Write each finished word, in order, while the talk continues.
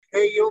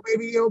Yo,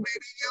 baby, yo,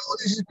 baby, yo.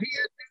 This is PN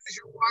News.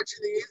 You're watching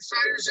the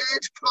Insider's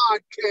Edge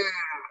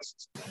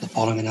podcast. The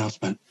following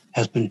announcement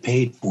has been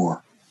paid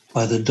for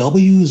by the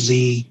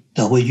WZWA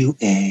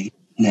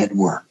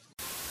Network.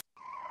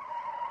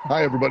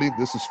 Hi, everybody.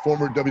 This is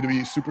former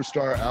WWE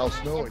superstar Al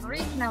Snow.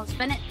 Alice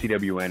Bennett.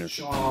 T.W.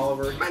 Anderson. Sean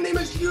Oliver. My name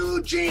is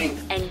Eugene.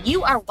 And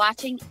you are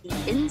watching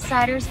the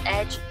Insider's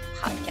Edge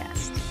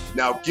podcast.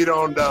 Now get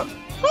on the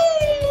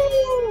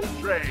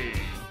Train.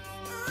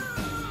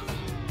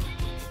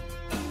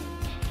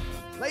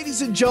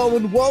 Ladies and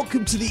gentlemen,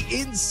 welcome to the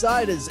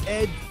Insider's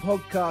Edge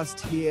podcast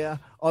here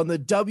on the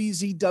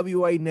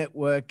WZWA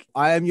Network.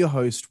 I am your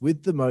host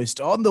with the most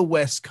on the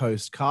West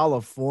Coast,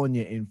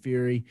 California in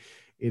Fury.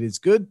 It is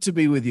good to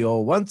be with you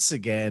all once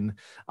again.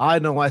 I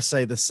know I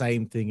say the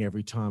same thing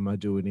every time I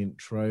do an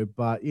intro,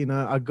 but you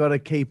know, I gotta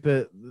keep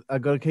it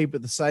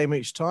the same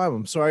each time.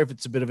 I'm sorry if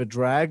it's a bit of a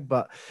drag,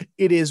 but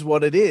it is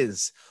what it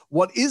is.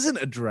 What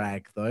isn't a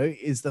drag, though,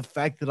 is the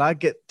fact that I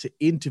get to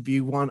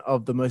interview one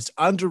of the most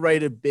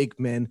underrated big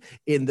men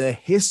in the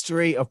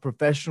history of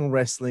professional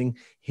wrestling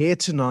here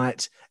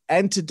tonight.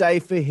 And today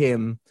for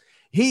him,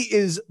 he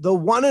is the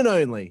one and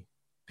only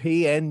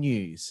PN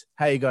News.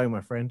 How you going,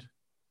 my friend?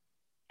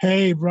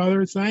 Hey,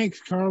 brother.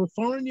 Thanks.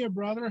 California,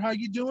 brother. How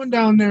you doing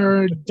down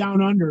there, down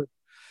under?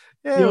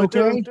 Yeah, we're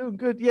doing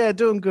good. Yeah,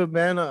 doing good,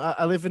 man.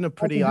 I live in a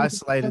pretty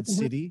isolated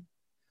city,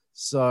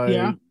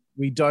 so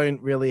we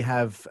don't really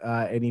have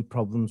any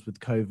problems with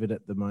COVID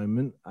at the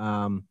moment.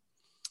 I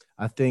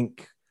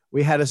think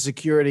we had a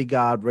security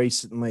guard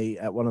recently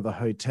at one of the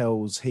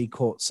hotels. He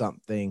caught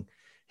something.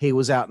 He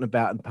was out and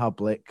about in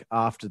public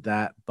after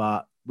that,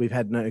 but we've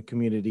had no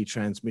community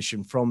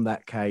transmission from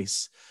that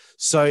case.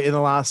 So in the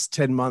last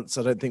 10 months,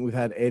 I don't think we've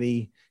had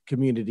any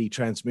community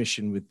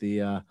transmission with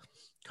the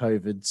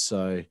COVID.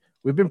 So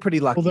we've been pretty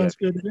lucky. Well, that's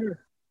good to hear.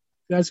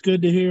 That's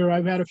good to hear.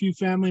 I've had a few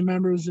family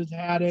members that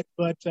had it,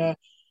 but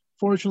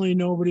fortunately,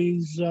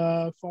 nobody's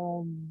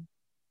fallen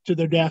to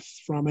their death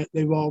from it.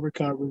 They've all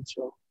recovered.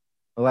 So.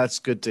 Well, that's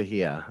good to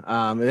hear.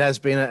 It has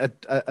been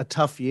a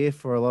tough year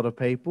for a lot of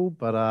people,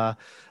 but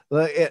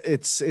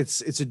it's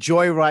a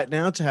joy right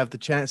now to have the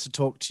chance to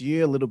talk to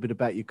you a little bit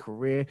about your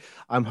career.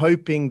 I'm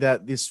hoping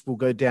that this will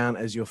go down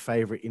as your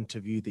favorite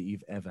interview that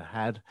you've ever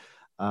had.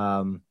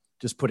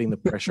 Just putting the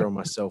pressure on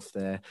myself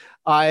there.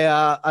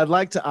 I'd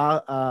like to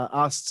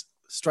ask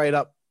straight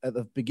up at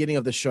the beginning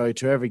of the show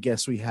to every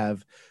guest we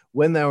have,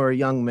 when they were a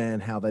young man,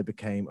 how they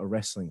became a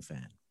wrestling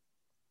fan.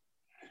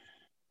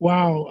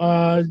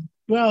 Wow.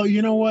 Well,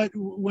 you know what?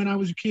 When I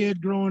was a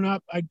kid growing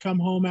up, I'd come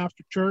home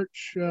after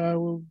church.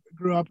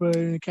 Grew up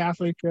in a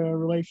Catholic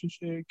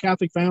relationship,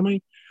 Catholic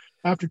family.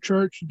 After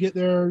church, get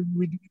there,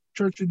 we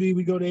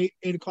go to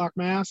 8 o'clock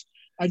mass.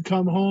 I'd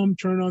come home,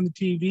 turn on the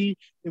TV.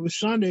 It was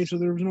Sunday, so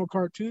there was no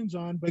cartoons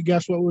on. But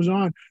guess what was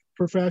on?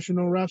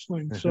 Professional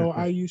wrestling. So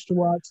I used to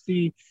watch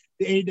the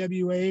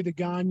AWA, the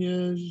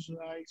Ganyas.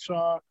 I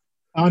saw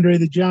Andre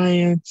the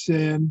Giant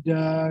and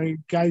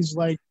guys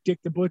like Dick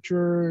the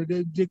Butcher,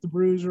 Dick the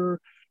Bruiser.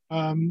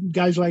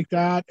 Guys like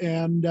that,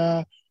 and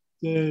I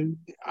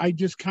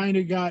just kind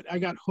of got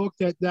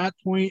hooked at that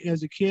point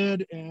as a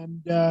kid,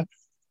 and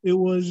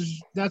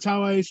that's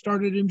how I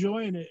started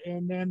enjoying it.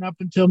 And then up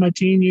until my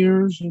teen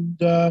years, and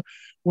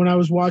when I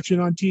was watching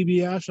on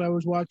TBS, I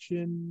was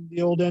watching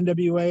the old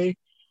NWA,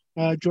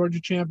 Georgia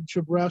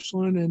Championship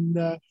Wrestling,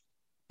 and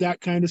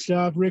that kind of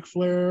stuff. Ric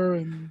Flair,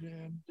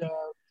 and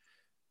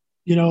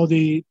you know,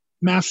 the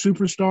Masked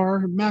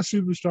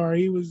Superstar.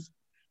 He was,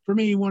 for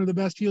me, one of the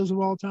best heels of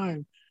all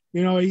time.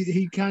 You know,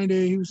 he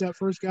was that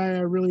first guy I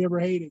really ever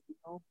hated, you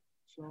know.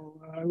 So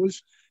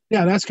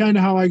that's kind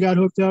of how I got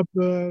hooked up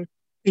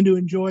into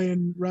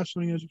enjoying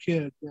wrestling as a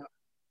kid. Yeah.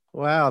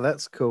 Wow,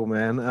 that's cool,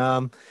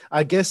 man.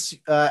 I guess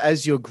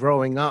as you're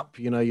growing up,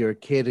 you know, you're a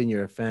kid and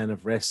you're a fan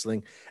of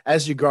wrestling.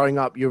 As you're growing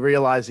up, you're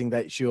realizing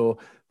that you're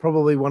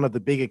probably one of the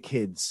bigger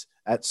kids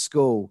at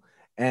school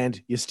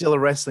and you're still a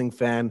wrestling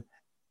fan.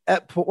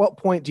 At what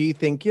point do you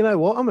think, you know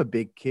what, I'm a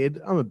big kid,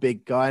 I'm a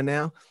big guy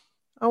now,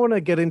 I want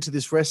to get into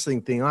this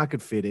wrestling thing, I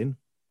could fit in?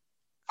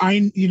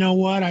 You know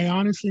what? I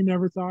honestly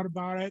never thought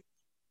about it.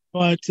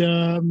 But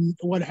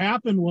what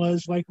happened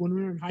was, like, when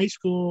we were in high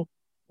school,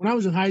 when I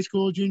was in high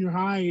school, junior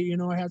high, you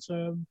know, I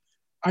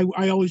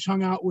always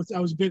hung out with,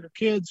 I was a bigger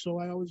kid. So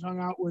I always hung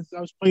out with,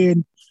 I was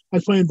playing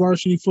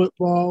varsity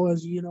football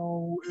as, you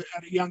know,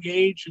 at a young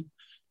age.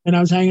 And I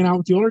was hanging out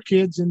with the older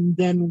kids. And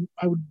then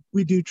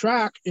we'd do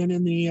track, and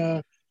in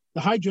the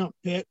high jump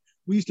pit,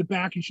 we used to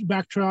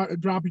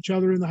drop each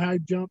other in the high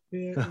jump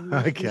pit, and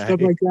okay.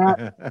 stuff like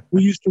that.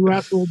 We used to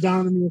wrestle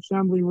down in the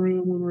assembly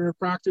room when we were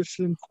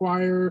practicing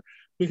choir,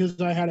 because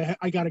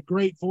I got a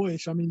great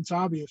voice. I mean, it's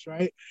obvious,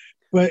 right?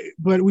 But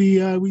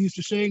we used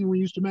to sing, and we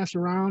used to mess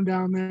around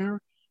down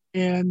there,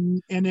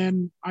 and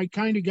then I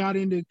kind of got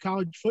into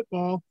college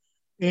football,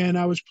 and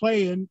I was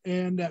playing,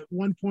 and at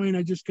one point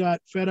I just got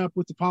fed up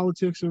with the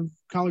politics of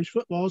college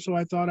football, so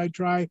I thought I'd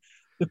try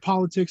the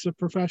politics of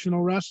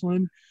professional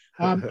wrestling.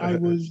 I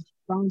was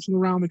bouncing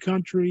around the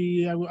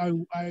country. I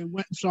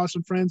went and saw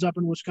some friends up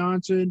in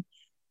Wisconsin,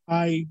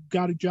 I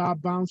got a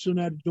job bouncing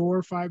at a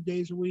door 5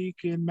 days a week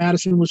in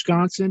Madison,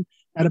 Wisconsin,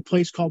 at a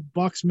place called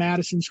Buck's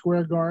Madison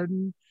Square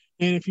Garden.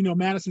 And if you know,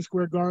 Madison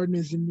Square Garden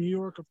is in New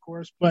York, of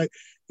course, but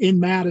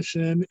in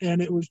Madison,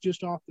 and it was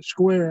just off the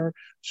square.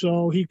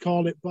 So he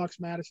called it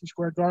Buck's Madison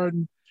Square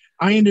Garden.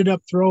 I ended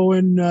up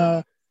throwing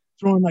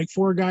like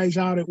 4 guys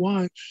out at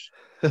once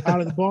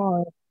out of the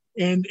bar.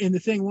 And the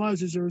thing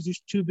was, is there was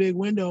these 2 big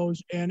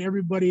windows, and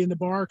everybody in the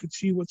bar could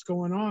see what's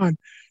going on.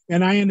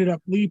 And I ended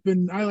up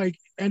leaping.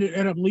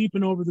 Ended up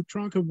leaping over the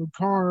trunk of a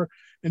car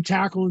and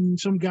tackling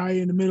some guy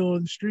in the middle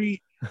of the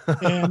street.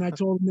 And I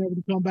told him never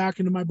to come back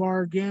into my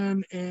bar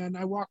again. And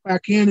I walked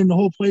back in, and the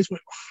whole place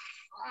went,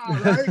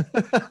 right?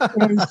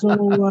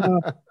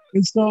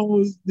 And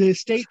so the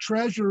state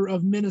treasurer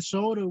of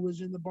Minnesota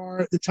was in the bar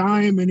at the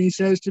time, and he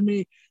says to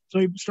me, so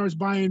he starts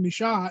buying me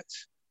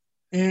shots.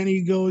 And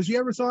he goes, "You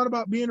ever thought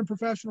about being a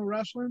professional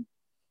wrestler?"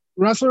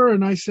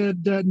 And I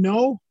said,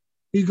 "No."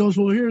 He goes,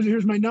 "Well,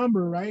 here's my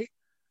number, right?"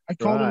 I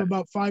called him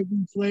about 5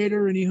 weeks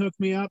later, and he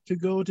hooked me up to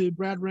go to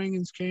Brad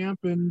Rangan's camp,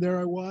 and there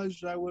I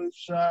was. I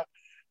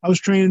was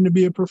training to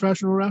be a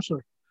professional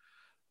wrestler.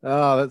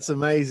 Oh, that's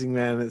amazing,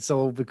 man. It's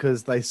all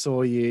because they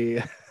saw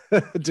you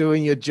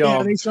doing your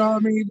job. Yeah, they saw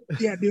me,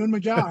 doing my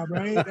job,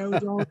 right?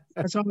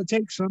 That's all it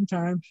takes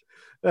sometimes.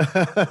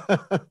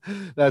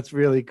 That's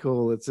really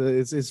cool.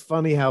 It's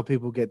funny how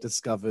people get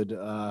discovered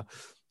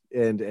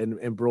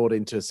and brought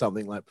into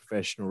something like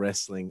professional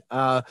wrestling.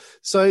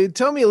 So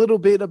tell me a little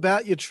bit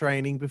about your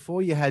training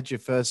before you had your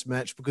first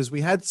match, because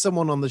we had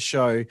someone on the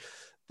show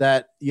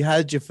that you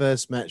had your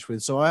first match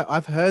with. So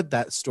I've heard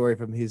that story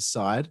from his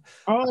side.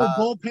 Oh,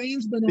 Bull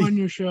Payne's been on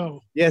your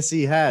show. Yes,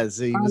 he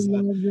has. I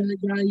love that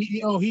guy.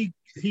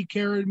 He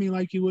carried me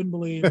like you wouldn't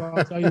believe.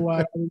 I'll tell you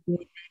what.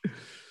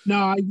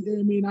 I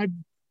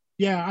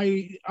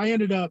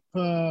ended up,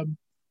 my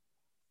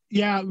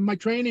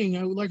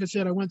training, like I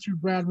said, I went through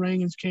Brad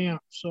Rangan's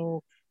camp.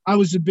 So I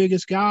was the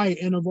biggest guy.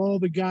 And of all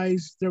the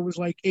guys, there was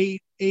like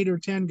eight or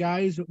 10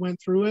 guys that went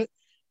through it.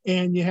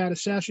 And you had a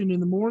session in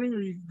the morning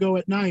or you could go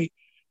at night.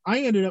 I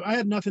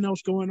had nothing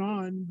else going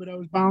on, but I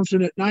was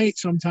bouncing at night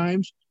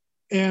sometimes.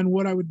 And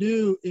what I would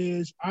do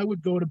is I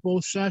would go to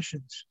both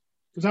sessions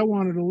because I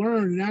wanted to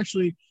learn. And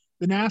actually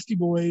the Nasty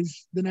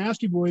Boys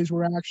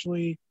were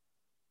actually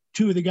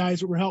 2 of the guys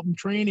that were helping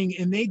training,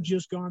 and they'd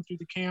just gone through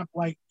the camp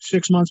like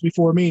 6 months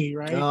before me.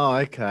 Right. Oh,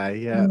 okay.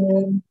 Yeah.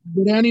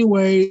 But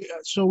anyway,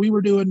 so we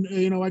were doing,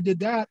 I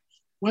did that,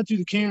 went through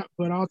the camp,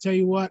 but I'll tell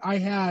you what, I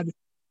had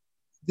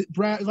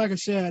Brad, like I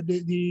said,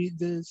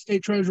 the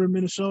state treasurer of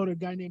Minnesota, a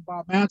guy named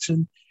Bob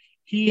Matson,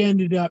 he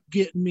ended up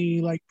getting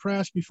me like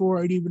pressed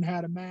before I'd even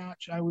had a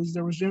match.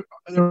 There was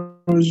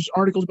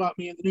articles about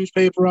me in the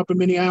newspaper up in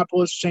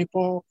Minneapolis, St.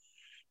 Paul.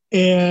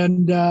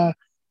 And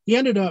he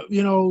ended up,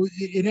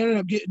 it ended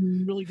up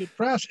getting really good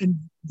press, and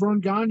Vern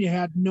Gagne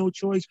had no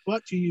choice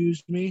but to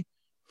use me.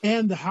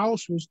 And the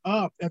house was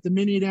up at the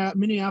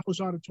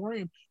Minneapolis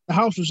Auditorium. The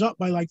house was up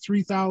by like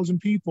 3,000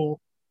 people.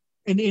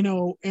 And,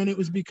 and it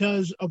was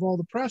because of all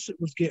the press it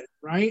was getting,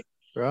 right?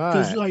 Right.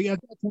 Because like at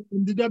that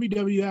time, the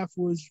WWF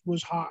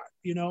was hot,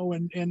 and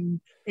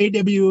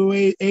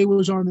AWA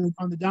was on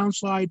the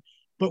downslide,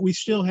 but we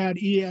still had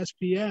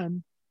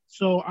ESPN.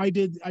 So I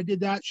did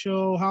that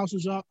show, House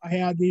is Up. I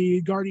had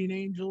the Guardian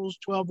Angels,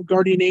 12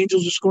 Guardian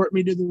Angels escort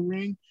me to the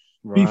ring.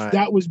 Right.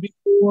 That was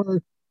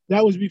before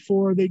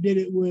they did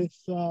it with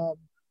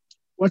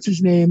what's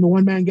his name, the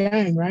One Man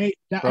Gang, right?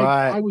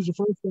 I was the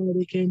first guy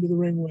they came to the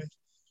ring with.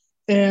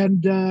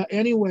 And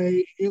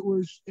anyway, it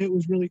was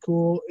really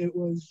cool. It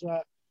was,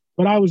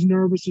 but I was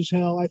nervous as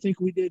hell. I think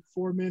we did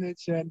 4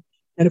 minutes, and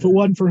if it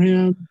wasn't for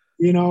him,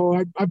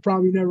 I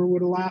probably never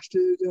would have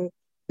lasted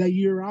that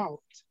year out.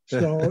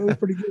 So it was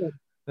pretty good.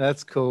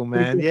 That's cool,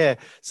 man. Yeah.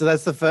 So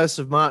that's the 1st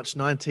of March,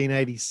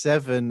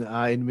 1987,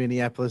 in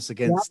Minneapolis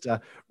against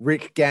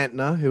Rick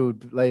Gantner, who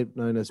would later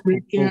known as Bull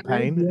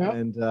Payne,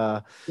 and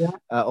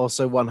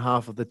also one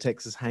half of the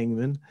Texas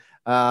Hangman.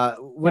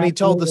 When he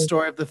told the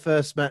story of the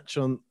first match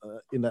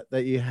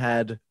that you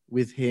had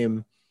with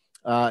him,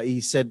 he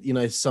said,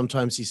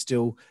 sometimes he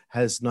still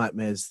has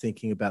nightmares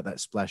thinking about that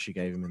splash you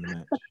gave him in the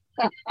match.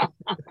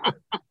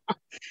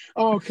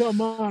 Oh, come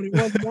on. It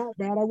wasn't that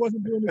bad. I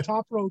wasn't doing the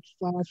top rope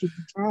splash at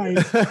the time.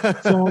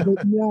 So,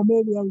 but yeah,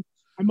 maybe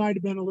I might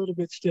have been a little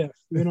bit stiff,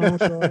 so it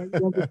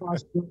wasn't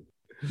possible.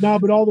 No,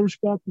 but all the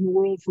respect in the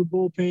world for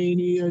Bull Payne.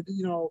 He,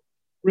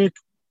 Rick,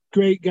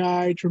 great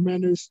guy,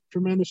 tremendous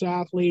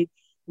athlete.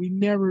 We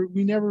never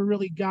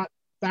really got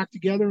back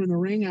together in the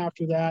ring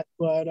after that,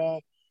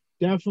 but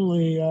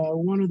definitely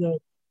one of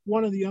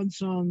the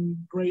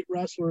unsung great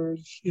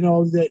wrestlers,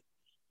 that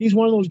he's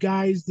one of those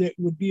guys that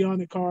would be on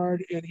the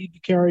card and he'd be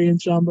carrying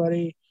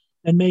somebody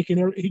and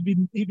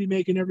he'd be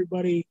making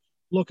everybody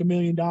look $1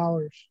 million.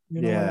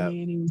 You know what I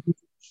mean? He was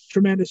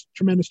tremendous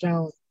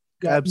talent.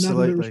 Got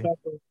absolutely.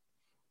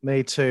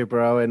 Me too,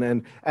 bro.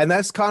 And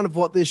that's kind of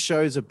what this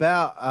show's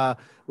about.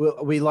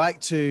 We like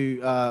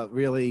to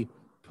really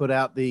put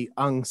out the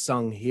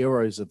unsung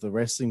heroes of the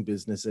wrestling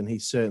business, and he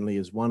certainly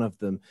is one of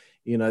them.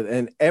 You know,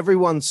 and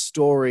everyone's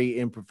story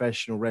in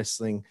professional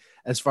wrestling,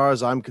 as far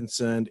as I'm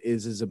concerned,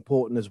 is as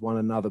important as one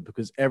another,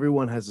 because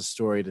everyone has a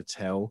story to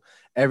tell.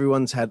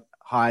 Everyone's had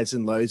highs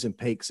and lows and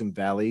peaks and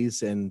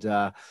valleys. And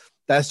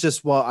that's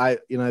just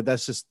what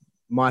that's just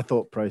my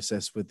thought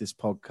process with this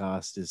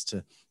podcast, is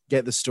to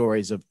get the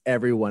stories of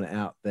everyone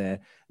out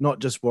there, not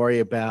just worry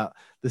about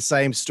the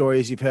same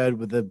stories you've heard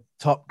with the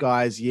top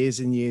guys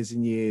years and years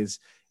and years.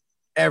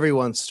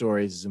 Everyone's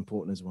story is as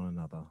important as one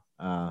another.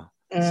 I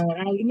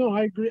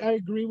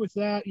agree with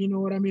that. You know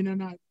what I mean? I'm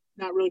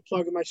not really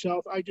plugging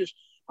myself. I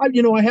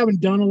haven't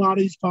done a lot of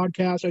these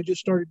podcasts. I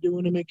just started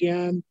doing them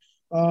again.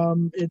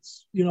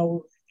 It's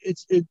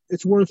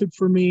worth it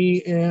for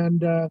me.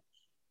 And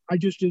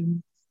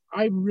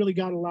I really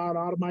got a lot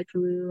out of my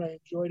career. I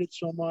enjoyed it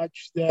so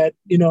much that,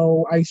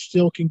 I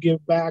still can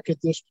give back at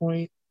this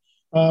point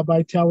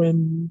by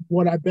telling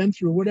what I've been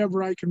through,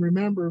 whatever I can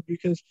remember,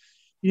 because,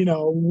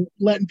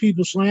 letting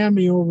people slam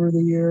me over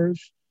the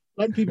years,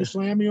 I've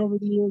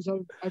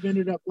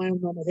ended up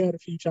landing on my head a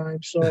few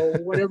times. So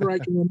whatever I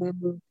can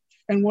remember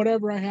and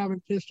whatever I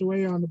haven't pissed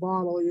away on the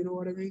bottle, you know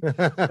what I mean?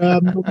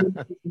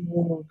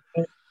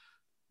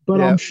 But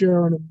yeah. I'm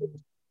sharing it.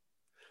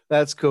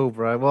 That's cool,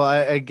 bro. Well,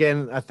 I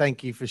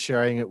thank you for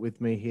sharing it with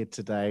me here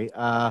today.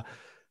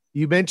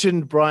 You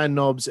mentioned Brian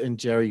Knobbs and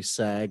Jerry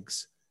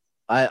Sags.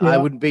 I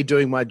wouldn't be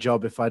doing my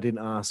job if I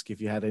didn't ask if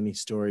you had any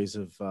stories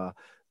of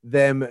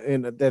them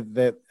at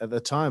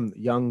the time,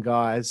 young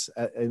guys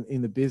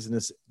in the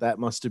business. That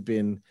must have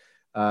been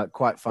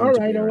quite fun. All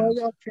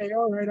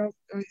right.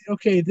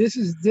 Okay. This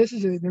is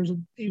there's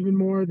even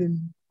more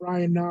than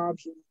Brian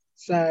Knobbs and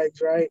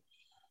Sags, right?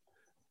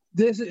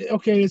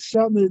 It's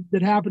something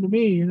that happened to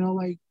me.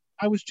 Like,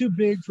 I was too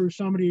big for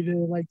somebody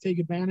to take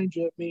advantage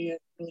of me and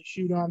really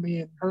shoot on me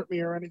and hurt me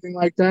or anything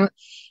like that.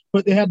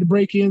 But they had to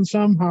break in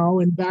somehow.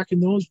 And back in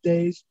those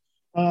days,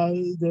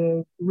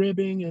 the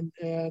ribbing and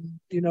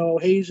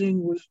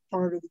hazing was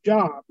part of the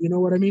job. You know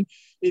what I mean?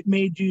 It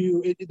made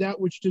you that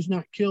which does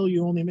not kill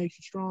you only makes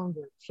you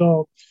stronger.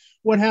 So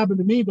what happened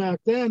to me back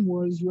then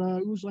was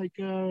it was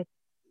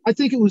I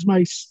think it was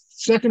my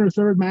second or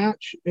third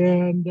match,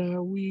 and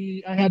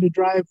I had to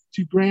drive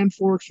to Grand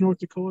Forks, North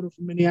Dakota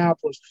from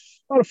Minneapolis,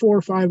 about a 4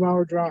 or 5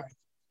 hour drive.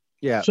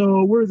 Yeah.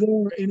 So we're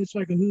there, and it's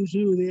like a who's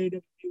who of the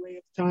AWA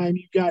at the time.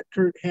 You've got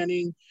Kurt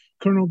Hennig,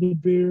 Colonel De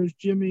Beers,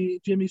 Jimmy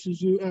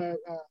Suzuki.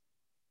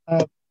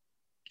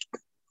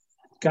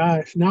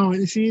 Gosh, now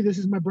you see, this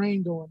is my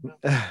brain going now.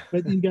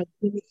 But you got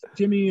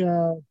Jimmy.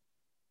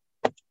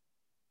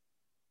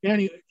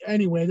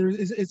 Anyway,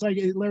 it's like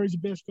Larry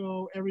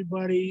Zbyszko,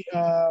 everybody.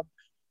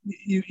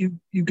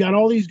 You've got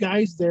all these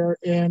guys there,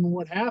 and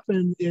what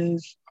happened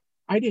is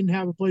I didn't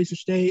have a place to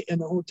stay, and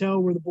the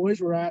hotel where the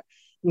boys were at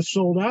was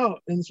sold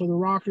out, and so the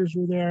Rockers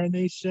were there, and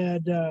they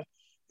said,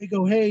 they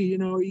go, hey,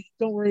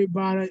 don't worry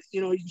about it,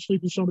 you can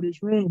sleep in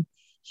somebody's room.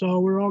 So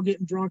we're all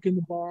getting drunk in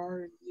the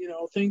bar, and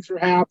things are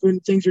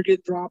happening, things are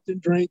getting dropped in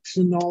drinks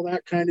and all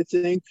that kind of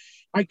thing.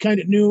 I kind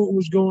of knew what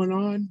was going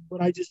on,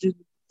 but I just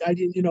didn't. I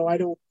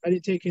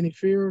didn't take any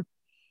fear.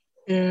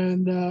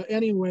 And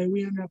anyway,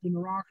 we ended up in the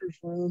Rockers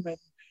room, and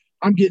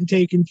I'm getting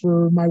taken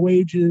for my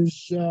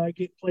wages,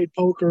 getting played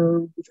poker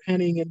with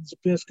Hennig and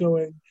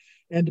Zbyszko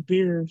and De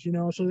Beers,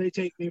 so they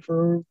take me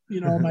for,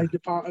 my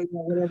deposit,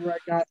 whatever I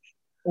got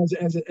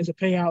as a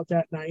payout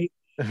that night.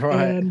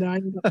 Right. And I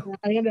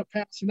ended up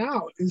passing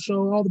out. And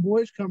so all the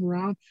boys come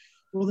around.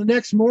 Well, the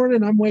next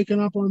morning I'm waking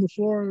up on the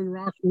floor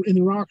in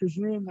the Rockers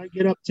room. I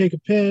get up, take a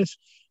piss.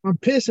 I'm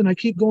pissing. I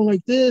keep going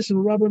like this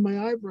and rubbing my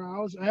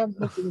eyebrows. I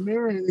haven't looked in the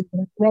mirror and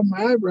I rub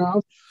my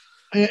eyebrows,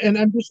 and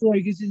I'm just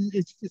like,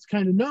 it's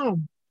kind of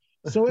numb.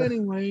 So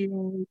anyway,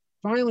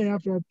 finally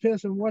after I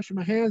piss and wash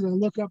my hands, I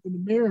look up in the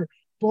mirror.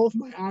 Both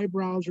my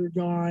eyebrows are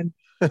gone,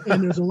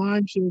 and there's a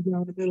line shave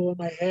down the middle of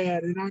my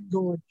head, and I'm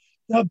going,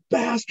 the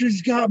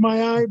bastard's got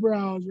my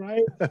eyebrows,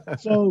 right?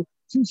 So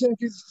 2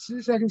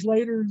 seconds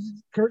later,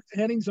 Kurt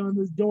Hennig's on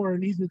the door,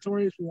 and he's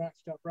notorious for that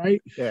stuff,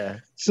 right? Yeah.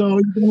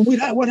 So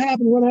what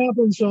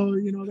happened? So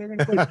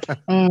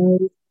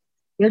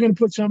they're going to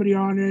put somebody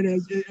on it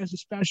as a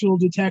special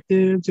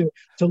detective to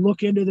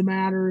look into the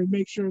matter and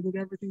make sure that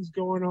everything's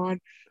going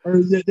on, or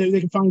that they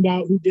can find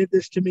out who did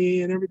this to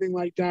me and everything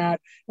like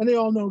that. And they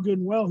all know good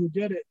and well who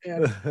did it.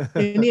 And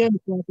in the end,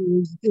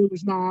 it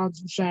was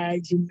Knobbs and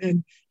Sags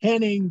and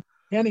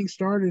Hennig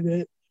started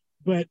it,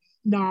 but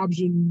Knobbs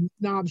and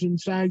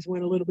Sags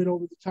went a little bit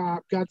over the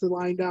top, got the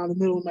line down the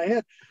middle of my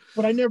head,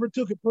 but I never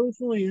took it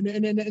personally, and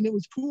it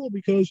was cool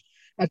because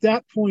at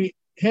that point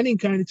Hennig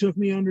kind of took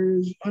me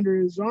under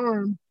his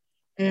arm,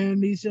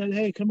 and he said,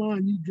 "Hey, come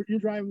on, you're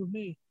driving with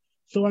me."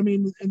 So I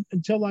mean,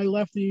 until I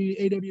left the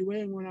AWA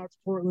and went out to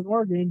Portland,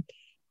 Oregon,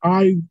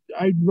 I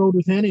rode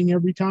with Hennig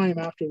every time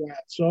after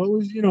that. So it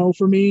was,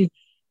 for me,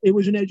 it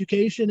was an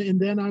education, and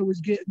then I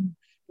was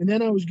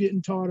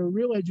getting taught a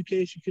real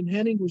education. And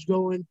Hennig was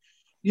going,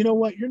 you know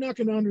what? You're not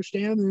going to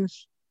understand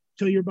this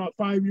till you're about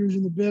 5 years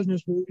in the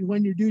business. But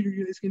when you do,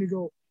 it's going to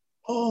go,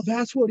 oh,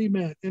 that's what he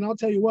meant. And I'll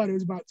tell you what, it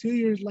was about 2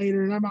 years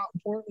later, and I'm out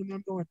in Portland, and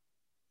I'm going,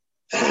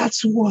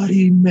 that's what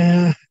he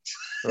meant.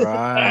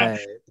 Right.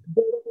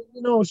 But,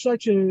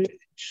 such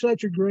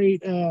a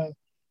great,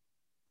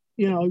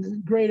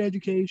 great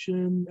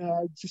education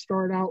to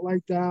start out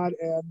like that.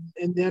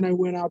 And then I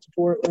went out to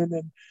Portland,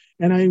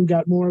 and I even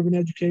got more of an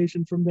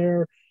education from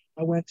there.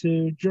 I went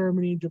to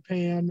Germany,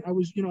 Japan. I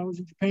was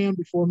in Japan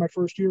before my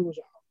first year was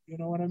out. You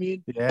know what I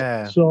mean?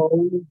 Yeah.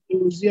 So it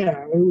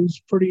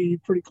was pretty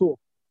cool.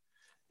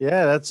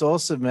 Yeah, that's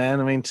awesome, man.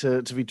 I mean,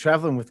 to be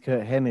traveling with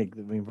Kurt Hennig,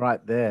 I mean,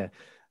 right there.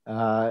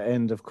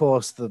 And of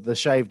course, the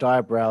shaved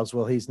eyebrows.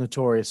 Well, he's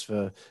notorious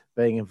for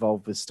being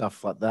involved with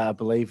stuff like that. I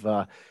believe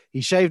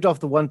he shaved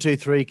off the 1, 2,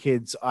 3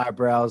 kids'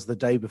 eyebrows the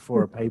day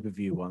before a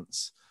pay-per-view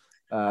once.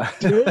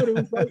 Dude, it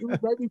was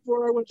right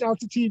before I went out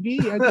to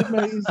TV.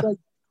 It was like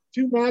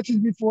 2 matches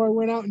before I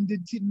went out and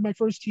did my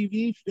first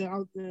TV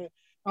out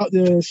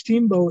the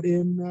Steamboat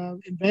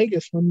in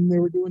Vegas when they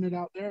were doing it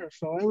out there.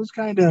 So it was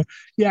kind of,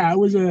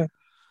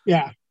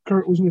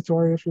 Kurt was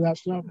notorious for that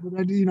stuff, but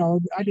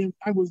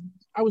I was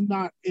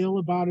not ill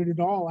about it at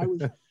all.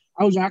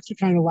 I was actually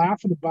kind of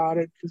laughing about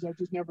it because I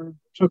just never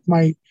took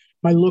my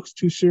looks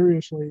too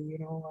seriously,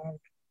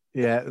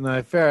 Yeah,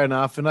 no, fair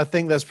enough. And I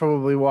think that's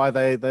probably why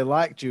they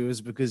liked you,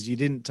 is because you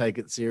didn't take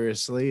it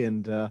seriously.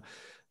 And it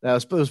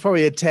was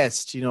probably a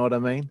test, you know what I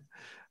mean?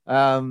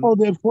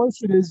 Of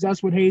course it is.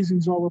 That's what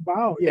hazing's all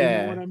about. Yeah.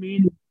 You know what I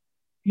mean?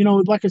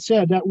 Like I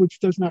said, that which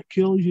does not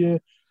kill you,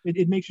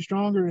 it makes you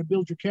stronger and it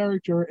builds your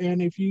character.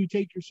 And if you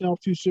take yourself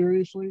too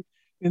seriously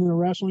in the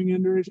wrestling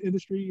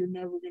industry, you're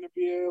never going to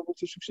be able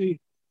to succeed.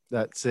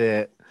 That's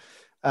it.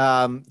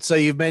 So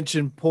you've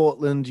mentioned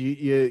Portland.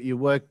 You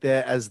worked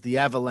there as the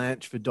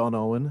Avalanche for Don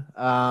Owen.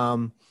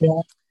 Yeah.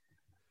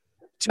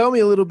 Tell me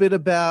a little bit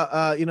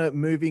about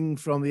moving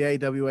from the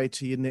AWA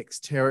to your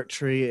next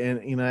territory,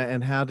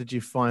 and how did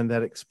you find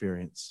that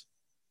experience?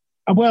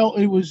 Well,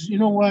 it was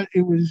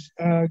it was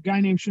a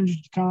guy named Shinji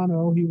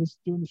Takano. He was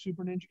doing the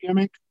Super Ninja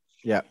gimmick.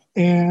 Yeah.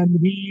 And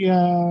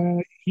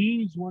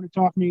he's wanted to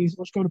talk to me.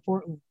 Let's go to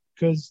Portland,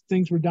 because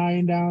things were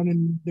dying down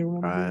and they were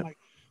only doing like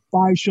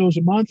 5 shows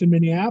a month in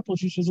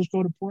Minneapolis. He says, let's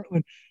go to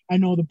Portland. I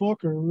know the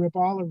booker, Rip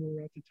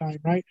Oliver at the time,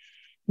 right?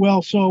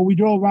 Well, so we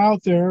drove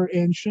out there,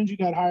 and Shinji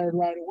got hired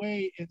right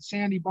away, and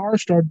Sandy Barr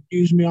started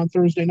using me on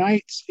Thursday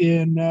nights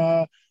in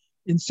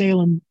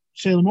Salem,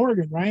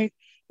 Oregon, right?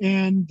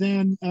 And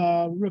then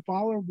Rip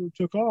Oliver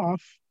took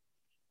off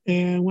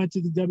and went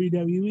to the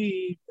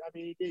WWE. I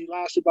mean, he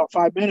lasted about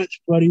 5 minutes,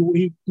 but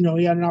he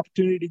had an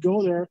opportunity to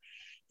go there.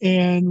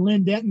 And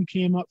Lynn Denton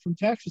came up from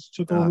Texas,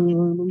 took over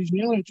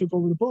Louisiana, took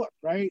over the book,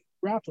 right?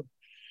 Grappler.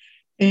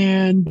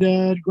 And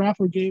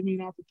Grappler gave me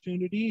an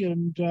opportunity,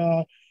 and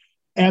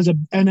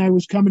I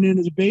was coming in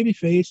as a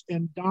babyface,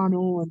 and Don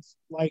Owens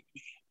liked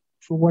me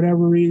for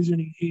whatever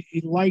reason.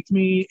 He liked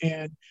me,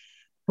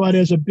 but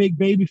as a big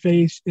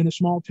babyface in a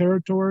small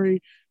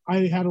territory,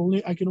 I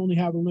could only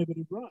have a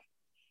limited run.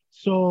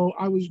 So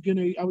I was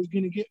gonna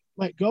get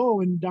let go,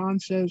 and Don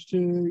says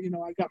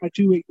I got my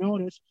 2-week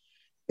notice,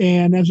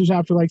 and this was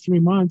after like 3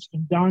 months.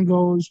 And Don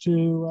goes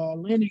to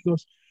Lenny,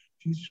 goes,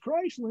 Jesus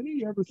Christ, Lenny,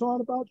 you ever thought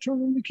about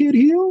turning the kid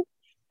heel?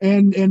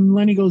 And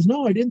Lenny goes,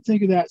 no, I didn't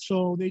think of that.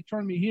 So they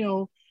turned me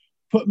heel,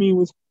 put me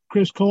with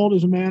Chris Colt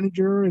as a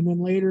manager, and then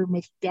later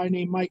with a guy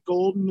named Mike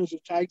Golden as a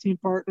tag team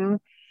partner.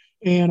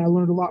 And I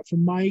learned a lot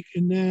from Mike.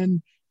 And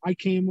then I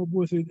came up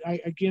with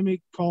a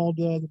gimmick called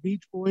the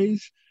Beach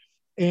Boys,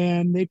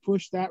 and they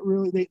pushed that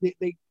really.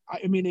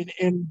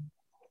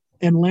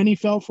 And Lenny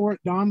fell for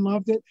it. Don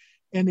loved it,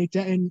 and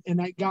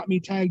that got me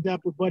tagged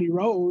up with Buddy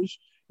Rose,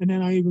 and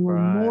then I even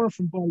learned more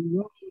from Buddy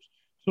Rose.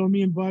 So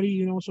me and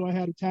Buddy, so I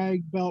had a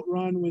tag belt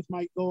run with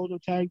Mike Gold, a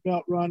tag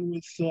belt run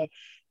with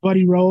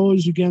Buddy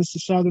Rose against the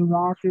Southern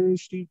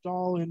Rockers, Steve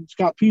Dahl and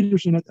Scott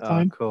Peterson at the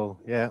time. Cool,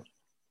 yeah.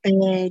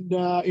 And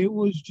it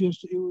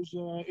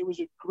was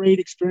a great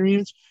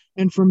experience.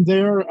 And from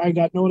there, I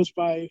got noticed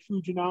by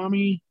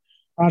Fujinami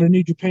out of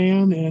New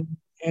Japan,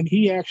 and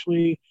he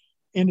actually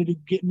ended up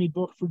getting me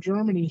booked for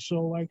Germany.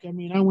 So I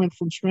went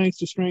from strength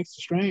to strength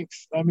to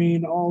strength. I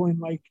mean, all in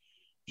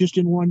just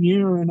in 1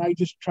 year, and I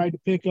just tried to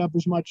pick up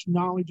as much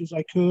knowledge as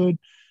I could.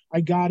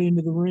 I got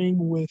into the ring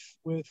with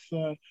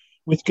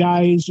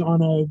guys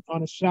on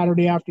a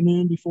Saturday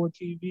afternoon before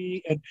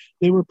TV, and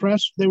they were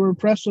impressed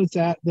with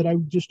that I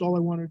just, all I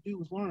wanted to do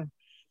was learn.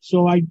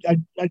 So I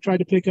tried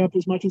to pick up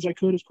as much as I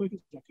could as quick as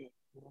I could.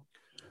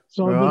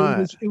 So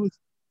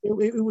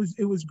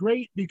it was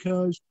great,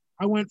 because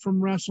I went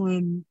from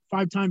wrestling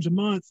 5 times a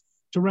month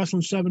to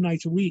wrestling 7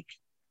 nights a week.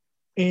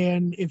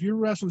 And if you're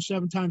wrestling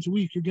 7 times a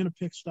week, you're going to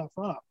pick stuff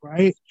up,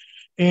 right?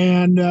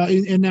 And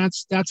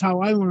that's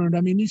how I learned.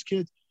 I mean,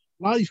 a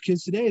lot of these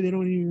kids today, they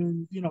don't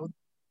even,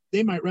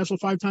 they might wrestle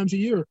 5 times a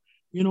year.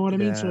 You know what I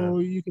mean? So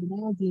you can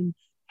imagine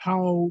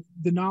how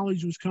the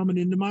knowledge was coming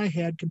into my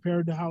head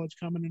compared to how it's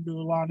coming into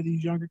a lot of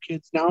these younger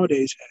kids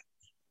nowadays' head.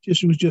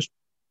 It was just,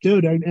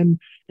 dude. And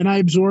I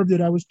absorbed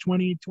it. I was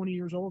 20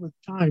 years old at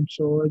the time.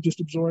 So I just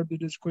absorbed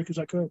it as quick as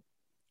I could.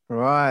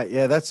 Right.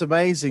 Yeah. That's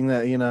amazing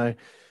that,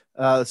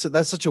 So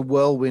that's such a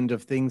whirlwind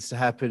of things to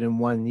happen in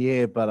 1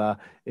 year, but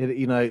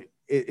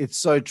it's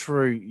so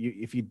true.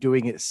 If you're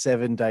doing it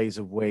 7 days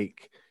a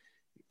week,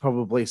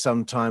 probably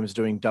sometimes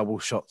doing double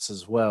shots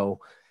as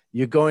well,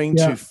 you're going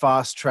to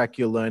fast track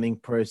your learning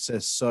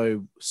process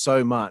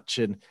so much.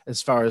 And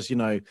as far as,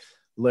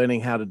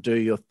 learning how to do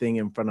your thing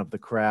in front of the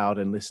crowd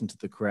and listen to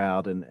the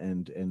crowd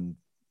and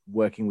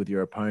working with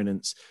your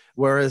opponents.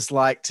 Whereas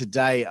like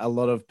today, a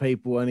lot of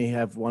people only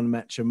have one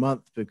match a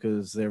month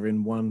because they're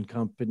in one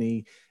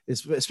company,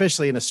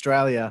 especially in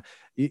Australia.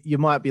 You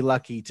might be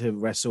lucky to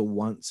wrestle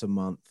once a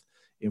month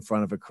in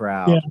front of a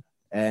crowd. Yeah.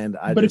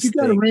 But if you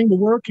got a ring to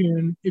work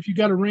in, if you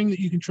got a ring that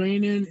you can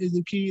train in,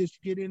 the key is to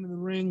get into the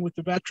ring with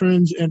the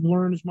veterans and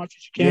learn as much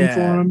as you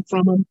can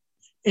from them.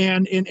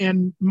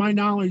 And my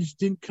knowledge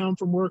didn't come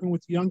from working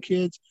with the young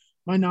kids.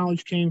 My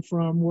knowledge came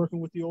from working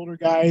with the older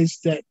guys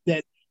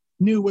that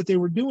knew what they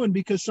were doing,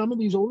 because some of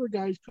these older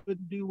guys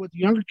couldn't do what the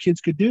younger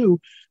kids could do.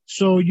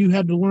 So you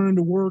had to learn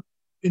to work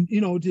and,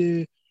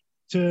 to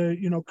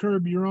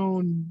curb your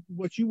own,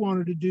 what you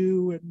wanted to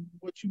do and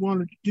what you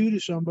wanted to do to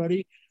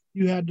somebody.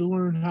 You had to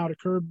learn how to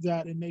curb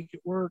that and make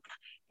it work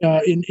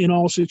in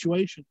all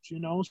situations,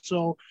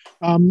 So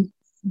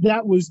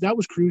that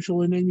was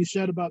crucial. And then you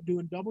said about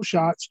doing double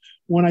shots.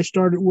 When I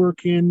started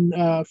working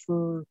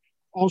for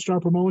All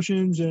Star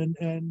Promotions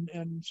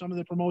and some of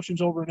the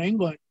promotions over in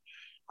England,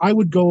 I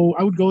would go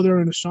there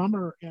in the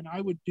summer, and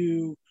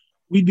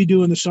we'd be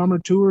doing the summer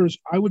tours.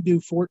 I would do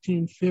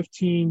 14,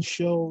 15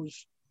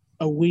 shows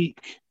a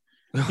week,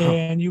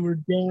 and you were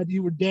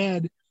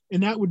dead.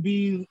 And that would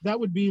be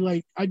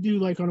like, I'd do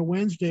like on a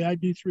Wednesday,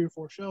 I'd do 3 or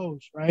 4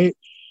 shows. Right.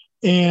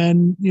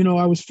 And,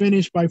 I was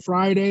finished by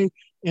Friday.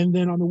 And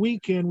then on the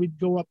weekend, we'd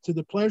go up to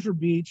the Pleasure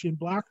Beach in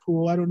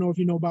Blackpool. I don't know if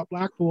you know about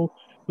Blackpool,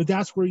 but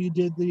that's where you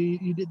did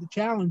the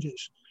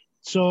challenges.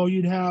 So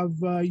you'd have,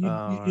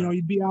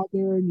 you'd be out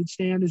there and you'd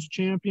stand as a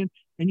champion,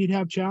 and you'd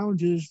have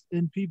challenges,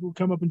 and people would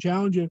come up and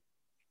challenge you.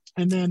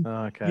 And then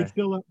you'd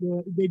fill up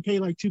they'd pay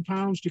like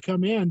 £2 to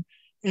come in,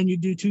 and you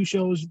do 2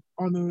 shows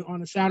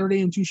on a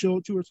Saturday and 2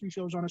 or 3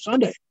 shows on a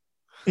Sunday.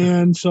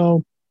 And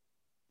so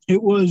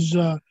it was,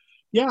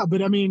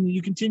 but I mean,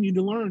 you continue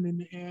to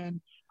learn,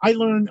 and I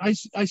learned, I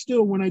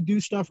still, when I do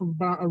stuff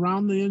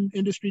around the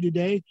industry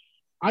today,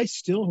 I'm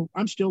still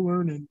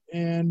learning.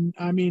 And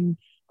I mean,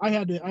 I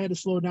had to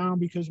slow down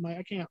because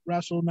I can't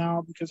wrestle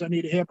now because I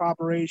need a hip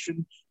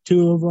operation,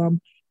 2 of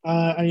them.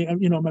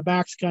 My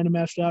back's kind of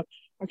messed up.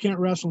 I can't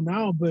wrestle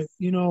now, but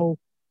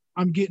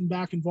I'm getting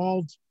back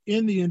involved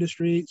in the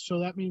industry.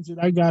 So that means that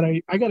I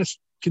gotta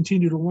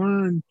continue to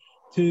learn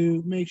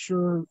to make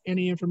sure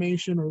any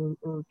information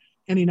or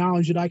any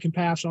knowledge that I can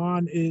pass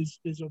on is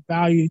of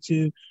value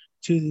to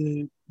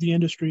the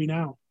industry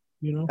now.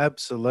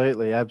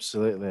 Absolutely. I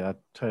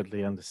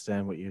totally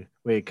understand where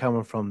you're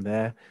coming from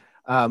there.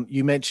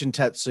 You mentioned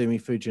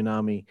Tatsumi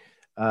Fujinami,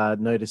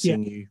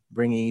 noticing you,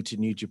 bringing you to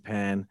New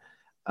Japan.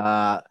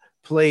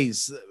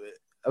 Please,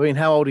 I mean,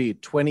 how old are you?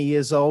 20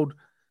 years old?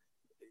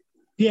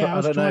 Yeah, I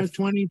was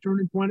 20,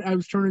 turning 20. I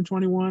was turning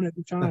 21 at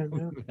the time.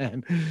 Yeah.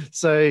 Man.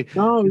 So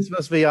this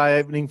must be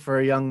eye-opening for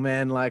a young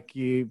man like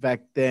you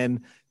back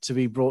then to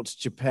be brought to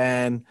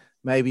Japan,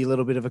 maybe a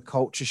little bit of a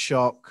culture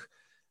shock.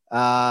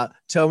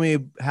 Tell me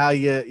how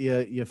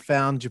you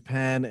found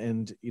Japan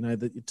and,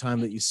 the time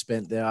that you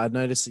spent there. I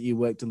noticed that you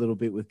worked a little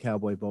bit with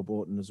Cowboy Bob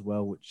Orton as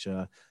well, which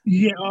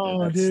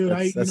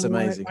that's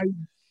amazing.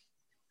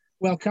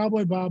 Well,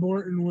 Cowboy Bob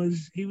Orton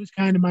was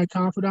kind of my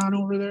confidant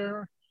over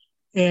there.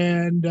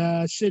 And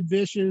Sid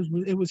Vicious,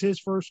 it was his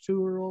first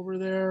tour over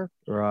there.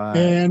 Right.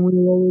 And we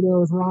were over there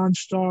with Ron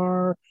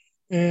Starr,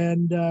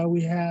 and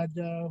we had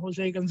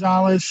Jose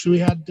Gonzalez. We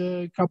had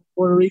a couple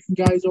Puerto Rican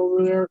guys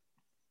over there.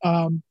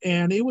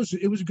 And it was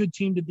a good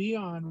team to be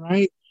on,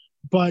 right?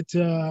 But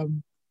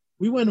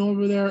we went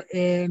over there,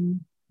 and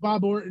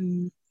Bob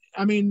Orton,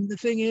 I mean, the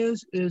thing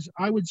is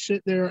I would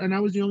sit there, and I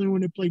was the only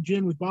one that played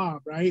gin with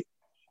Bob, right?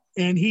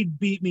 And he'd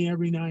beat me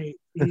every night,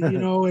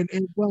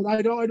 well,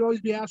 I'd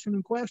always be asking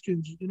him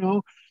questions,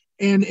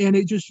 and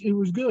it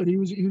was good. He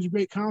was a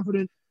great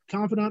confidant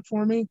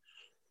for me,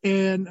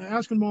 and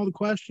asking him all the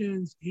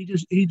questions, he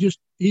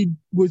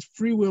was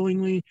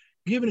freewillingly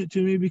giving it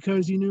to me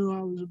because he knew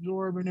I was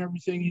absorbing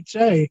everything he'd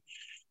say.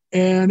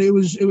 And it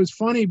was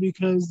funny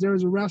because there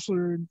was a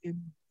wrestler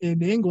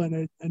in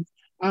England, and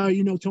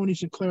Tony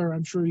Sinclair.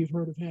 I'm sure you've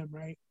heard of him,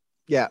 right?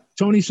 Yeah.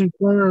 Tony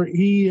Sinclair,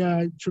 he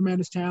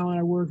tremendous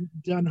talent.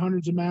 Done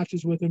hundreds of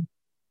matches with him,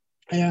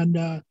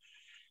 and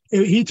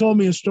he told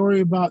me a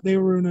story about they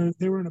were in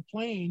a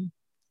plane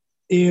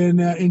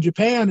in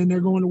Japan, and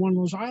they're going to one of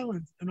those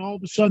islands, and all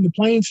of a sudden the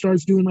plane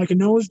starts doing like a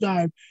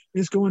nosedive.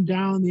 It's going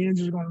down, the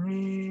engines are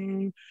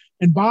going,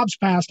 and Bob's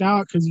passed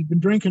out because he's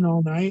been drinking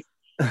all night.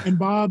 And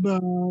Bob,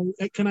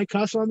 can I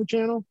cuss on the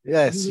channel?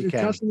 Yes, you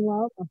can. Cussing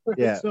loud?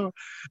 Yeah.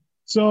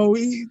 So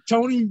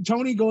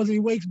Tony goes and he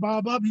wakes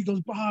Bob up. He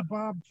goes, Bob,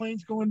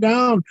 plane's going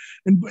down.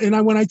 And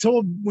when I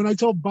told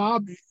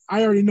Bob,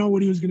 I already know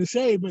what he was going to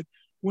say, but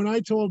when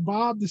I told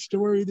Bob the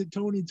story that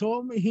Tony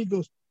told me, he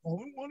goes, all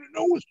I want to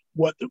know is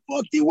what the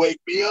fuck you wake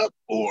me up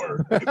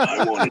for? If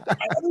I want to,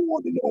 I don't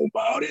want to know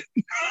about it.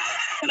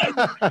 And I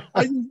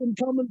just been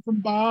coming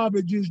from Bob.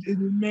 It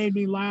made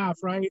me laugh,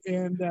 right?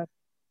 And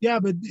yeah,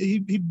 but he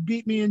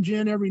beat me in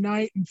gin every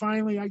night, and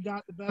finally I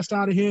got the best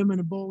out of him in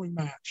a bowling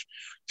match.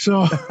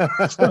 So,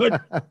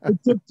 it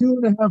took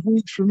 2.5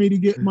 weeks for me to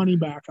get money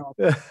back out.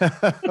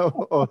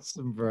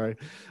 Awesome, bro.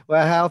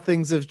 Well, how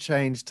things have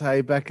changed.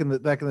 Hey, back in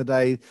the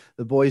day,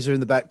 the boys are in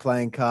the back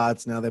playing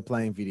cards. Now they're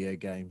playing video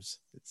games.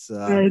 It's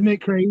isn't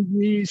it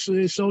crazy?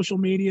 So, social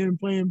media and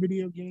playing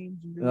video games.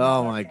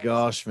 Oh my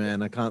gosh,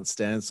 man! I can't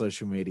stand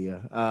social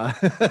media.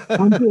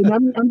 I'm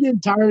getting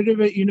tired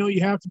of it.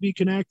 You have to be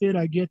connected.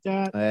 I get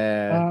that.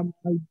 Yeah.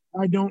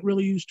 I don't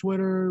really use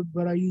Twitter,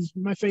 but I use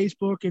my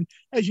Facebook. And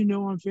as you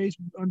know, on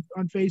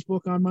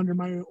Facebook, I'm under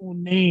my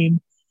own name.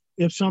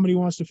 If somebody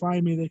wants to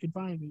find me, they can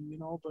find me.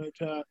 But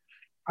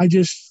I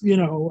just,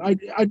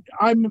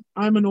 I'm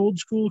an old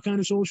school kind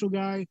of social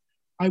guy.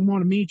 I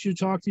want to meet you,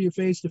 talk to you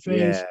face to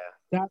face. Yeah.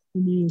 That for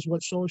me is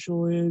what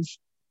social is,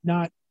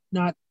 not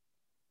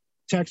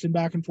texting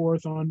back and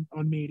forth on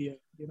media.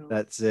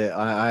 That's it.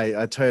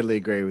 I totally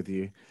agree with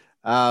you.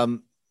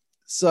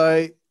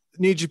 So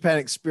New Japan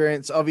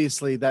Experience,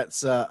 obviously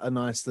that's a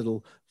nice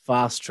little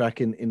fast track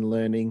in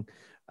learning,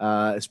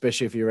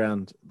 especially if you're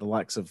around the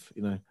likes of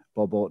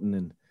Bob Orton.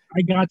 And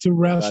I got to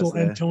wrestle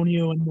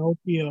Antonio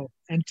Inoki.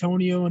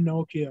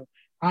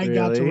 I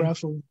got to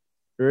wrestle.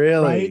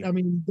 Really? Right? I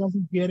mean, it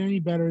doesn't get any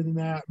better than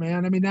that,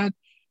 man.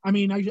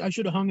 I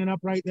should have hung it up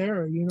right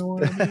there. You know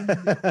what I mean?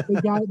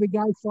 the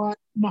guy fought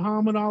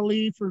Muhammad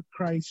Ali, for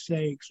Christ's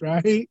sakes,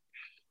 right?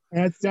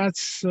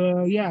 That's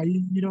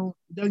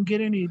it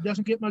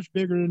doesn't get much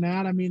bigger than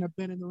that. I mean, I've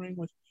been in the ring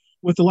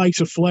with the likes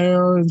of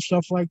Flair and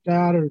stuff like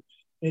that,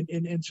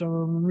 and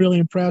some really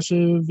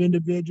impressive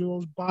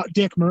individuals.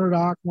 Dick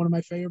Murdoch, one of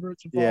my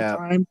favorites of all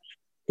time.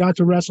 Got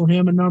to wrestle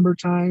him a number of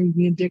times.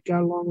 Me and Dick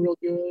got along real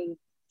good.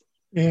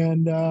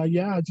 And I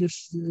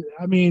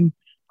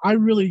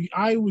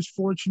was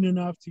fortunate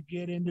enough to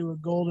get into a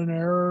golden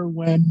era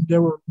when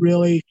there were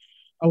really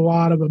a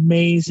lot of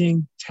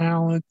amazing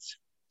talent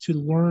to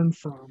learn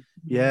from.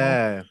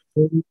 Yeah.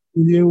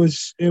 It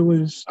was,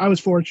 I was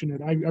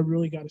fortunate. I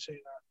really got to say that.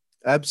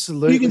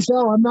 Absolutely. You can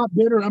tell I'm not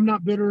bitter. I'm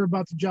not bitter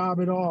about the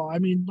job at all. I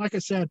mean, like I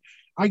said,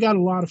 I got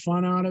a lot of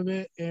fun out of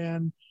it,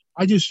 and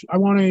I'm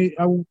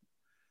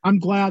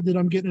glad that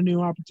I'm getting a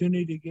new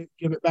opportunity to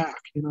give it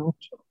back, So.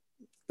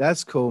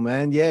 That's cool,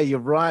 man. Yeah, you're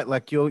right.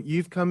 Like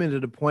you've come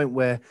into the point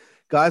where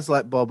guys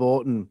like Bob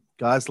Orton,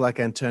 guys like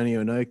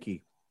Antonio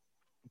Inoki,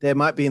 they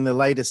might be in the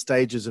later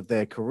stages of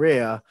their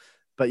career,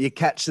 but you're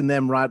catching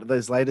them right at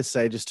those later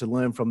stages to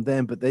learn from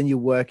them. But then you're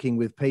working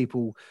with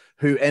people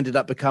who ended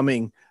up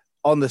becoming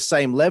on the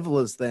same level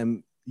as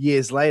them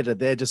years later.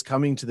 They're just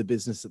coming to the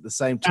business at the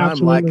same time,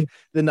 Absolutely. like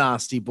the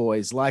Nasty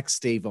Boys, like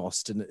Steve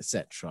Austin,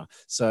 etc.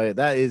 So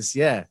that is,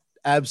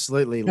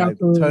 absolutely. Like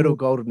total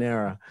golden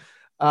era.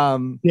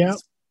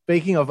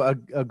 Speaking of a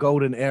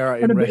golden era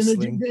in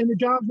wrestling, and the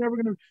job's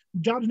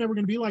never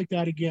gonna be like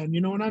that again,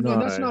 And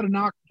that's not a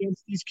knock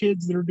against these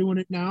kids that are doing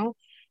it now,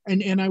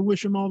 and I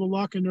wish them all the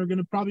luck, and they're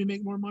gonna probably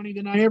make more money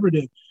than I ever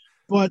did.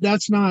 But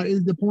that's not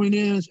the point.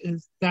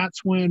 Is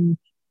that's when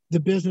the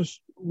business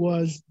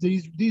was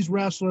these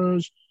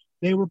wrestlers.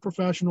 They were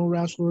professional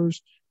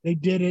wrestlers. They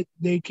did it.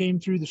 They came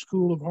through the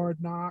school of hard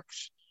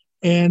knocks,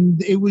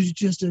 and it was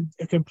just a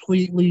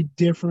completely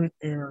different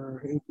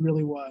era. It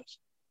really was.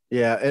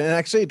 Yeah, and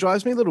actually it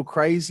drives me a little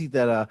crazy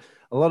that a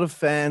lot of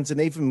fans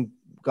and even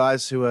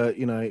guys who are,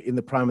 in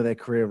the prime of their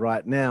career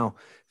right now,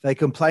 they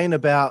complain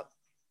about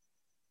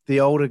the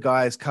older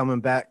guys coming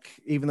back,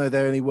 even though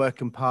they're only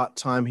working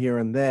part-time here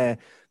and there.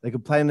 They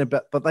complain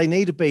about, but they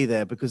need to be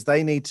there because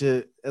they need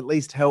to at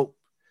least help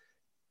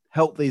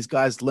these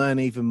guys learn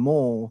even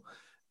more.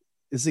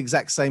 It's the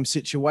exact same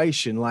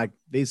situation. Like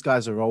these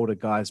guys are older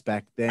guys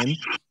back then,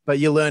 but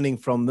you're learning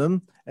from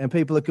them. And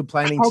people are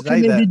complaining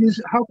today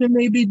that how can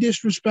they be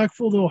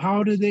disrespectful though?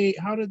 How do they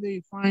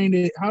find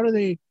it?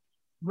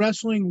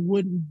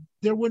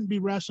 There wouldn't be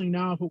wrestling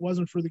now if it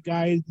wasn't for the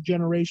guys, the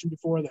generation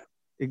before them.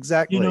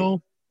 Exactly.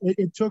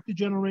 It took the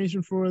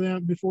generation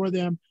before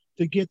them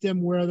to get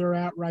them where they're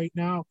at right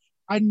now.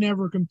 I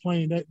never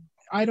complained.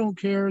 I don't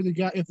care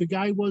if the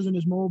guy wasn't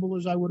as mobile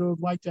as I would have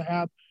liked to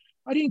have.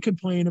 I didn't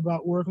complain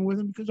about working with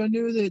him because I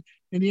knew that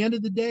in the end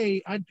of the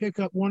day, I'd pick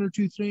up one or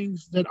two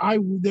things that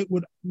I'd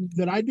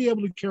be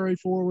able to carry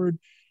forward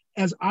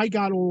as I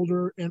got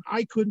older, and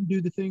I couldn't do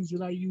the things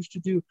that I used to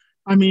do.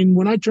 I mean,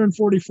 when I turned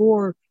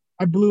 44,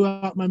 I blew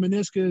out my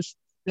meniscus.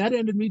 That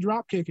ended me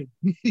drop kicking,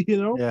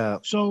 Yeah.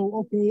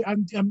 So, okay,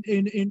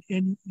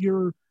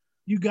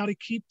 you got to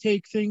keep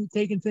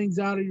taking things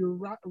out of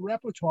your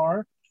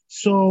repertoire.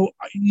 So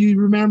you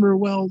remember,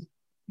 well,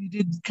 you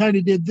did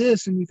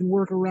this, and you can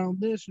work around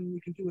this, and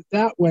you can do it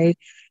that way.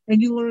 And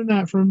you learn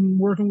that from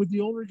working with the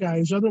older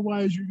guys.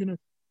 Otherwise,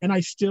 and I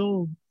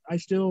still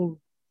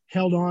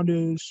held on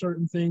to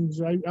certain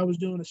things. I was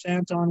doing a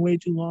Santon way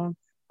too long.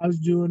 I was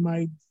doing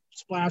my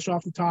splash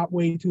off the top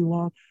way too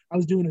long. I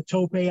was doing a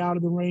tope out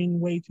of the ring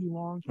way too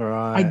long.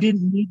 Right. I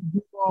didn't need to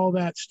do all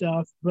that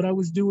stuff, but I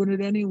was doing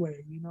it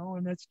anyway,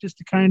 and that's just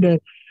the kind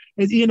of,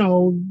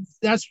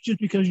 that's just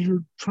because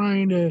you're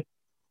trying to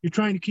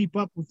keep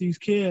up with these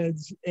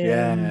kids,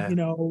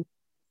 and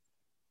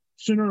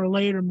sooner or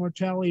later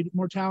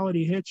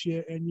mortality hits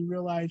you, and you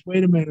realize,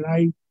 wait a minute,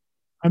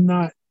 I'm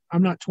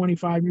not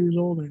 25 years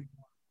old anymore.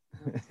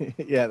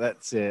 Yeah,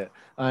 that's it.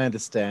 I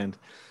understand.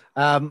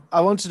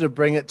 I wanted to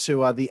bring it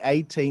to the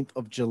 18th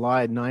of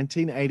July,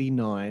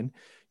 1989.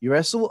 You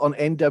wrestle on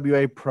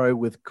NWA Pro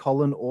with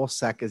Colin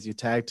Orsak as your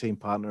tag team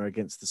partner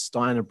against the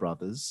Steiner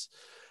brothers.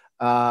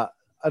 I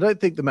don't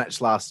think the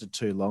match lasted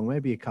too long,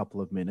 maybe a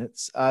couple of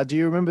minutes. Do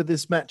you remember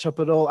this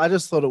matchup at all? I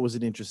just thought it was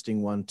an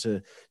interesting one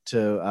to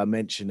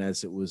mention,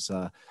 as it was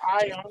I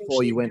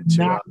before you went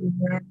to.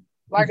 Remember.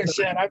 Like I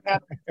said, I've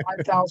had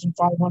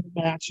 5,500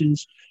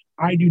 matches.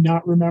 I do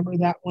not remember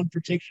that one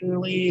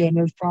particularly, and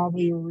there's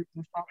probably a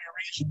reason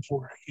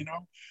for it.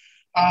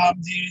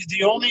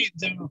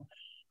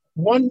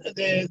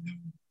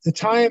 The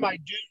time I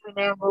do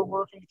remember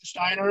working with the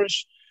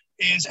Steiners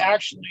is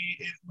actually,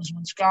 it was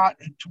when Scott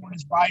had torn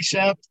his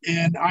bicep,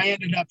 and I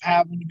ended up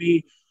having to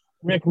be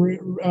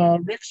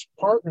Rick's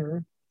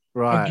partner,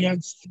 right,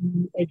 against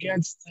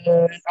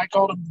I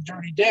called him the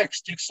Dirty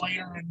Dicks, Dick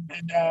Slater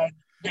and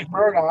Dick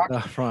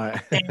Murdoch. Right.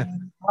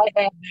 And I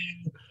had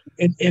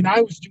and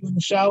I was doing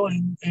the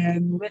selling,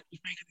 and Rick was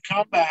making the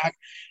comeback.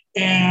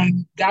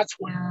 And that's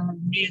where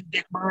me and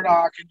Dick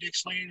Murdoch and Dick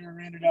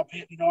Slater ended up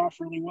hitting it off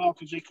really well,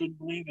 because they couldn't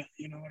believe it.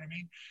 You know what I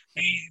mean?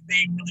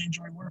 They really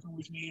enjoyed working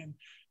with me. And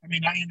I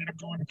mean, I ended up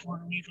going to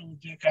Puerto Rico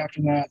with Dick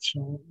after that.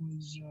 So it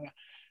was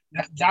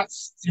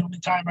that's the only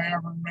time I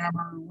ever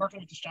remember working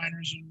with the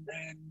Steiners,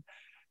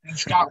 and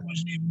Scott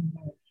wasn't even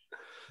there.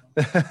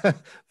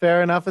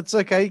 Fair enough. It's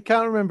okay. You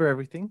can't remember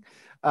everything.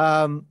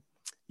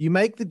 You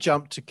make the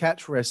jump to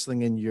Catch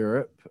Wrestling in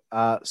Europe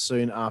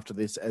soon after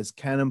this as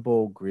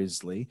Cannonball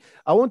Grizzly.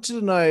 I wanted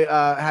to know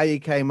how you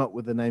came up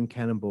with the name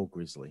Cannonball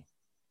Grizzly.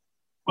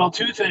 Well,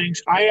 two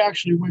things. I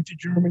actually went to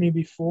Germany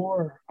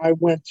before I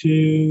went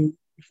to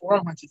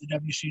the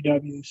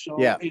WCW. So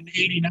yeah. In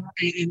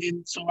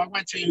 '89, so I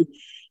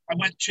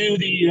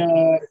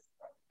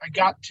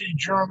got to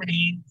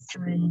Germany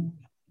through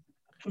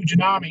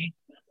Fujinami.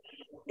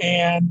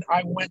 And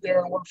I went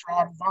there and worked for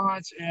Otto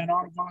Wanz, and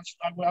Otto Wanz,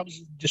 I was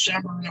in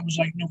December, that was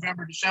like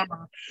November,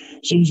 December.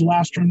 So it was the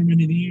last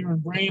tournament of the year in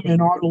Bremen.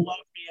 Otto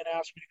loved me and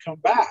asked me to come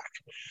back.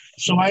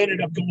 So I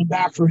ended up going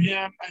back for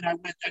him, and I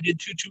did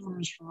 2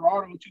 tours for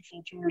Otto, 2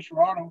 full tours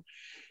for Otto.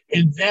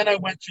 And then I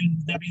went to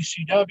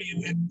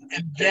WCW, and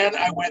then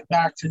I went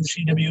back to the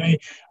CWA.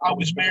 I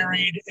was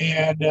married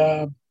and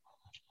to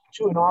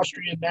an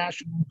Austrian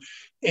national,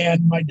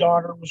 and my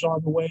daughter was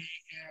on the way,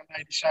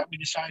 and we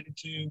decided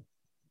to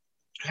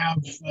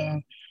have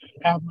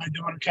my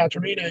daughter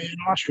Katerina in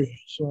Austria.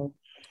 So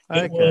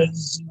it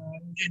was,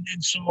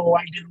 and so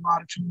I did a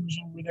lot of tours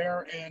over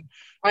there, and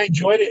I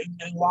enjoyed it.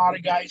 And a lot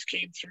of guys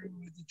came through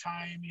at the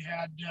time. You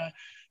had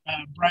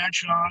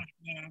Bradshaw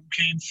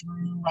came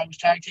through. I was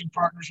tag team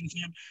partners with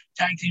him,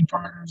 tag team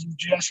partners with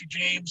Jesse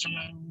James,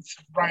 with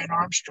Brian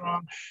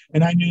Armstrong,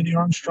 and I knew the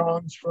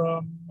Armstrongs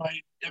from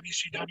my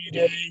WCW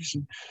days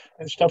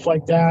and stuff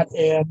like that.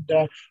 And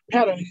it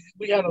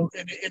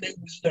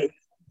was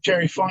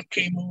Terry Funk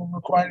came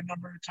over quite a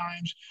number of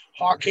times.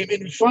 Hawk came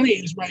in. And funny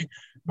is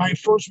my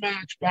first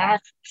match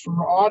back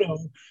for Otto.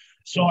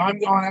 So I'm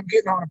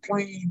getting on a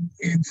plane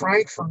in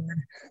Frankfurt,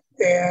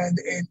 and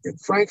in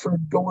Frankfurt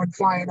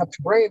flying up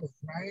to Bremen,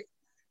 right?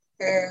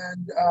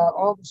 And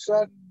all of a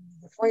sudden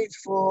the plane's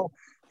full,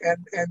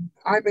 and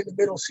I'm in the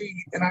middle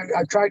seat, and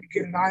I tried to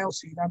get an aisle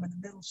seat. I'm in the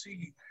middle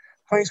seat.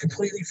 Plane's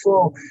completely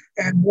full,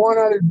 and one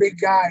other big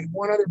guy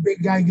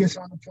gets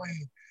on the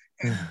plane.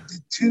 And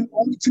the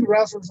only 2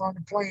 wrestlers on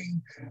the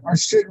plane are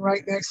sitting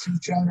right next to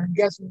each other. And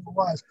guess who it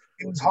was?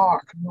 It was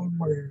Hawk, Moon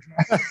Warriors,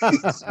 right?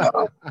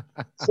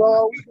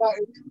 so we got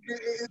in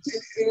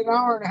an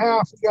hour and a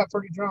half. We got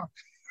pretty drunk.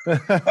 It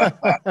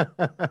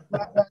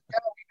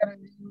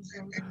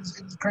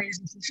was a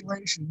crazy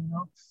situation,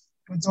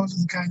 But those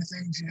are the kind of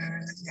things you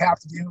have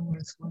to deal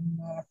with when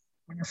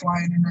you're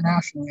flying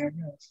internationally, I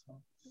guess.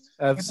 So.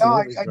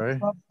 Absolutely, I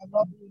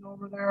love being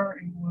over there.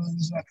 It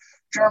was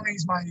Germany,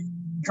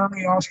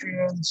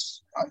 Austria, the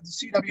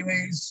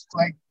CWA's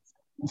like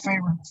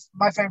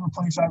my favorite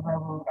place I've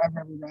ever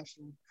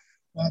wrestled.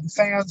 The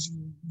fans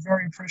were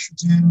very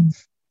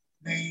appreciative.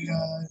 They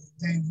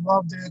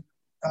loved it.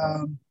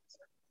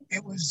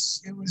 It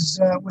was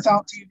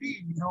without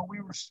TV.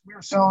 We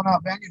were selling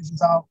out venues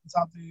without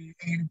the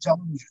aid of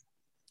television.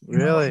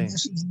 Really,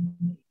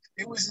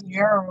 it was in the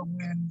era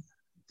when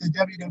the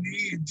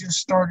WWE had just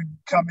started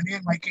coming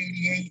in, like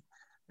 '88.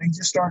 They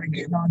just started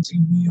getting on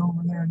TV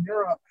over there in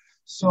Europe.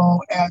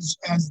 So as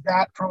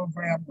that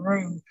program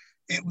grew,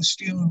 it was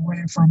stealing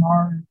away from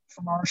our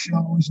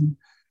shows,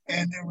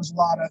 and there's a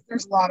lot of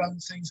other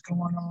things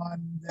going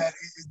on that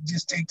it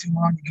just take too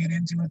long to get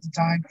into at the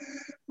time.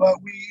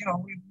 But we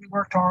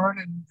worked hard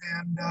and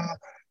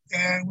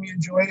we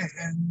enjoyed it,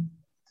 and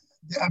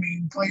I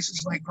mean,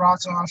 places like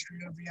Graz,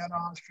 Austria, Vienna,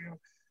 Austria,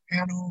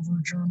 Hanover,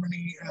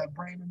 Germany,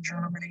 Bremen,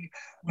 Germany,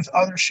 with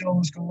other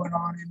shows going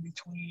on in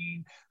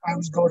between. I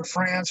would go to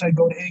France, I'd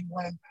go to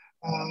England.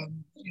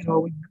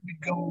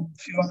 We'd go a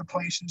few other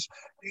places.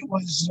 It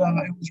was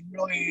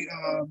really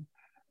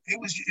it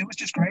was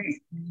just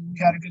great. We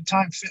had a good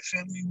time. Fit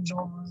Finley was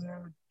over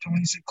there,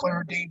 Tony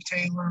Sinclair, Dave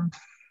Taylor.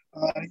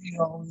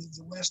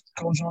 The list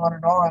goes on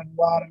and on.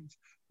 A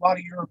lot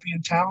of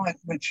European talent,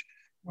 which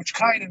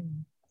kind of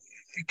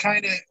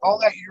all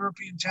that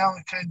European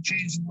talent kind of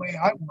changed the way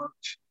I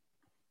worked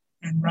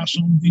and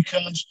wrestling,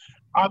 because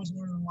I was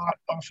learning a lot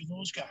off of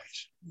those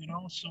guys,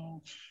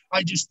 So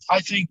I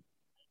think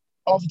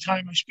all the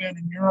time I spent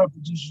in Europe,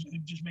 it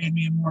just made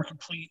me a more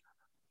complete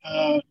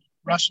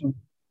wrestler,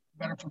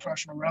 better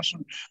professional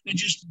wrestler than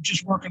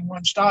just working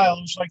one style.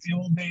 It was like the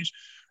old days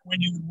when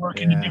you would work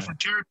in a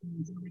different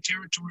territory. Every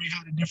territory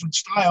had a different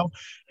style,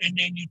 and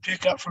then you'd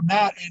pick up from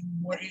that, and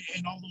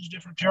all those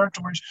different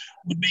territories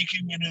would make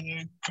you into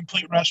the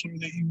complete wrestler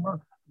that you were,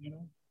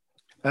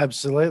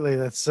 Absolutely.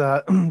 That's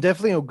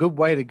definitely a good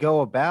way to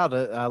go about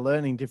it,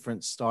 learning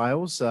different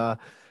styles.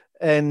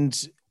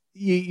 And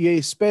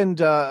you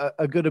spend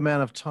a good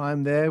amount of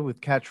time there with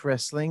catch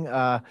wrestling.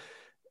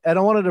 And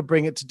I wanted to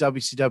bring it to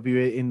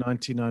WCW in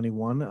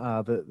 1991,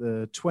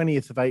 the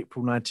 20th of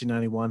April,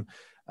 1991.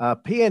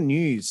 PN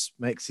News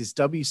makes his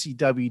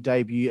WCW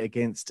debut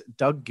against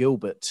Doug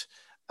Gilbert.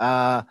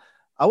 I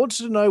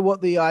wanted to know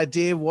what the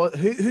idea was,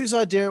 whose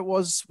idea it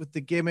was with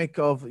the gimmick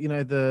of,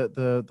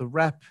 the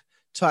rap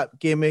type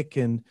gimmick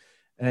and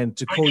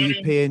to call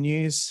you PN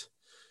News.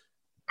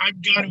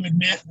 I've got to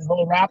admit, the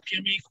whole rap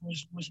gimmick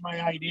was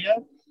my idea.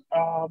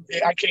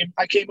 I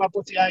came up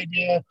with the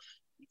idea,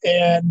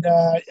 and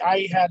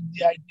I had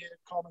the idea to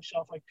call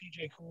myself like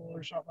PJ Cool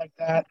or something like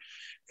that.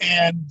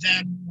 And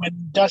then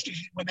when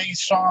they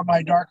saw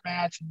my dark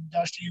match, and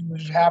Dusty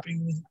was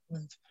happy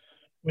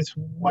with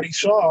what he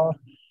saw,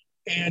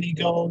 and he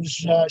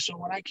goes, so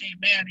when I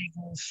came in, he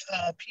goes,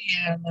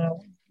 PN,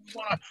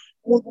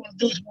 what we want to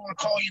do is we want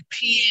to call you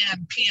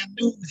PN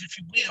News, if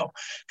you will,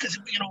 because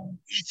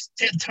it's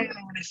Ted Turner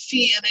and it's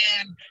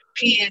CNN,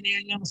 PN,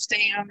 you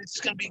understand?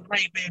 It's going to be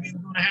great, baby.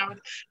 We're going to have it.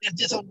 If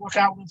this doesn't work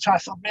out, we'll try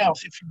something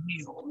else, if you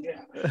will.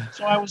 Yeah.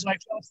 So I was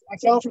like, I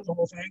fell for the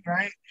whole thing,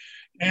 right?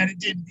 And it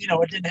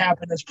didn't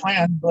happen as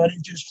planned, but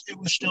it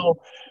was a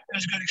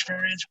good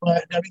experience.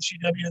 But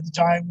WCW at the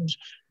time was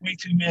way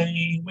too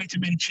many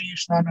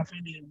Chiefs, not enough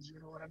Indians.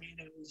 You know what I mean?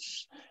 It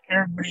was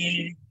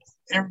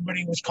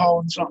everybody was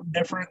calling something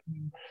different,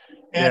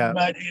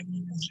 but it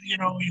was, you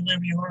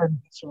live, you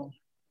learn. So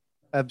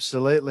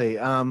absolutely.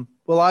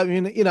 Well, I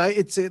mean,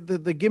 it's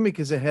the gimmick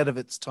is ahead of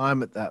its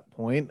time at that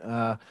point,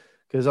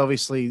 because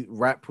obviously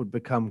rap would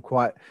become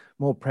quite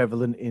more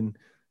prevalent in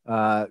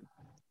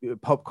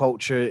pop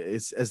culture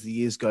as the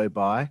years go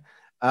by.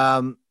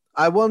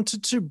 I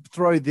wanted to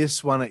throw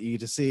this one at you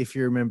to see if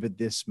you remembered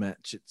this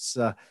match. It's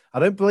I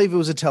don't believe it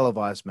was a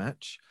televised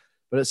match,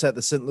 but it's at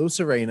the St. Louis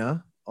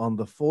Arena on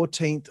the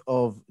 14th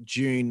of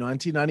June,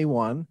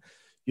 1991.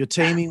 You're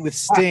teaming with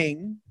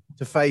Sting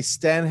to face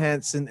Stan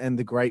Hansen and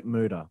the Great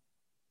Muta.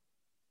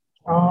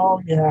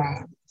 Oh,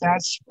 yeah.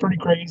 That's pretty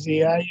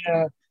crazy.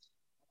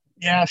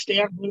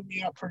 Stan blew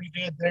me up pretty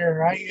good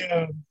there.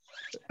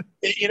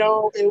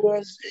 It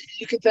was,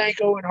 you can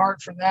thank Owen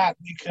Hart for that,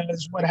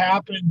 because what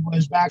happened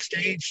was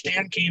backstage,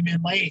 Stan came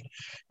in late,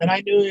 and I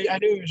knew he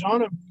was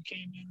on him. He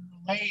came in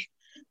late.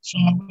 So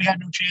we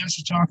had no chance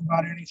to talk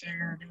about anything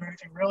or do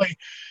anything really.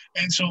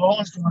 And so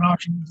Owen's going, "Oh,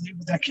 can you believe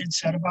what that kid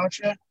said about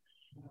you?"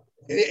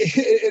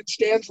 It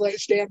Stan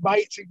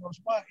bites. He goes,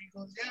 "What?" He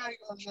goes, "Yeah."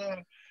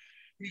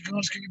 He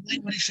goes, "Can you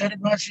believe what he said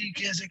about you?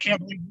 Kids, I can't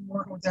believe you're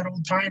working with that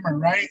old timer,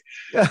 right?"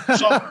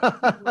 So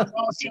we're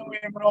all feeling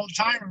him an old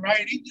timer,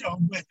 right?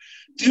 But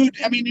dude,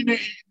 I mean,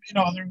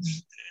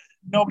 there's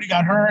nobody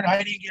got hurt.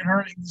 I didn't get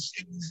hurt.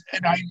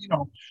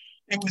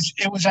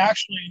 It was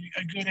actually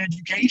a good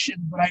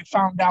education, but I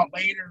found out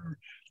later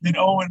that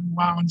Owen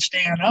wound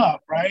Stan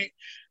up, right?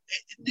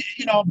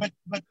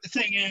 But the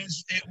thing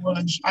is, it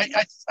was,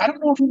 I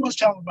don't know if it was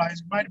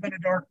televised. It might have been a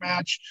dark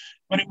match,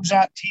 but it was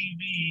at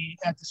TV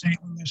at the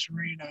St. Louis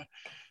Arena.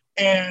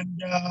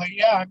 And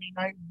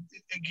it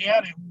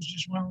was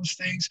just one of those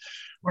things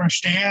where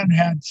Stan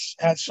had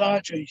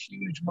such a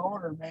huge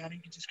motor, man. He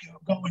could just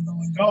go and go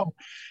and go.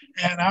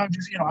 And I'm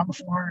just, I'm a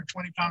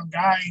 420-pound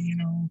guy,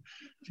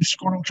 just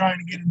trying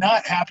to get a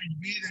nut, happy to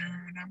be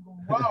there. And I'm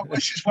going, wow,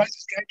 what's this guy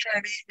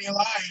trying to eat me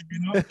alive,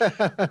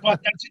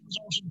 But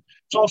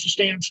it's also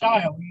Stan's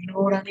style, you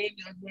know what I mean?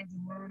 I lived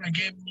and learned. I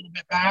gave a little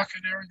bit back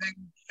and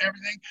everything.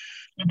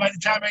 But by the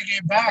time I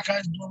gave back, I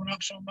was blowing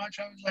up so much.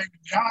 I was like,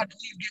 God,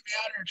 please get me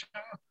out of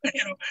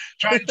here,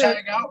 trying to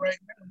tag out right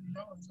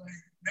now. It's like,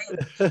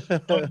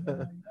 dude.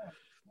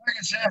 Like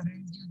I said,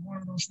 it's just one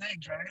of those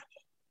things, right?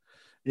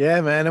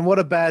 Yeah, man, and what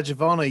a badge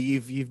of honor!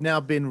 You've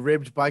now been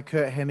ribbed by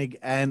Kurt Hennig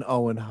and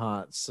Owen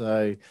Hart,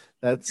 so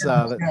that's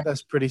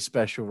pretty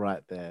special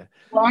right there.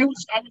 Well, I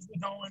was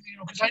with Owen,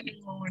 because I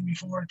knew Owen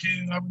before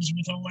too. I was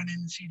with Owen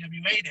in the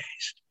CWA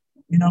days.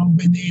 you know,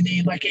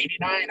 in like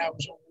 '89, I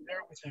was over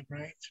there with him,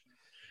 right?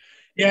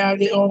 Yeah,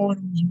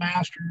 Owen was a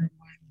master of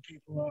winding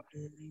people up.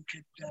 Dude. He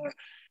could,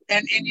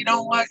 and you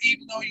know what?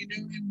 Even though you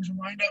knew he was a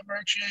wind-up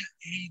merchant,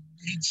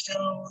 he'd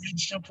still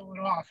pull it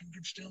off. He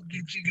could still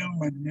get you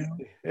going, you know.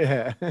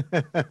 Yeah.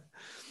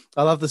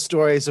 I love the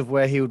stories of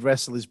where he would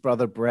wrestle his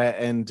brother Brett,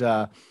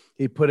 and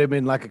he put him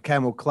in like a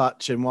camel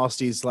clutch, and whilst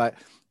he's like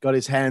got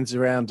his hands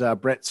around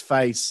Brett's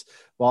face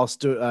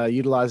whilst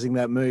utilizing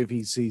that move,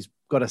 he's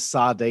got a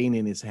sardine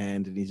in his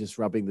hand, and he's just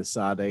rubbing the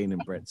sardine in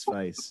Brett's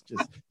face.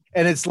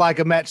 And it's like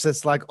a match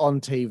that's like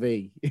on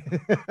TV.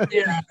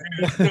 Yeah,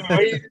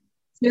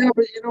 yeah,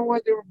 but you know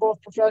what? They were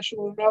both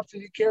professional enough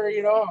to carry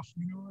it off.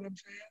 You know what I'm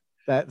saying?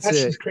 That's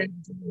it. Just crazy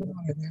to me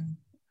about it, man.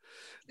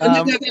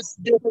 And that's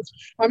the difference.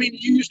 I mean,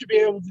 you used to be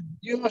able to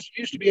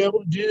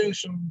do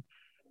some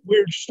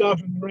weird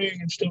stuff in the ring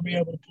and still be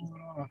able to pull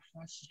it off.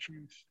 That's the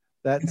truth.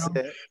 That's you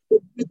know?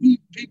 it.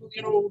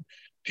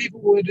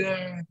 People would.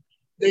 What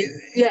are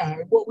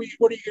you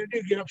going to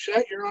do? Get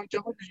upset? You're on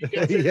television. You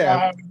got to figure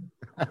out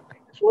how to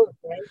make this work,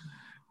 right?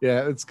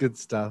 Yeah, it's good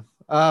stuff.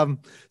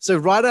 So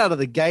right out of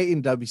the gate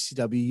in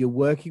WCW, you're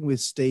working with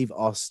Steve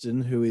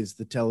Austin, who is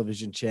the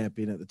television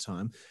champion at the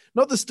time.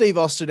 Not the Steve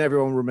Austin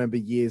everyone remember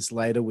years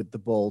later with the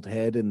bald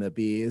head and the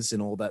beers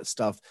and all that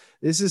stuff.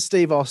 This is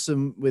Steve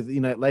Austin with,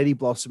 Lady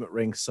Blossom at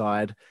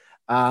ringside.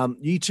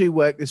 You two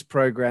work this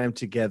program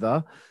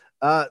together.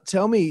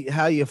 Tell me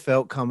how you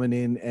felt coming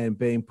in and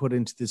being put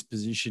into this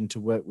position to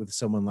work with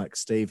someone like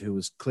Steve, who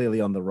was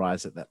clearly on the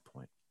rise at that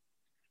point.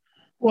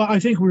 Well,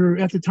 I think we were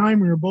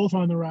both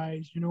on the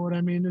rise. You know what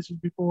I mean? This is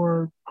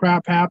before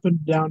crap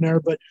happened down there,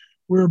 but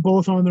we were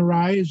both on the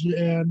rise.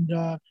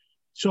 And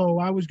so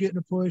I was getting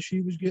a push.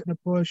 He was getting a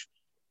push.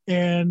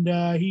 And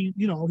he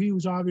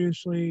was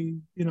obviously,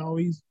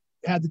 he's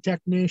had the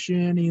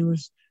technician. He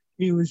was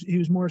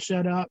more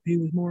set up. He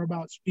was more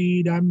about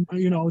speed.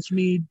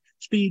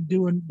 Speed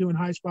doing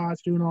high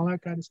spots, doing all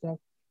that kind of stuff.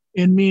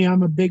 And me,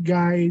 I'm a big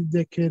guy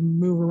that can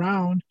move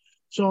around.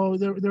 So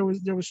there was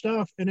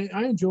stuff, and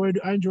I enjoyed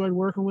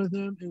working with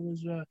him. It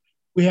was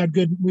we had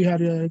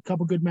a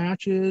couple good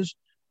matches.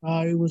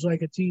 It was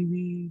like a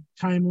TV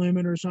time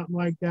limit or something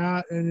like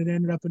that, and it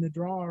ended up in a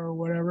draw or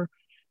whatever.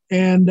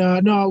 And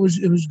no,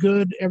 it was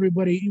good.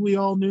 We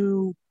all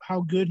knew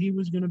how good he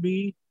was going to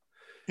be.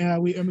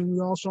 We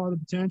all saw the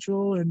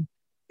potential,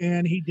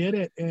 and he did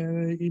it.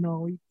 And he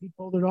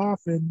pulled it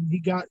off, and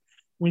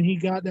when he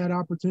got that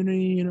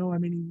opportunity,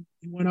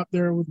 he went up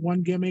there with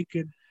one gimmick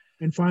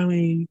and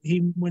finally,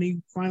 when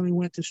he finally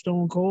went to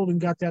Stone Cold and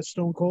got that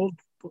Stone Cold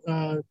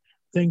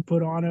thing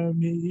put on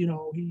him,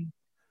 he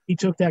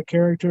took that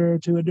character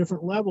to a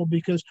different level.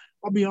 Because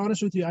I'll be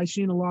honest with you, I've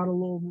seen a lot of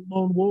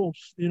lone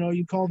wolves.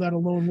 You call that a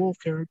lone wolf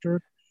character.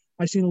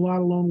 I've seen a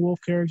lot of lone wolf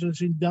characters. I've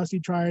seen Dusty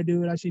try to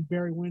do it. I've seen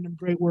Barry Windham,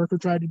 great worker,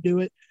 try to do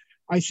it.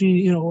 I've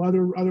seen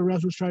other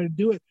wrestlers try to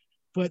do it,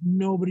 but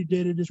nobody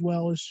did it as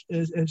well as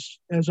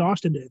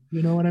Austin did.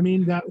 You know what I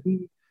mean? That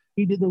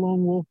he did the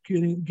lone wolf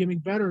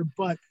gimmick better,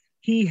 but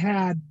he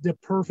had the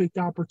perfect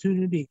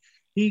opportunity.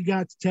 He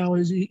got to tell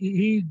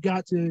he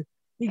got to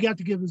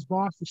give his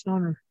boss the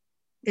stunner.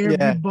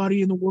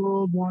 Everybody in the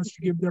world wants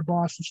to give their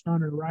boss the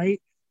stunner,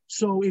 right?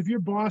 So if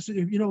your boss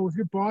is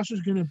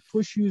going to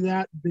push you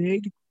that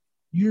big,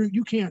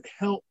 you can't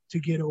help to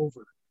get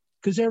over,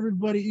 because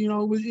everybody,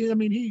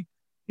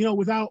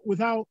 without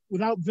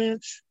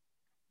Vince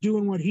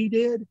doing what he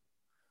did,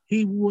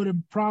 he would have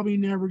probably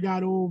never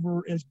got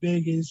over as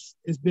big as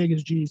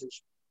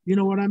Jesus. You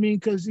know what I mean?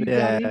 Because he was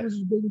as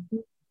big as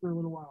Jesus for a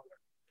little while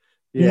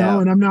there.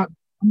 And I'm not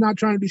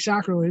trying to be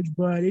sacrilege,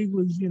 but he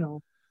was,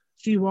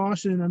 Steve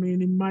Austin. I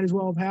mean, he might as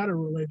well have had a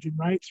religion,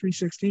 right?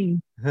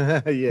 316. Yeah,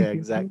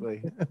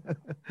 exactly.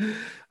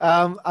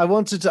 I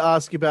wanted to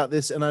ask you about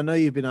this, and I know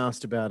you've been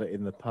asked about it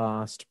in the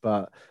past,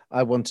 but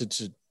I wanted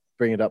to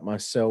bring it up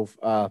myself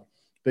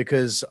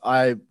because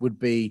I would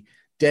be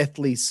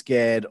deathly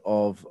scared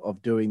of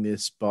doing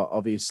this, but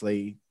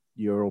obviously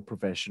you're all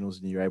professionals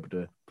and you're able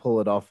to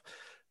pull it off.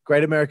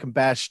 Great American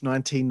Bash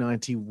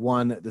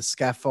 1991, the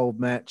scaffold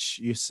match,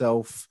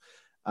 yourself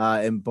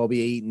and Bobby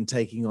Eaton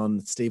taking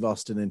on Steve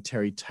Austin and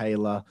Terry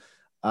Taylor.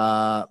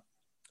 I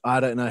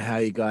don't know how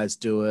you guys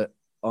do it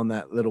on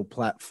that little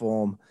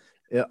platform.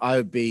 I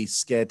would be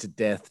scared to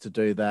death to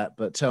do that,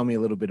 but tell me a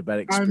little bit about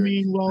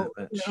experience.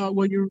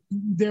 When you're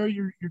there,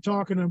 you're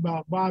talking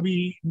about Bobby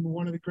Eaton,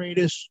 one of the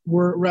greatest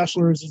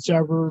wrestlers that's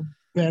ever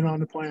been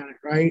on the planet,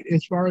 right?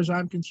 As far as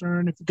I'm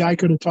concerned, if the guy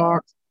could have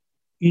talked,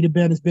 he'd have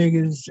been as big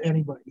as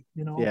anybody,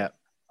 Yeah.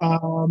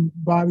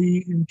 Bobby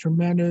Eaton,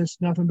 tremendous,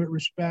 nothing but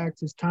respect.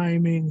 His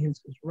timing, his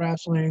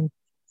wrestling,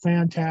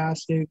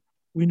 fantastic.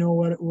 We know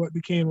what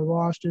became of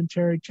Austin.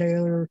 Terry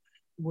Taylor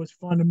was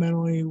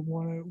fundamentally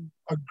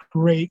a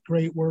great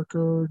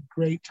worker,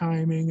 great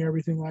timing,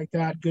 everything like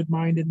that, good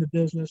mind in the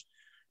business.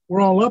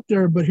 We're all up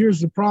there, but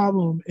here's the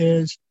problem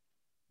is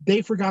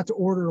they forgot to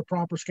order a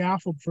proper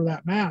scaffold for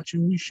that match.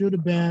 And we should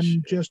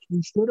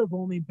have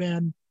only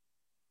been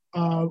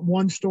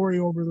one story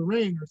over the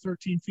ring or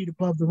 13 feet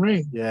above the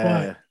ring.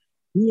 Yeah.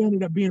 we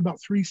ended up being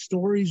about 3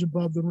 stories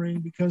above the ring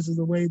because of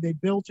the way they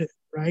built it,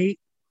 right?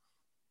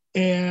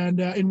 And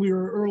we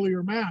were an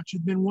earlier match.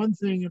 It'd been one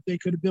thing if they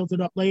could have built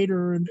it up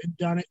later and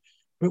done it,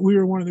 but we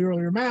were one of the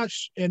earlier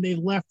match, and they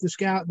left the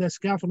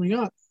scaffolding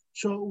up,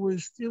 so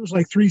it was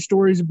like 3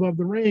 stories above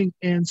the ring,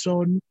 and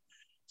so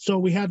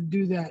we had to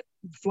do that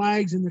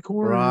flags in the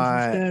corners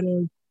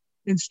Right.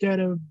 instead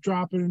of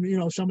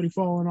dropping, somebody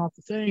falling off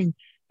the thing.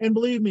 And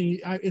believe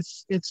me,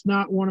 it's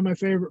not one of my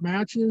favorite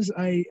matches.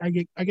 I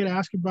get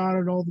asked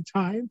about it all the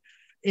time,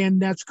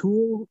 and that's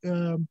cool.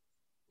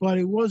 But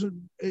it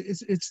wasn't.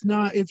 It's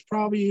not. It's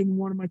probably in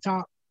one of my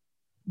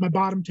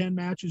bottom 10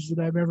 matches that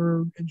I've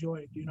ever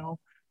enjoyed.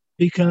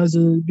 Because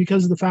of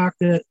the fact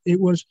that it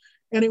was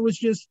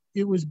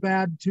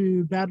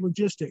bad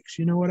logistics.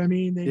 You know what I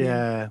mean?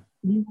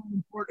 We weren't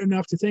important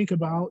enough to think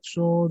about,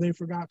 so they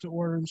forgot to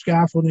order the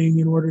scaffolding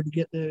in order to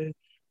get the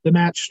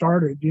match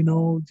started,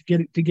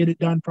 to get it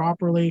done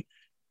properly.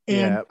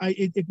 And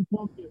it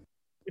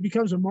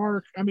becomes a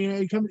mark. I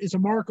mean, it's a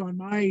mark on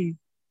my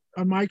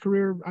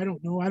career. I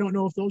don't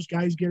know if those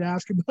guys get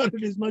asked about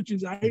it as much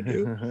as I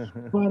do,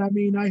 but I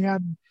mean, I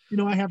had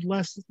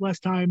less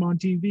time on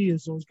TV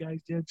as those guys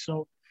did.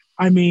 So,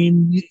 I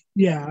mean,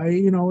 yeah,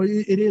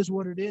 it is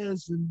what it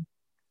is. And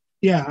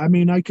yeah, I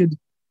mean, I could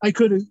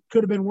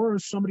have been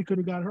worse. Somebody could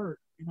have got hurt.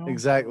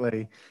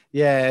 Exactly.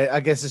 Yeah, I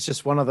guess it's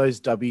just one of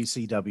those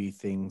WCW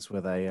things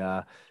where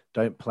they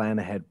don't plan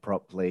ahead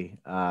properly,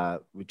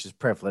 which is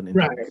prevalent in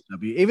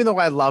WCW. Even though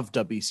I love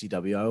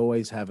WCW, I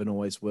always have and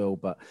always will,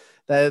 but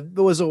there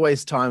was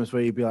always times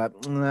where you'd be like,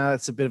 nah,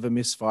 that's a bit of a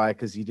misfire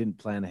because you didn't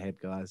plan ahead,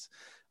 guys.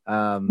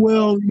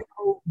 Well,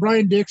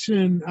 Brian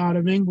Dixon out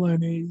of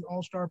England, he's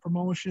All-Star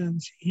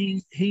Promotions,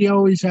 he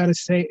always had to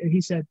say,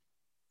 he said,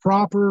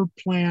 proper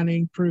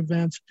planning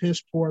prevents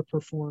piss poor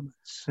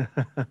performance.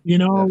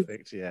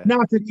 Perfect, yeah.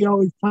 Not that he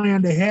always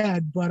planned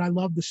ahead, but I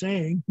love the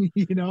saying.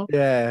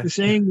 Yeah. The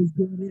saying was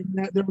good in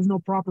that there was no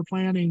proper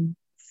planning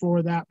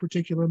for that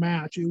particular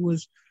match. It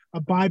was a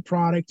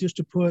byproduct just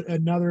to put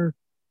another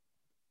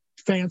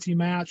fancy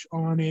match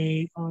on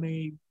a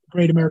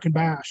Great American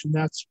Bash, and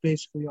that's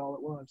basically all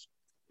it was.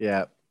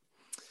 Yeah.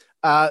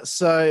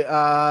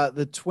 So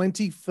the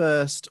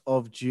 21st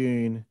of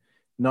June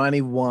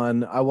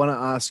 91. I want to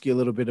ask you a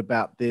little bit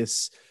about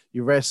this.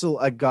 You wrestle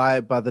a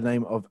guy by the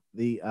name of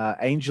the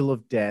Angel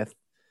of Death,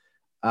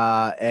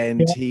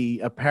 and he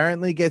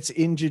apparently gets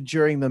injured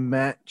during the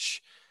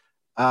match.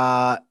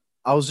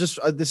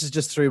 This is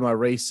just through my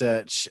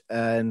research,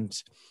 and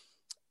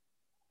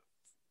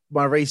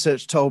my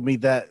research told me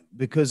that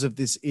because of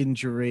this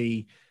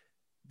injury,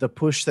 the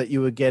push that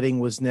you were getting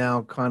was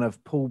now kind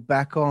of pulled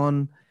back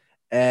on,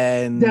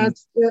 and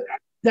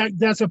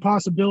that's a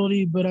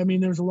possibility, but I mean,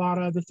 there's a lot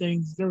of other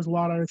things. There's a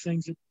lot of other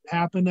things that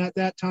happened at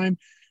that time.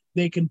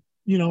 They can,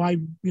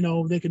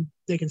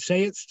 they can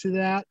say it's to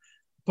that,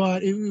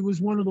 but it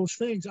was one of those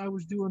things. I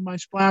was doing my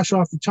splash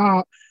off the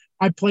top.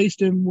 I placed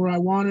him where I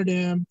wanted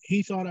him.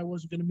 He thought I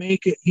wasn't going to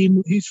make it.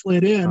 He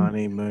slid in. And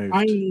he moved.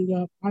 I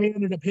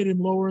ended up hitting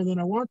lower than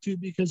I want to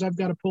because I've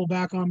got to pull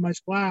back on my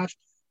splash.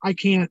 I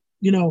can't,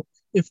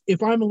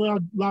 if I'm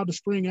allowed to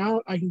spring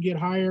out, I can get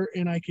higher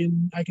and I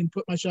can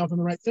put myself in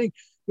the right thing.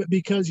 But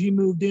because he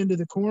moved into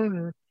the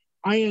corner,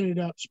 I ended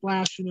up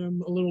splashing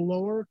him a little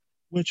lower,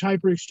 which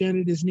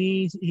hyperextended his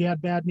knees. He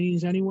had bad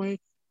knees anyway.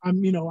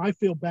 I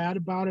feel bad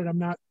about it. I'm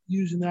not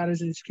using that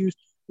as an excuse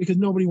because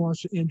nobody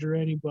wants to injure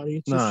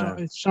anybody.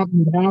 It's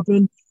something that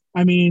happened.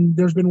 I mean,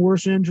 there's been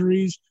worse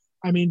injuries.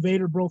 I mean,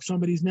 Vader broke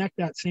somebody's neck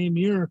that same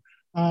year,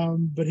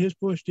 but his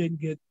push didn't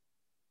get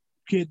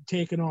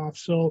taken off.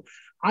 So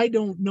I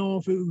don't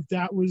know if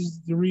that was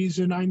the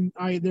reason.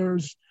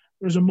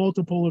 There's a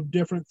multiple of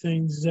different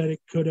things that it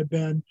could have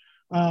been.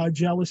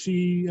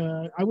 Jealousy.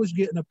 I was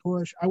getting a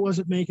push. I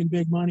wasn't making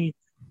big money,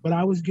 but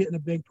I was getting a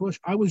big push.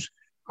 I was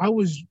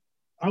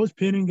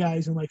pinning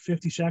guys in like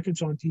 50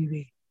 seconds on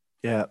TV.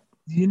 Yeah.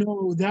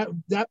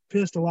 That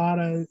pissed a lot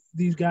of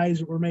these guys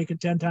that were making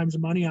 10 times the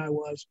money I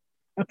was.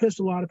 That pissed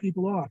a lot of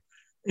people off.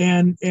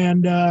 And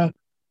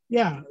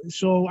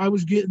so I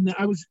was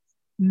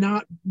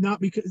not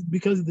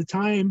because of the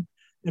time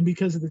and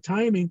because of the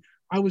timing,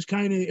 I was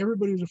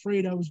everybody was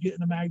afraid I was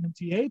getting a Magnum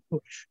TA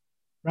push,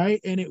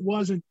 right? And it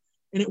wasn't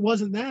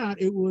that.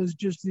 It was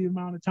just the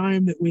amount of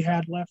time that we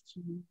had left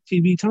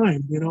TV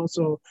time,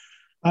 So,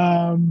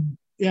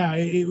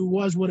 it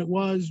was what it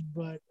was,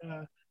 but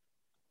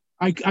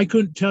I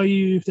couldn't tell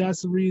you if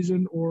that's the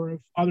reason or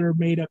if other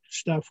made up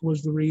stuff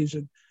was the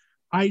reason.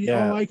 All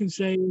I can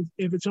say is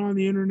if it's on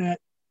the internet,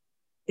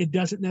 it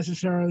doesn't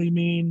necessarily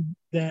mean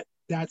that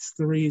that's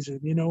the reason.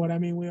 You know what I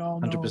mean? We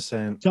all know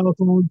 100%.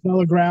 Telephone,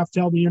 telegraph,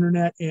 tell the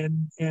internet,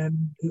 and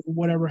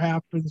whatever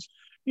happens,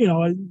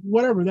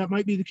 whatever. That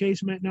might be the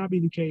case, might not be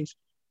the case.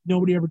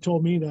 Nobody ever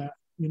told me that,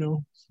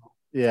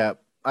 Yeah,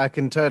 I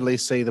can totally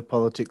see the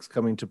politics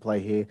coming to play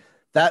here.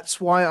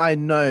 That's why I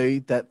know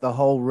that the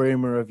whole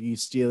rumor of you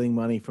stealing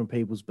money from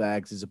people's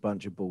bags is a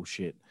bunch of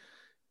bullshit.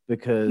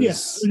 Because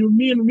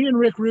me and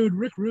Rick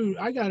Rude,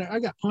 I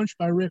got punched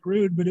by Rick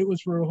Rude, but it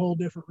was for a whole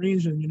different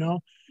reason,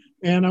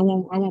 and I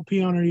won't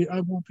pee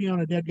on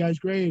a dead guy's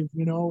grave,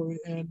 you know.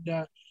 And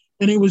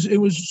it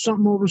was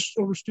something over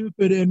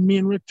stupid. And me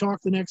and Rick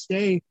talked the next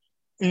day,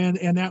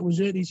 and that was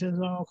it. He says,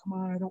 "Oh, come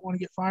on, I don't want to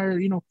get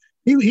fired." You know,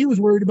 he was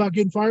worried about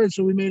getting fired,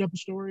 so we made up a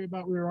story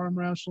about we were arm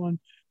wrestling,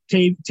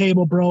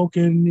 table broke,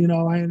 and you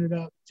know, I ended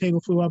up table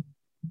flew up,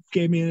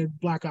 gave me a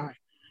black eye.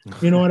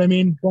 You know what I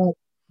mean? But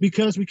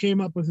because we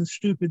came up with a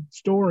stupid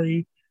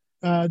story,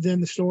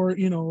 then the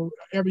story, you know,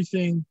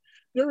 everything.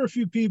 There were a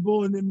few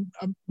people, and then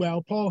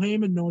Paul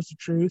Heyman knows the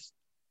truth,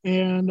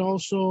 and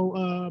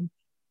also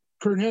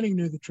Kurt Hennig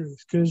knew the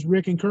truth because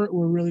Rick and Kurt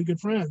were really good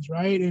friends,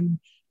 right? And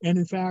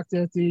in fact,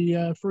 at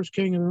the first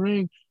King of the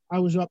Ring, I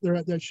was up there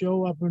at that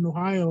show up in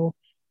Ohio,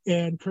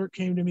 and Kurt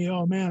came to me,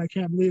 "Oh man, I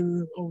can't believe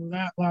it over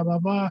that, blah blah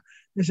blah."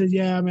 I said,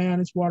 "Yeah, man,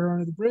 it's water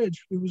under the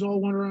bridge. It was all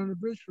water under the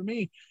bridge for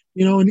me,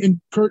 you know." And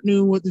Kurt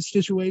knew what the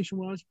situation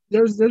was.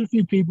 There's a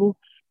few people,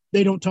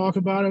 they don't talk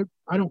about it.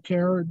 I don't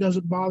care. It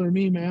doesn't bother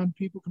me, man.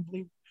 People are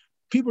going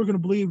to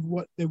believe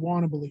what they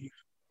want to believe,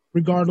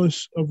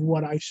 regardless of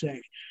what I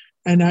say.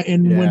 And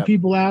when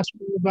people ask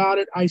me about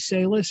it, I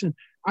say, listen,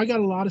 I got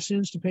a lot of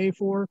sins to pay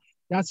for.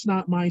 That's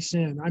not my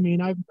sin. I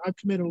mean, I've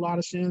committed a lot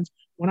of sins.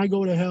 When I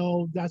go to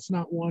hell, that's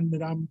not one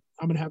that I'm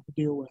going to have to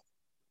deal with.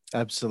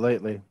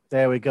 Absolutely.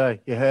 There we go.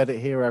 You heard it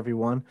here,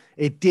 everyone.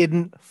 It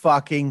didn't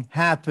fucking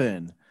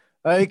happen.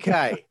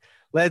 Okay.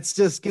 Let's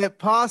just get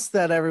past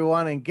that,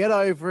 everyone, and get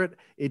over it.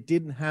 It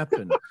didn't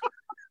happen.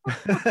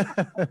 So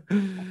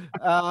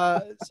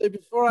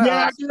before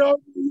get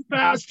over you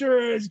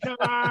bastards. Come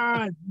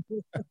on.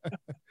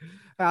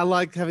 I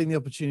like having the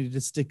opportunity to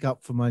stick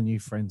up for my new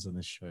friends on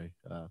this show.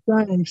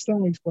 Thanks,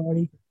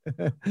 buddy.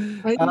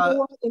 I know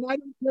what, and I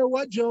don't care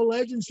what Joe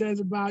Legend says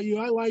about you.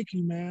 I like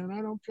you, man.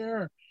 I don't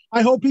care.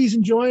 I hope he's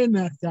enjoying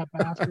that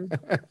bastard.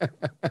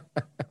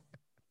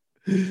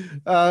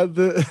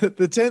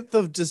 The 10th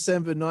of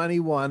December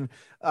 91.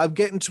 I'm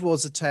getting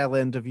towards the tail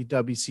end of your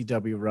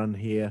WCW run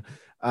here.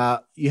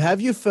 You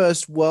have your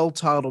first world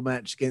title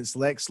match against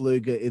Lex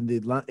Luger in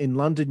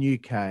London,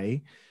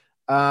 UK.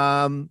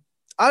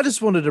 I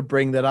just wanted to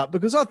bring that up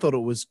because I thought it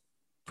was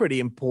pretty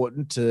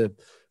important to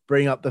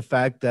bring up the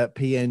fact that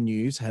PN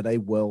News had a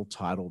world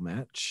title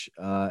match,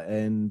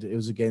 and it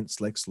was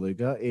against Lex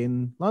Luger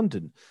in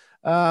London.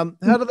 How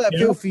did that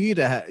feel for you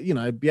to,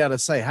 be able to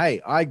say,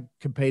 "Hey, I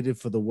competed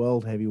for the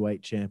World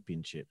Heavyweight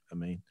Championship"? I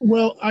mean,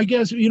 well, I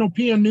guess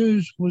PN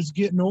News was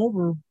getting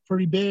over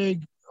pretty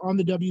big on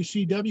the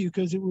WCW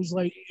because it was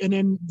like, and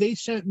then they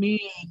sent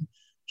me and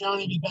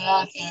Johnny B.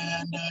 Bad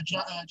and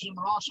Jim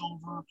Ross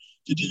over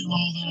to do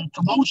all the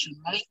promotion,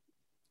 right?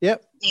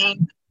 Yep.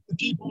 And the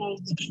people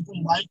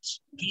liked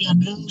PN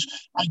News.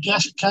 I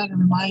guess it kind of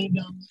reminded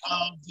them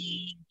of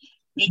the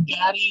Big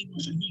Daddy, who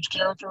was a huge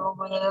character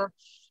over there.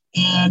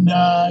 And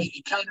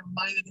it kind of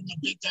reminded him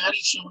of Big Daddy,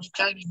 so it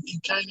kind of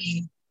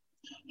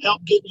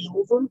helped get me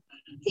over.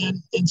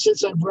 And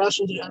since I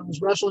was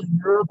wrestling in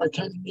Europe, I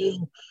kind of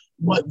knew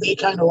what they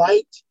kind of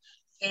liked,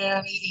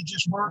 and it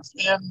just worked.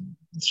 And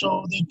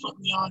so they put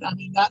me on. I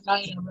mean, that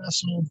night I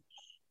wrestled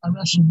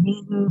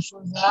Luger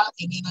for that,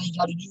 and then I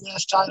got a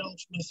U.S. title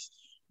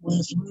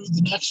with Rude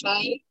the next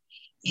night,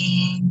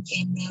 and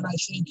then I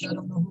think I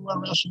don't know who I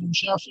wrestled in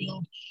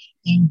Sheffield,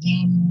 and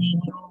then we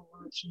went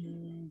over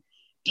to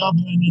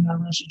Dublin, and I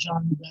wrestled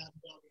Johnny Bad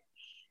in Dublin.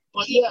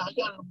 But yeah, I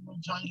got a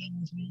world title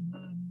with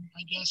Luger, and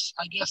I guess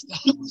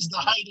that was the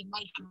height of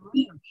my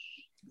career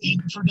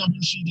for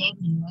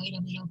WCW, right? I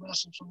mean, I've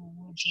wrestled for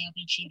world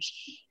championships,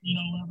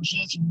 ever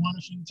since, and won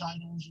a few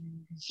titles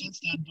since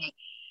then. But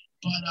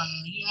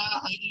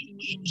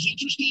it was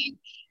interesting.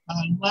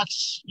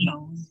 Lex,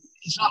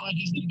 it's not like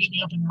he's going to get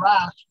me up in the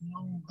rack, it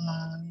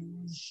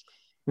was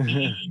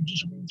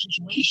just a weird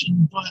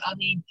situation. But I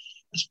mean,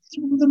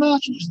 the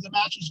match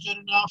was good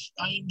enough.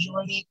 I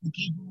enjoyed it. The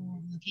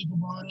people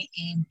bought it,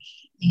 and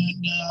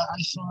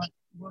I thought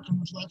working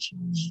with Lex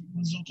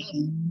was okay.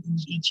 It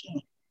was good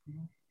stuff.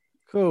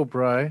 Cool,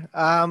 bro.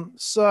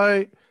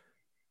 So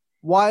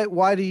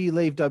why do you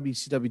leave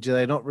WCW? Do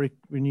they not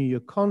renew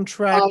your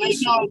contract? They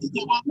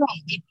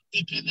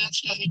pinned that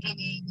stuff. They pinned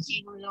the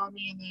thievery on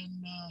me, and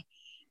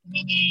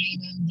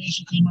then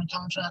basically my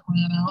contract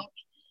ran out,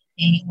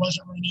 and it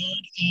wasn't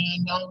renewed.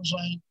 And I was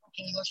like,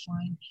 okay, that's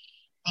fine.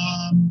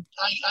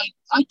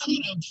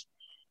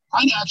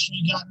 I'd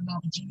actually gotten an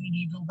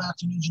opportunity to go back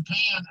to New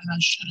Japan, and I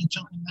should have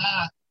taken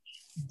that.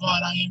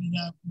 But I ended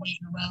up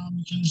waiting around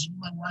because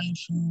my wife,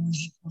 who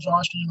was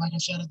Austrian, like I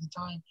said at the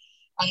time,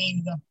 I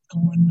ended up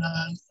going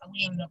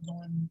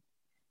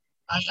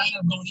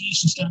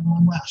east instead of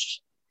going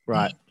west.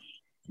 Right.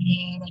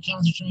 And I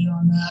concentrated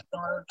on that,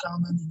 daughter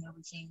coming and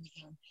everything,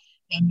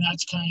 and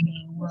that's kind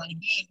of where I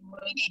did.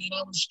 And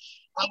I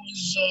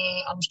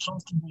was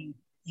comfortable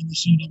in the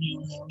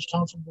CWA. I was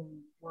comfortable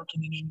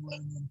working in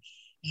England,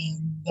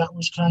 and that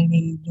was kind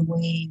of the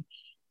way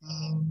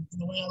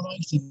I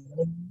liked it.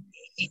 And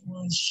it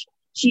was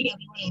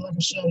CWA, like I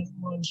said, it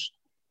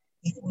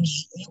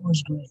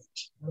was great.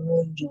 I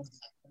really enjoyed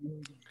that.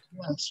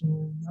 Yeah,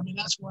 so I mean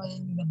that's why I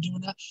ended up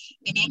doing that.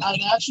 And then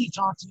I'd actually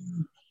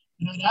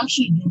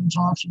been in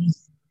talks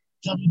with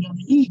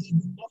WWE. They've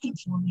been looking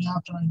for me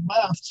after I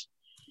left.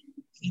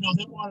 You know,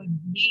 they wanted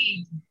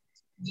me,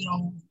 you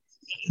know,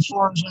 as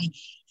far as like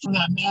for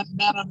that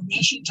man on a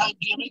mission type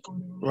gimmick, or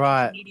they were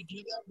looking for me to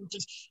do that,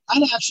 because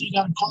I actually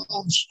got a call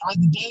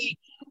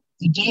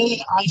the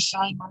day I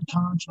signed my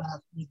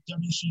contract with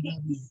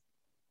WCW.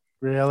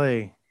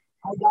 Really?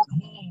 I got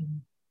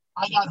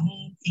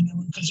home,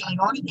 and because I'd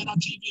already been on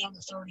TV on the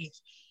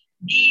 30th.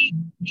 Me,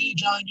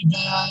 Johnny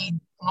Bad,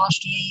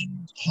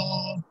 Austin,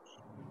 Hall,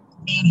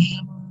 Van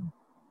Hammer,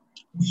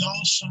 we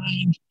all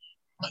signed.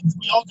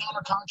 We all got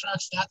our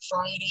contracts that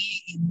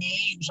Friday in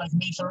May. It was like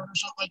May 3rd or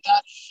something like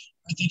that.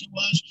 I think it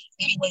was.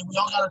 Anyway, we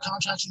all got our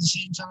contracts at the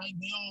same time.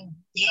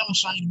 They all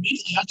signed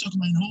immediately. I took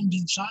mine home,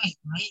 didn't sign,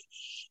 right?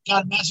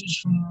 Got a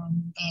message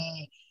from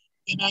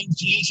MITA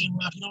saying,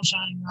 well, if you don't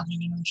sign, you're not going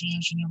to get another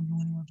chance. You never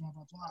go anywhere, blah,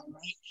 blah, blah,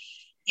 right?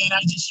 And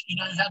I just,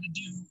 I had to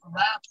do a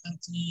rap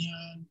at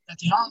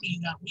the Harmony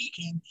that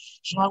weekend.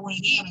 So I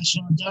went in, I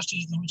saw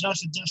Dusty, the hotel. I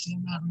said, Dusty,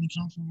 I'm not really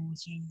comfortable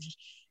with you.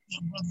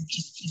 Brother,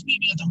 just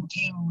meet me at the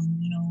hotel,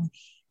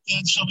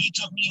 and so he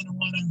took me into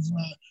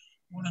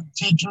one of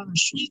Ted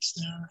Turner's suites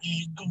there,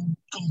 and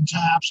gold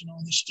taps and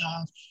all this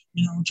stuff,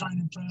 trying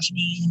to impress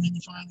me, and then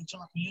he finally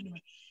talked me into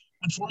it.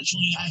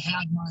 Unfortunately, I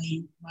had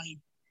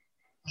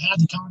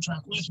the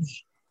contract with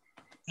me,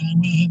 and I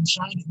went ahead and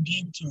signed it and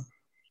gave it to him.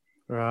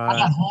 Right. I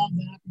got home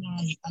that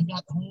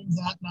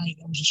night.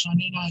 It was a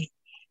Sunday night,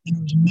 and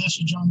there was a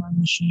message on my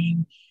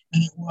machine,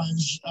 and it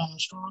was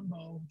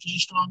Jay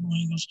Strongbow.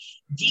 He goes,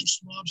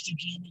 Vince loves the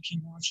gimmick. He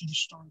wants you to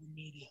start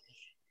immediately.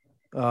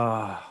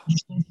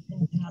 Just like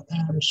Pat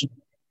Patterson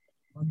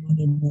on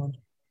Monday morning.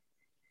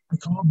 I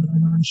called, but I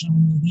already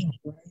signed the deal,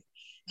 right?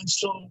 And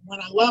so when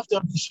I left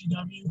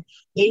WCW,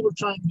 they were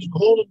trying to get a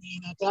hold of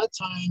me, and at that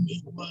time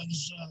it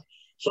was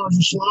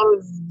Sergeant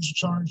Slaughter who was in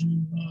charge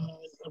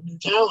of new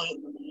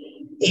talent.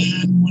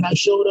 And when I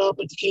showed up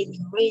at the King of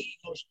the Ring, he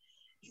goes,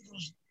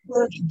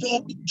 where have you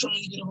been? We've been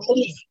trying to get a hold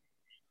of you.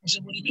 I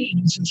said, what do you mean?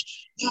 He says,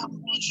 yeah, we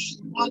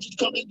want you to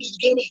come in and do the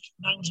gimmick.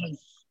 And I was like,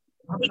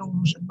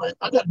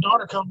 I got a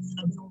daughter coming in.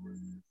 I've been over,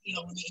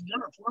 in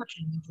Europe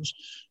working. He goes,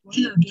 well,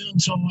 here,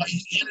 dude. So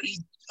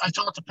I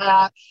talked to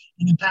Pat,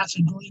 and then Pat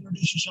said, go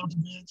introduce yourself to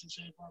Vince and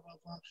say, blah, blah,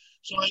 blah.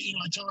 So I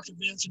talked to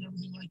Vince and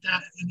everything like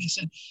that. And they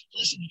said,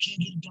 listen, you can't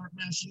get a dark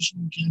match this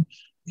weekend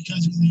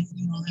because they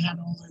had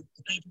all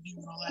the pay-per-view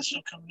and all that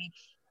stuff coming in.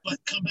 But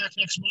come back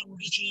next month.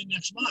 We'll get you in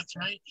next month,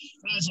 right?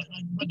 And I was like,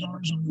 my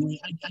daughter's on the way.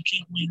 I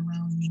can't wait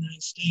around in the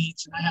United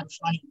States, and I had a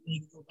flight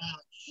ready to go back.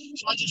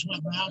 So I just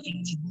went back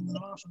and just blew it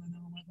off, and I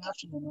never went back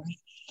to them,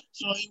 right?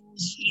 So it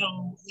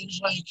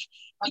was like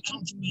I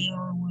come from the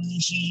era where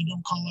they say,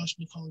 don't call us,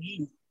 we call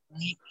you,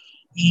 right?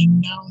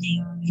 And now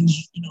the era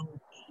is,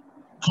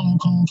 call.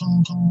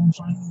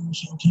 Finally, we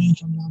say, okay,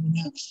 come down to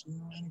next,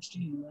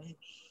 NXT, right?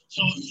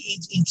 So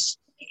it's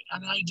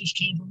and I just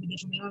came from a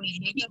different area,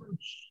 and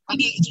I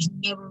just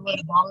never let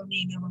it bother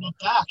me and never looked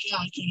back. Yeah,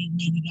 I could have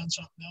maybe done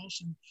something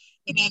else. And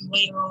then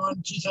later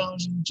on,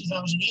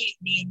 2008,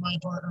 me and my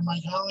partner,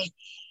 Mike Halleck,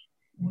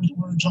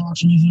 were in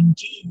talks with him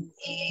too.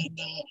 And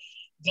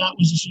that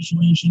was a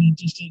situation that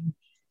just didn't,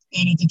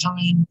 and at the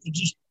time, it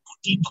just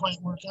didn't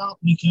quite work out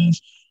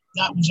because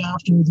that was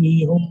after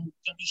the whole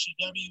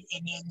WCW,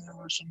 and then there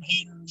were some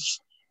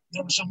haters.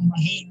 There were some of my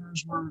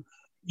haters were,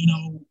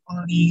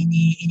 already in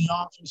the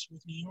office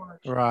with New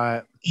York.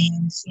 Right.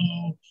 And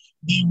so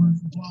they were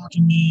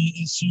blocking me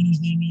as soon as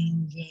they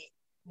knew that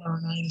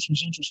Laurinaitis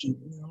was interested,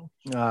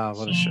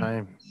 what a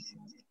shame.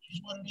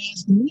 Is what it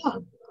is. And yeah,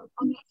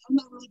 I'm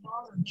not really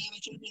bothered, man. I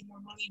could have made more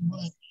money,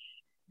 but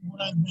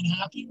would I have been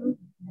happier?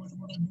 Would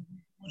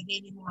have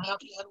made me more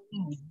happy? I don't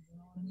know. You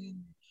know what I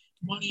mean?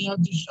 Money,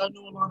 I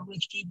know a lot of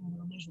rich people that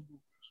are miserable.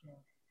 So.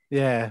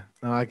 Yeah,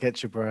 no, I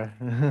get you, bro.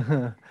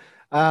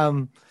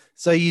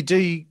 So you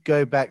do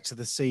go back to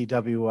the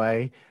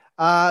CWA.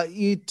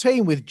 You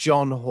team with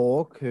John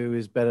Hawk, who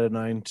is better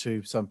known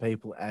to some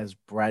people as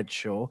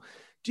Bradshaw.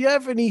 Do you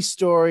have any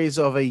stories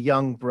of a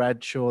young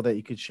Bradshaw that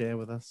you could share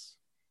with us?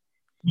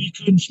 We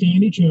couldn't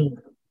stand each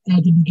other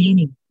at the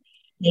beginning.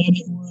 And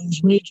it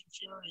was Raging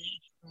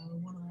Fury,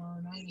 one of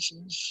our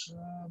Laurinaitis.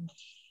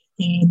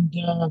 And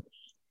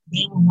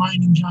they were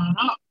winding John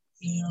up.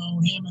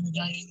 Him and the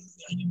guy,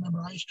 you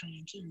remember Ice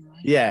Train too,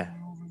 right? Yeah.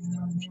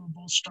 They were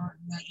both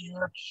starting that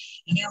year,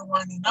 and they were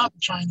winding up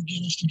trying to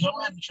get us to go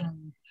at each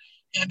other.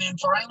 And then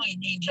finally,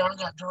 me and John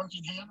got drunk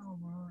in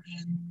Hanover,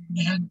 and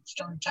they hadn't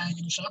started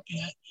tagging us up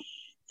yet.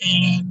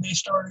 And they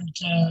started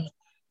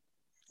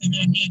and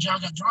then me and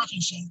John got drunk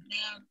and said,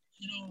 man,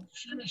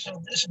 Fury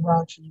said this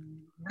about you.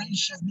 Ray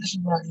said this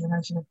about you. And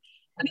I said,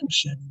 I never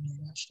said any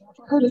of that stuff.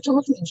 I heard it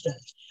talk to those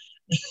guys.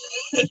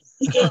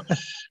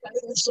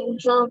 And so we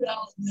found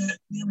out that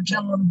they were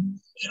telling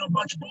a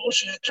bunch of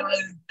bullshit,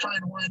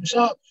 trying to wind us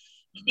up.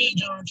 But me and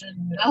John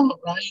figured it out,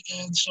 right?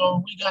 And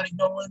so we got it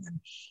going,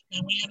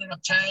 and we ended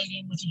up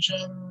tagging with each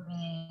other.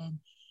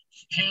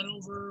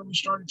 Hanover, we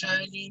started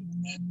tagging,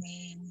 and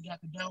then we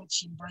got the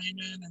belts in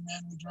Bremen, and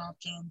then we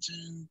dropped them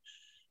to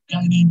a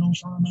guy named Bill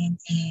Furman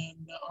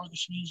and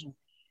Argus Weasel.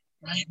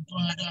 right?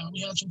 But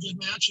we had some good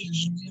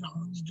matches, and it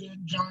was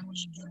good. John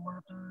was a good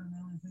worker and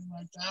everything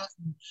like that,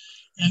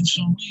 and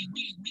so we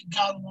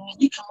got along.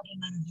 We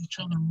complimented each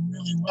other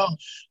really well.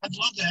 I'd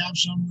love to have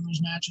some of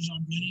those matches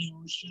on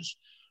video. It's just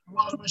a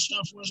lot of my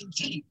stuff wasn't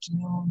taped.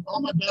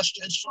 All my best.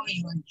 It's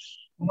funny, like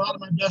a lot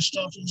of my best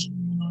stuff isn't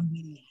even on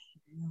video.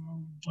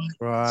 But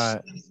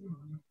Right.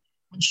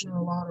 I'm sure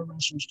a lot of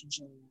wrestlers can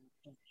say that.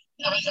 But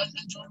yeah, I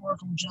enjoy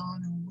working with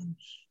John, and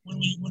when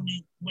we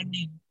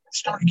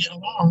started getting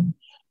along,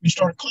 we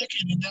started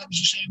clicking, and that was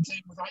the same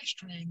thing with Ice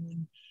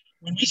Train.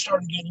 When we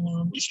started getting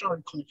along, we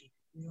started clicking.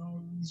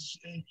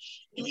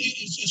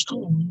 It's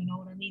cool. You know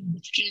what I mean?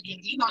 But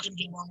you're not going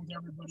to get along with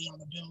everybody on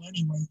the bill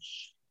anyway.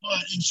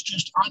 But it's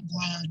just, I'm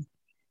glad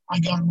I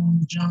got along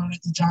with John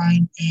at the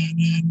time, and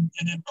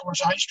then of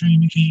course Ice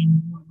Train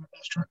became one of my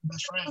best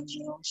friends.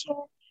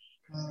 So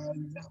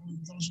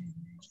those are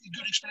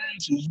good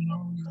experiences.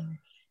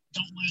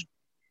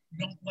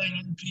 Don't let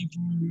other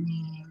people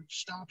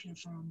stop you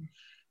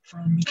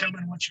from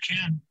becoming what you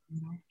can.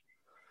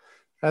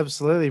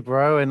 Absolutely,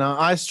 bro. And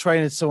Ice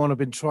Train is someone I've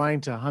been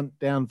trying to hunt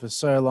down for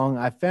so long.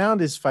 I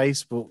found his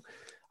Facebook.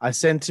 I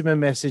sent him a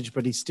message,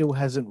 but he still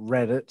hasn't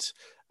read it.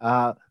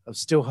 I'm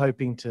still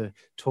hoping to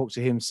talk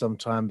to him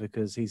sometime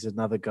because he's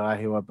another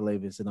guy who I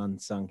believe is an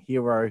unsung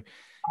hero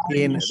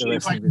in the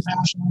wrestling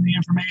business.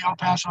 I'll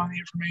pass on the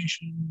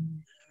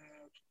information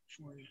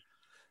for you.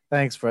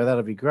 Thanks, bro.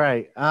 That'll be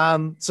great.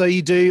 So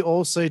you do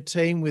also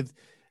team with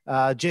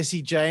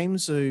Jesse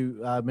James,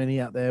 who many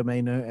out there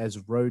may know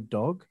as Road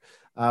Dogg,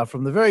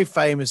 from the very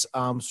famous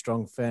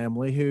Armstrong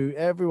family, who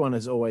everyone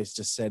has always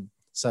just said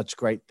such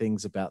great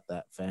things about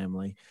that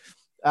family.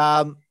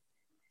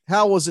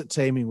 How was it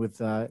teaming with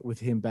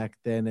him back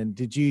then? And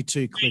did you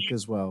two click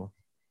as well?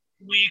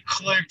 We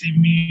clicked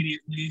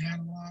immediately. Had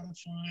a lot of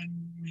fun.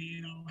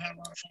 We had a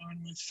lot of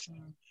fun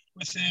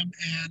with him,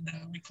 and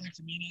we clicked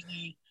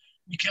immediately.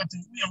 We kept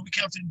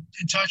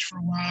in touch for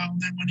a while.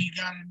 And then when he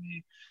got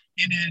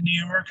into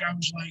New York, I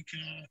was like,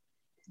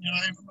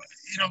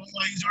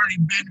 he's already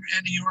been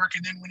in New York,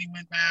 and then when he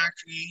went back,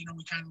 we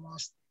kind of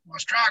lost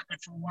track.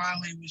 But for a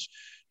while, he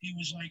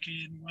was like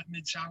in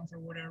Mid-South or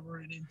whatever,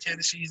 and in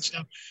Tennessee and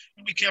stuff.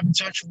 And we kept in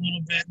touch a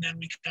little bit, and then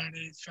we kind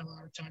of fell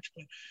out of touch.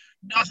 But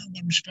nothing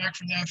but respect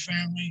for that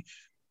family.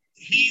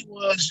 He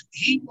was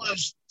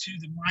to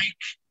the mic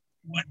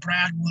what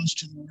Brad was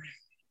to the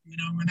ring,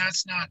 and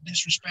that's not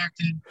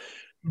disrespecting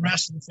the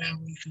rest of the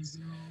family because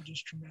they're all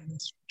just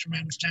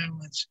tremendous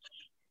talents.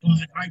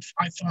 But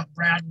I thought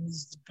Brad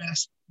was the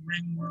best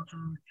ring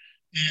worker,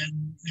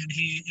 and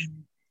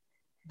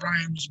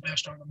Brian was the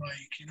best on the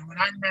mic, And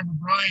I remember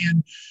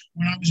Brian,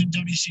 when I was in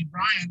WC,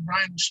 Brian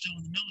was still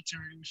in the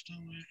military. He was still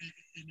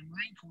in the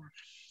Marine Corps.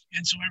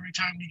 And so every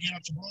time we get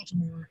up to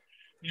Baltimore,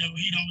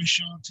 he'd always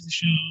show up to the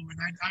show. And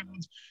I'd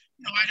always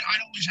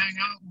hang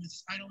out with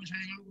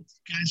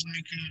guys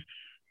like,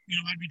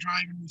 I'd be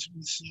driving with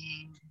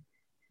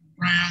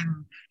Brad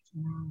or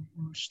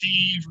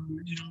Steve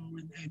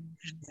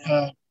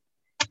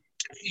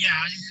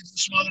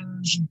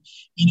Smothers,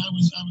 and I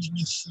was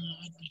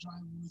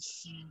driving with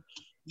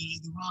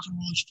the Rock and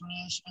Roll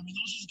Express. I mean,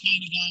 those are the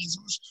kind of guys.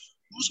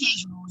 Those guys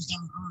were always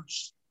down to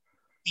earth,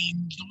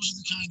 and those are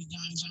the kind of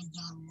guys I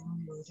got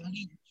along with. I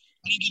didn't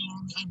get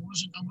along. I'm not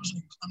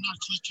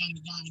a clique kind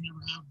of guy. I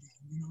never have been.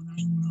 Not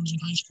even when I was in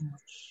high school,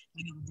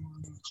 I never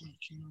belonged to a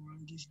clique. I'm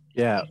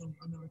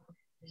not a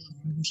clique guy.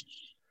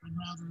 I'd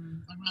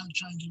rather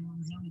try and get along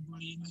with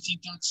everybody, and I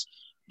think that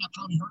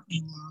probably hurt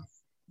me a lot.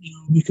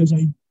 Because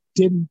I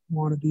didn't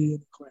want to be in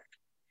the clique.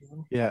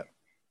 Yeah,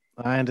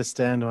 I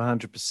understand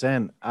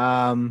 100%.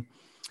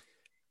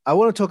 I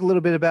want to talk a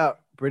little bit about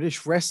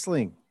British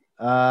wrestling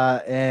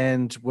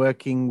and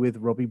working with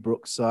Robbie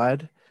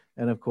Brookside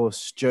and, of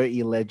course,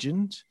 Joey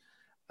Legend.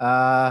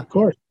 Of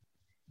course.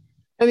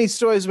 Any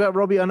stories about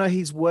Robbie? I know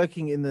he's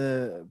working in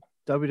the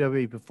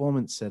WWE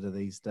Performance Center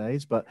these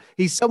days, but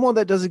he's someone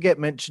that doesn't get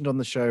mentioned on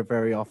the show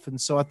very often.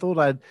 So I thought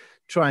I'd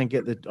try and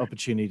get the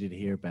opportunity to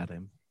hear about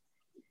him.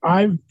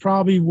 I've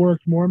probably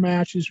worked more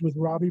matches with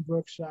Robbie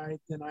Brookside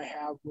than I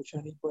have with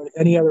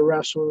any other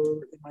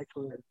wrestler in my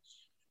career.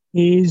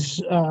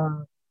 He's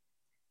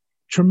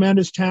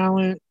tremendous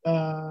talent,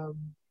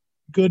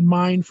 good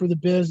mind for the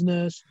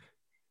business.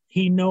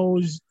 He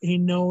knows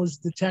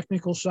the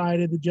technical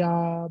side of the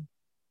job,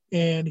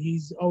 and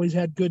he's always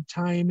had good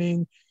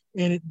timing.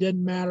 And it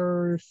didn't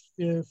matter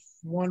if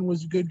one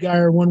was a good guy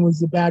or one was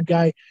the bad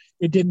guy.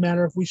 It didn't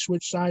matter if we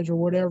switched sides or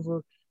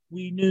whatever.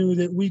 We knew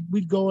that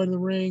we'd go in the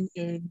ring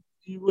and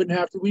we wouldn't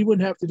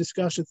have to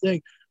discuss a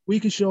thing. We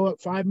could show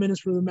up 5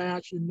 minutes for the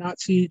match and not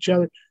see each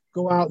other,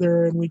 go out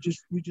there and we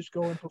just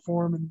go and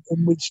perform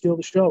and we'd steal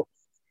the show.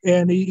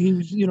 And he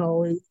was,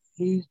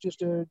 he's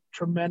just a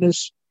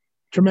tremendous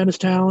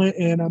talent,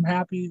 and I'm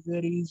happy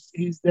that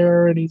he's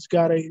there and he's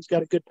got a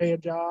good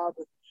paying job,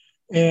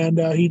 and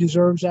he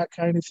deserves that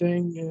kind of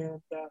thing.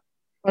 And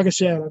like I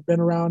said, I've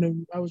been around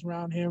him. I was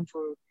around him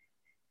for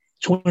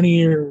 20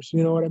 years,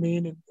 you know what I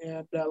mean?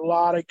 And a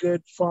lot of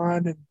good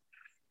fun. And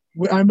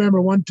I remember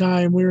one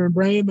time we were in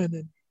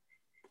Bremen,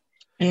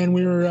 and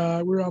we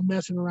were all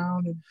messing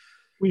around, and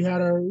we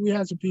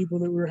had some people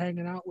that we were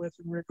hanging out with,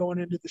 and we were going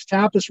into this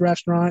tapas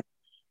restaurant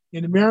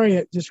in the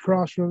Marriott, just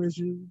across from,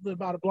 is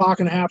about a block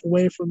and a half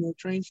away from the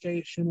train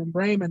station in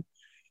Bremen.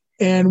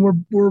 And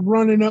we're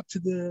running up to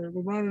the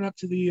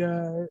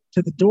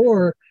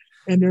door,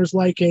 and there's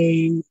like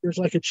a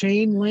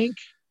chain link,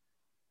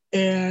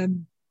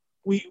 and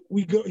we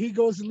go, he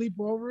goes to leap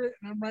over it,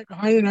 and I'm right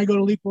behind it, and I go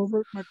to leap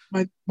over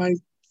it. My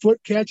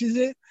foot catches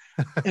it,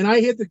 and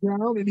I hit the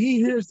ground, and he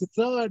hears the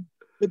thud.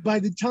 But by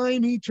the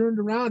time he turned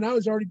around, I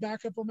was already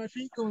back up on my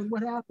feet going,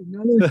 what happened?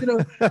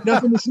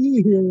 Nothing to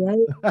see here,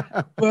 right?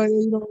 But,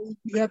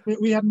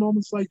 we had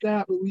moments like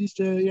that, but we used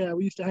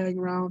to hang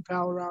around,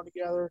 pal around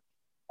together.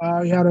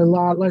 We had a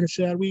lot, like I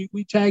said, we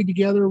tagged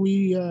together.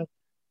 We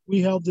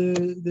held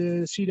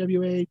the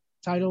CWA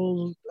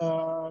titles,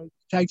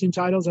 tag team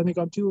titles, I think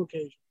on 2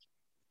 occasions.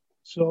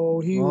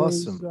 So he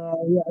awesome.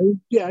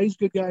 He's a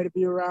good guy to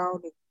be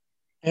around.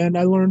 And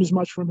I learned as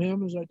much from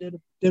him as I did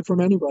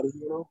from anybody,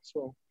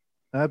 so.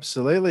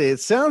 Absolutely. It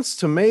sounds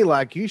to me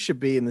like you should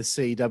be in the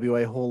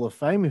CWA Hall of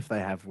Fame if they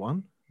have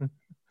one.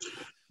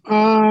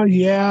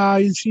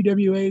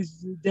 CWA is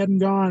dead and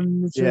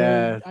gone. It's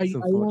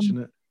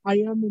unfortunate. I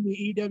am in the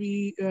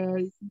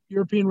EW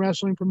European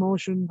Wrestling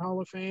Promotion Hall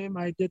of Fame.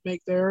 I did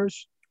make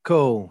theirs.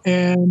 Cool.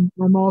 And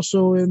I'm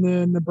also in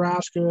the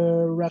Nebraska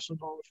Wrestling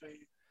Hall of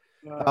Fame.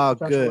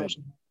 Good.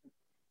 Wrestling.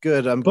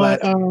 Good. I'm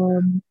glad.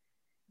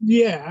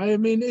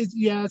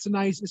 It's a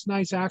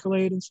nice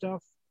accolade and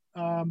stuff.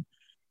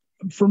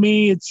 For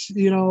me, it's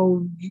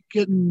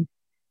getting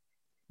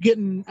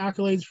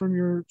accolades from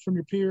your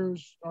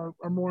peers are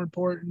more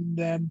important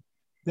than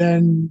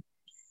getting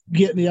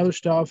the other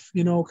stuff,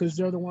 because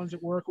they're the ones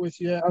that work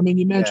with you. I mean,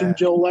 you mentioned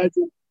Joe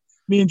Legend.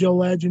 Me and Joe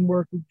Legend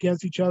worked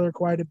against each other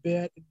quite a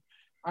bit.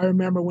 I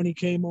remember when he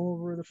came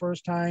over the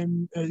first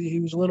time,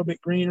 he was a little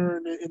bit greener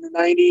in the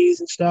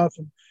 90s and stuff,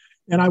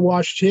 and I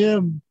watched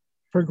him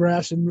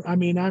progress. And I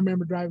mean, I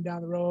remember driving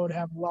down the road,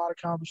 having a lot of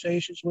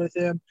conversations with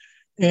him.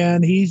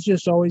 And he's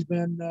just always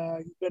been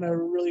a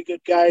really good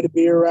guy to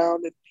be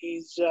around, and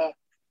he's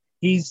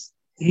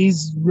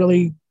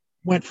really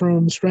went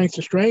from strength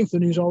to strength,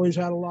 and he's always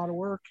had a lot of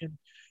work. And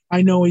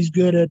I know he's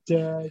good at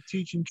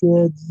teaching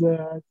kids,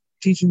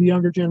 teaching the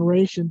younger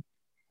generation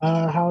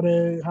how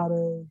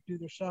to do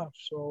their stuff.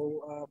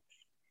 So,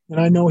 and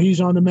I know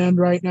he's on the mend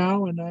right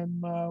now, and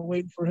I'm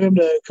waiting for him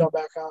to come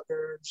back out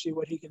there and see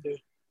what he can do.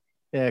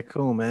 Yeah,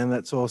 cool, man.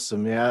 That's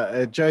awesome.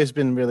 Yeah, Joe's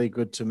been really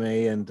good to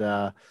me, and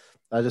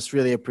I just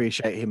really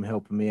appreciate him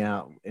helping me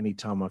out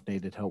anytime I've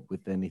needed help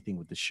with anything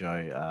with the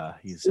show.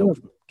 He's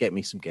helped get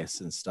me some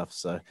guests and stuff.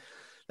 So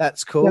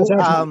that's cool.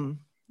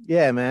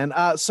 Yeah, man.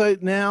 So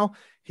now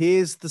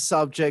here's the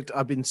subject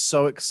I've been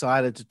so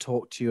excited to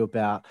talk to you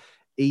about.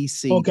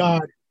 EC. Oh,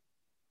 God.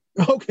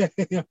 Okay.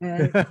 All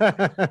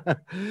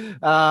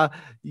right.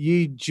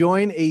 You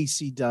join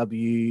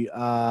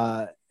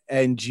ECW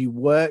and you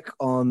work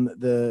on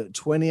the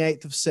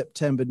 28th of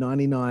September,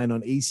 99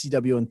 on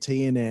ECW on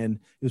TNN.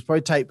 It was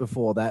probably taped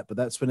before that, but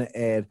that's when it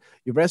aired.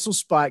 You wrestle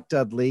Spike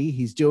Dudley.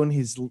 He's doing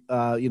his,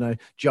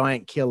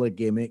 giant killer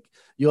gimmick.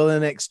 You're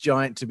the next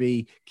giant to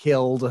be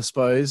killed, I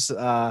suppose,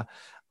 on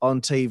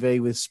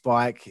TV with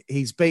Spike.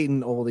 He's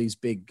beaten all these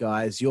big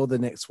guys. You're the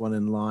next one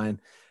in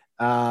line.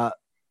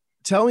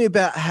 Tell me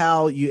about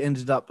how you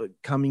ended up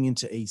coming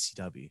into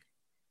ECW.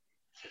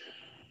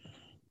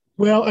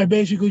 Well, I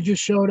basically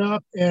just showed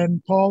up,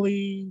 and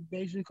Paulie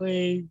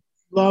basically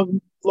loved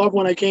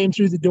when I came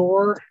through the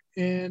door,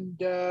 and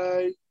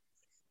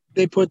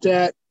they put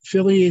that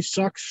Philly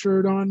sucks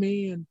shirt on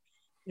me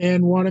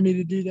and wanted me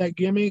to do that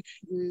gimmick,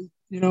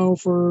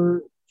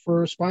 for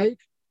Spike,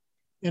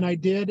 and I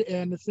did.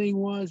 And the thing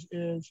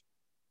is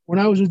when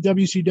I was with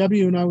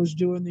WCW and I was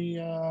doing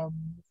the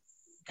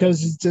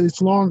because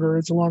it's a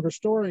longer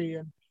story,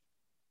 and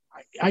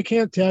I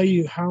can't tell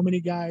you how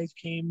many guys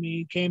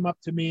came up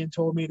to me and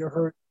told me to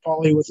hurt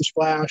Paulie with a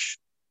splash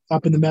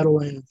up in the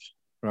Meadowlands.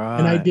 Right.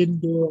 And I didn't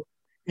do it.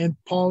 And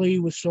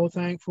Paulie was so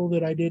thankful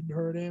that I didn't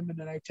hurt him and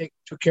that I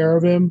took care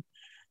of him.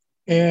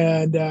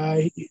 And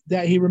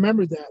that he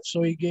remembered that.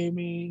 So he gave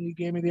me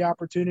the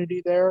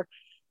opportunity there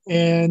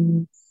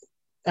and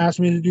asked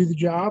me to do the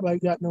job. I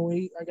got no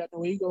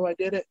ego. I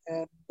did it.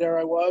 And there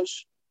I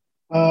was.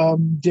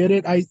 Did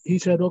it. He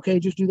said, okay,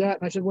 just do that.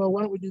 And I said, well,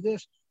 why don't we do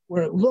this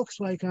where it looks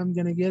like I'm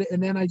going to get it.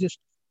 And then I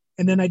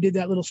did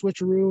that little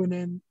switcheroo and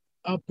then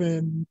up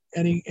and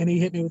he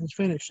hit me with his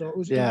finish. So it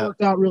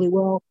worked out really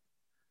well.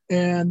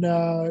 And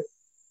and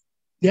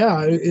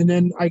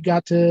then I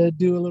got to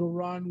do a little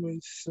run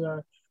with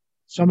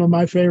some of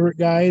my favorite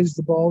guys,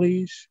 the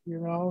Baldies,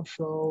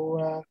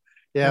 so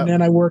and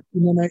then I worked,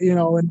 and then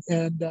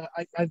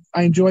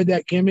I enjoyed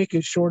that gimmick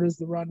as short as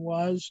the run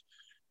was.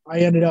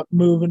 I ended up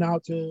moving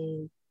out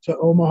to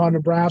Omaha,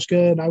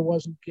 Nebraska, and I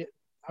wasn't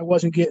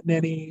getting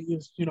any,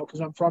 because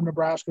I'm from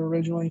Nebraska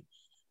originally.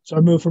 So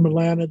I moved from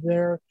Atlanta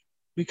there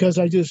because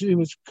it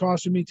was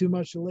costing me too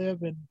much to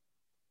live. And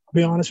I'll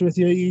be honest with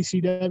you,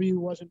 ECW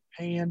wasn't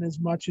paying as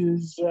much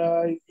as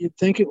you'd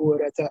think it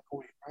would at that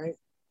point, right?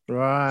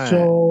 Right.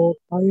 So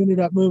I ended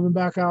up moving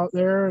back out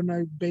there, and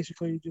I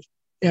basically just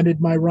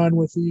ended my run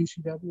with the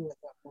ECW at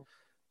that point.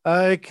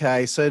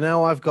 Okay, so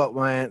now I've got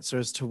my answer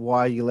as to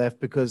why you left,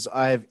 because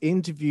I have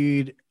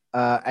interviewed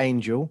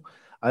Angel.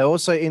 I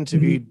also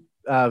interviewed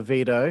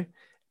Vito,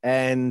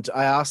 and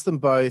I asked them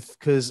both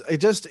because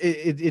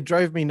it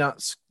drove me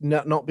nuts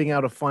not being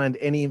able to find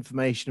any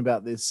information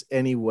about this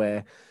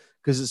anywhere,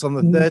 because it's on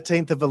the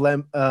 13th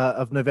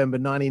of November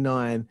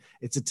 99.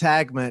 It's a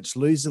tag match.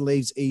 Loser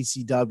leaves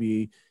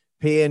ECW.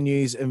 PN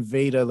News and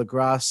Vito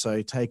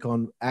LaGrasso take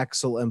on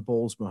Axel and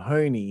Balls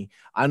Mahoney.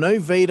 I know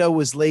Vito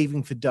was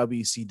leaving for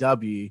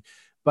WCW,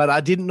 but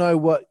I didn't know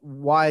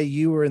why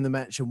you were in the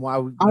match and why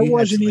you I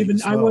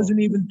wasn't I wasn't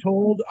even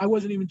told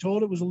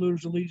it was a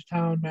loser leaves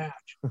town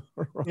match. I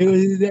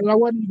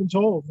wasn't even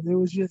told. It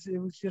was just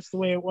the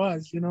way it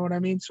was. You know what I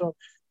mean? So,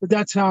 but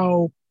that's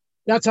how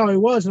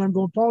it was. And I'm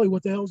going, Paulie,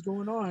 what the hell's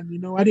going on? You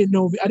know, I didn't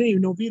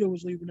even know Vito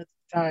was leaving at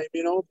the time.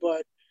 You know,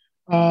 but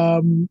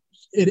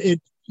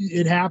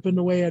it happened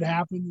the way it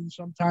happened, and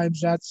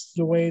sometimes that's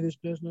the way this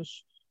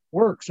business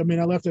works. I mean,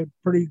 I left a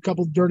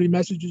couple dirty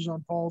messages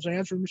on Paul's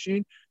answering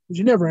machine because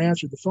he never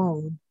answered the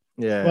phone.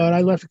 Yeah. But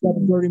I left a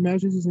couple dirty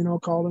messages, you know,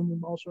 called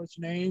him all sorts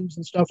of names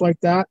and stuff like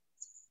that.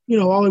 You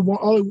know, all I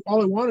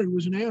wanted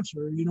was an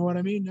answer. You know what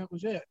I mean? That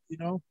was it. You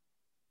know,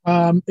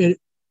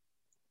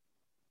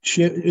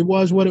 it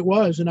was what it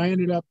was, and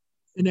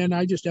then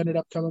I just ended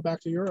up coming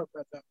back to Europe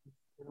at that point.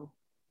 You know?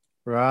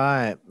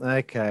 Right.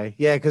 Okay.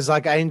 Yeah, because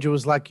like Angel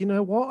was like, you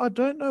know what? I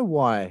don't know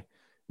why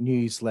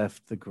News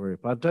left the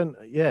group. I don't.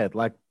 Yeah,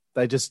 like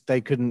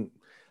they couldn't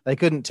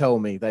tell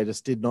me. They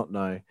just did not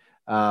know.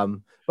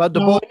 But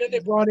and then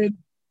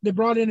they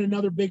brought in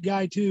another big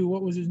guy too.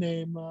 What was his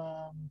name?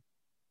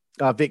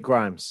 Vic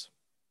Grimes.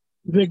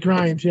 Vic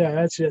Grimes. Yeah,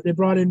 that's it. They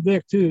brought in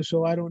Vic too.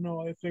 So I don't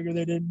know. I figured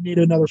they didn't need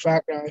another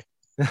fat guy.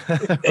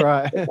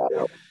 Right.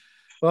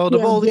 Well, the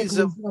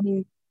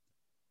Baldies.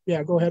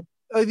 Yeah, go ahead.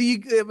 I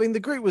mean, the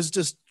group was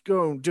just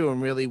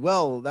doing really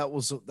well. That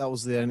was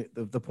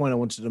the point I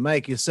wanted to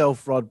make.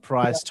 Yourself, Rod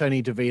Price,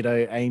 Tony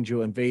DeVito,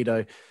 Angel, and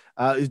Vito,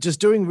 just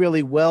doing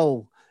really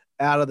well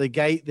out of the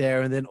gate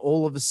there. And then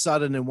all of a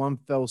sudden, in one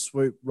fell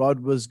swoop, Rod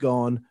was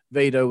gone,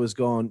 Vito was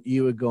gone,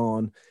 you were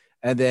gone,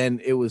 and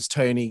then it was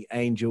Tony,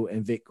 Angel,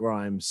 and Vic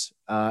Grimes.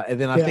 And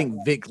then I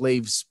think Vic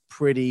leaves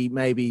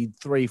maybe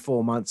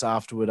 3-4 months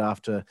afterward.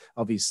 After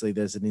obviously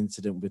there's an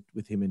incident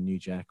with him and New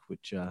Jack,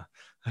 which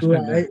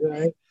Right.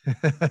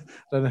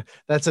 don't know.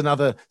 That's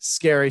another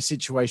scary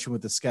situation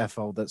with the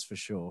scaffold, that's for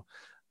sure.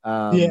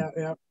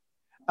 Yeah.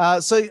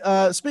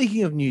 So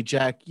speaking of New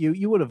Jack,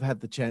 you would have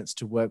had the chance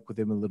to work with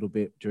him a little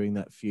bit during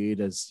that feud,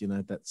 as you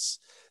know, that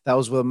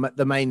was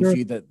the main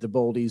feud that the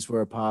Baldies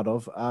were a part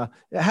of.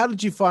 How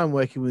did you find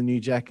working with New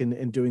Jack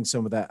and doing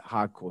some of that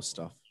hardcore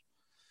stuff?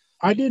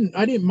 I didn't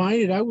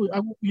mind it.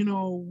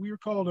 We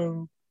called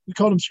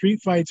them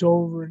street fights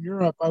over in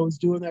Europe. I was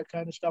doing that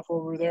kind of stuff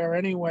over there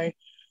anyway.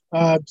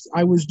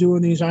 I was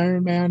doing these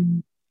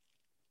Ironman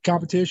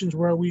competitions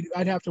where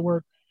I'd have to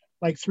work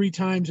like 3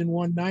 times in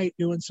one night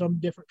doing some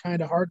different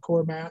kind of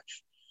hardcore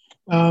match.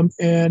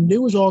 And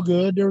it was all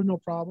good. There was no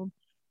problem.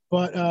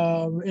 But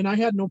and I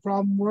had no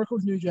problem working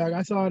with New Jack.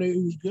 I thought it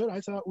was good.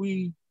 I thought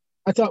we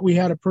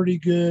had a pretty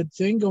good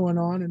thing going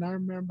on. And I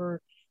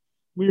remember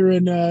we were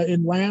in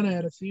Atlanta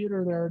at a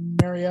theater there in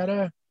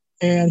Marietta,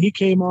 and he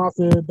came off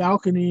the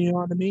balcony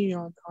onto me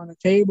on a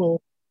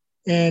table,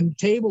 and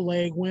table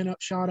leg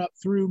shot up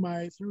through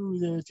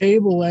the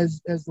table as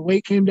the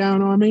weight came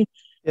down on me,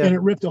 and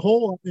it ripped a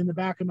hole in the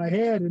back of my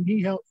head. And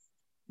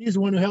he's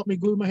the one who helped me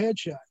glue my head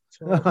shut.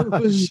 So I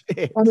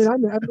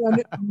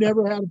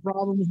never had a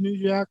problem with New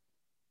Jack,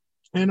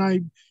 and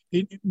I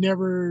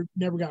never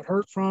got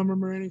hurt from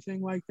him or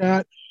anything like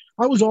that.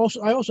 I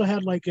also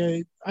had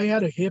I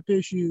had a hip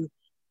issue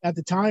at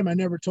the time. I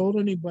never told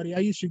anybody. I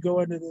used to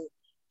go into the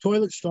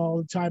toilet stall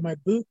and tie my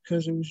boot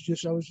because I was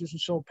just in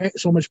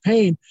so much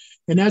pain.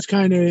 And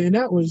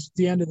that was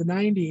the end of the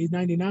 90s,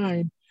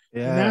 99.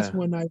 Yeah. And that's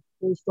when I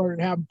first started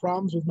having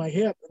problems with my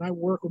hip. And I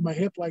worked with my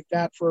hip like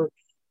that for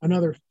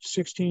another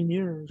 16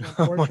 years,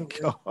 unfortunately.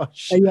 Oh my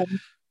gosh.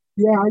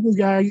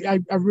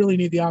 I really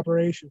need the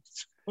operation.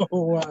 So,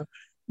 but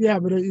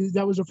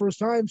that was the first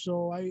time.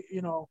 So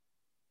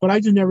but I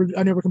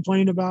never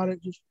complained about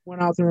it. Just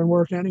went out there and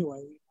worked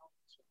anyway.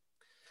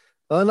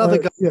 Well, another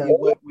guy you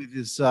work with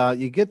is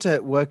you get to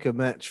work a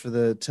match for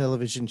the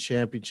television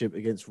championship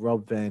against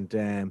Rob Van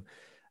Dam.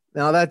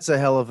 Now that's a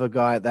hell of a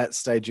guy at that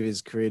stage of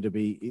his career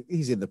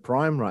he's in the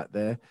prime right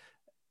there.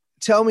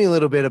 Tell me a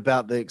little bit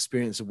about the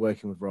experience of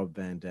working with Rob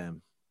Van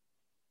Dam.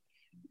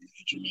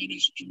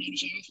 Tremendous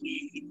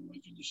athlete.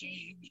 What can you say?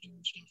 He was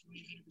doing stuff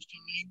way ahead of his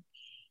time.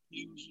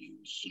 He was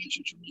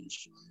such a tremendous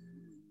flyer,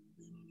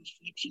 doing all those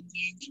flips and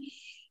things.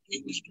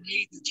 It was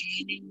great. The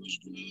timing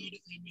was good.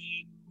 I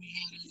mean, we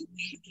had a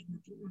good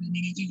rapport. I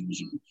mean, I think it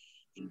was our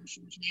third or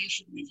fourth match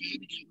that we've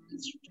had together.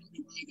 That's probably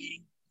why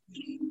they,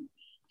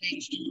 had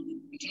us do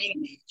a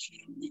title match,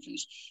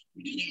 because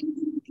we did have a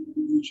good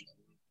rapport with each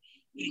other.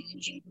 I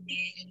was open to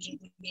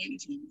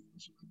anything.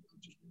 So I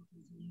just worked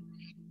with whoever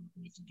I had to work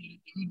with to get it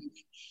done. And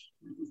then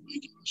work with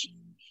Mike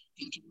Awesome,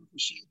 got to work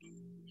with Sabu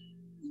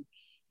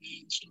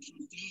and stuff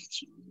like that.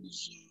 So it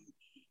was, I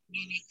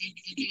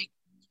got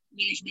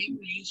nice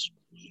memories,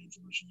 but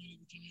unfortunately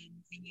the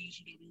time in the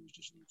ECW was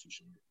just a little too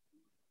short.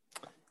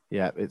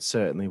 Yeah, it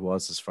certainly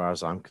was, as far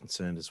as I'm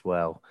concerned as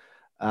well.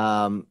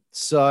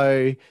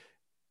 So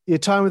your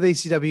time with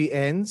ECW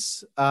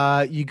ends.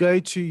 You go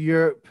to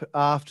Europe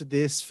after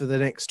this for the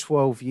next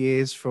 12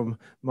 years from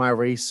my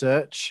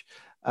research.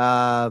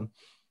 One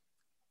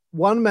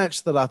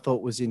match that I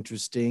thought was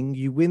interesting,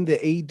 you win the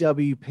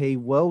EWP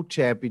World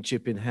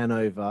Championship in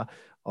Hanover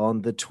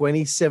on the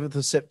 27th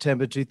of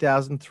September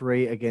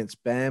 2003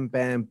 against Bam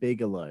Bam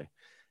Bigelow.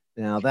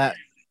 Now that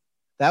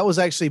was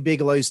actually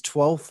Bigelow's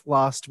 12th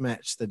last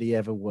match that he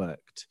ever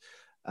worked.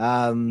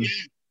 Tell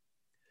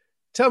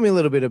me a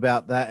little bit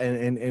about that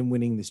and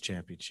winning this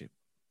championship.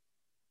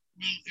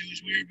 Well, it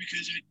was weird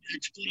because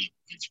I'd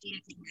split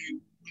up with my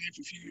wife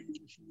a few years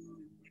before.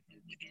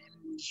 My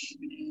daughter was,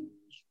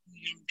 a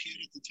young kid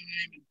at the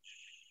time, and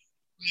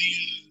I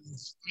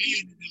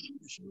ended up,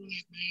 before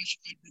that match,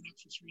 I'd been up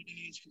for 3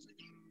 days because I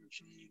got on a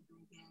train,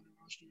 drove down to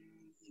Austria,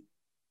 and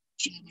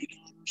saw my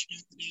daughter,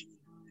 spent the day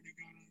with her, and I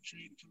got on a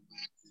train to come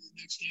back the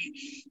next day.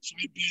 So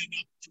I'd been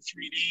up for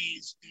 3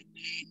 days, and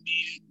then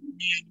me and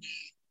Bam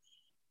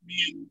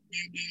Bam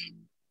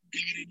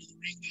got into the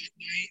ring that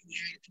night, and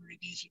we had a pretty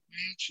decent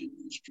match, and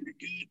it was pretty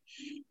good.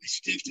 I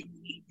stiffed him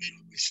a little bit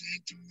on my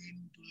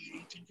senton, but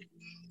he took it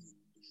well,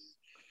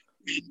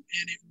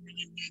 and it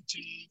really went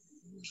to,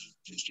 it was a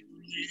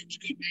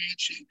good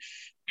match, and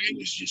I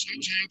was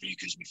happy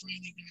because we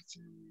finally got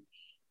to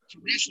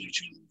wrestle each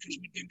other, because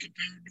we've been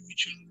compared to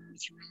each other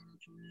throughout our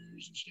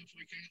careers and stuff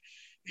like that.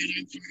 And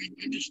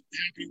I'm just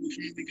happy we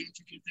finally got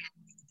to get that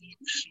one in the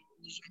books. So it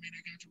was, I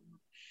got to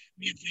work.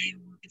 Me and Vader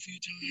worked a few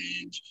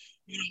times.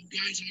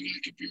 Guys I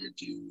got compared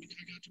to,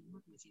 I got to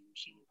work with him.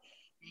 So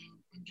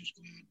I'm just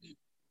glad that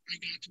I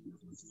got to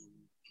work with him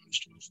on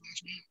his 12th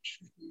last match.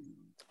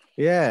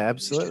 Yeah,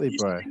 absolutely,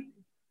 bro.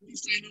 At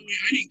least I know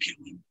I didn't kill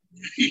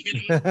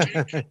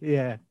him.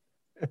 Yeah.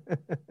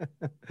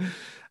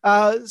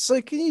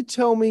 So can you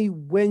tell me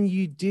when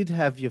you did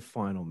have your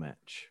final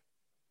match?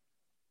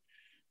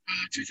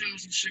 2016.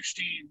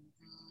 It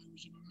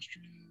was in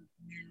Austria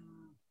near,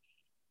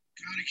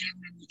 God, I can't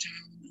remember the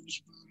town. It was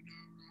about an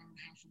hour and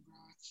a half from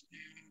Graz.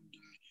 And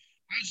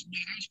I was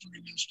pretty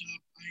messed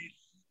up.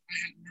 I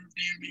had nerve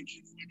damage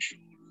in one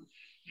shoulder,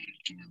 I had a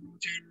torn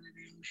rotator in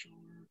the other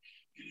shoulder,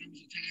 and it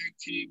was a tag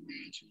team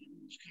match. And it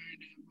was kind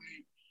of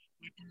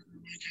my partner,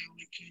 Mike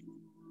Howlett, came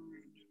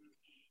over, and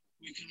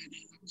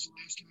that was the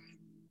last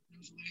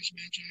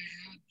match I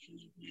had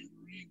physically in the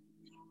ring.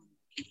 And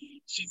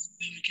since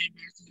then, I went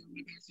back to the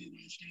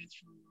United States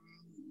for a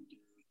while, and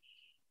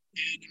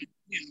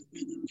I've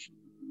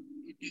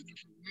been there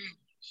for a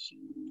while. So,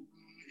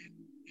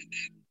 and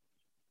then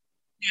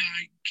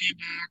I came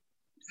back,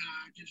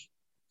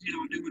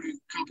 doing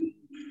a couple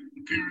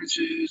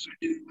appearances. I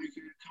did like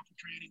a couple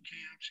training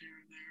camps here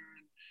and there,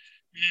 and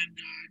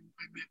I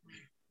met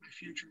my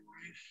future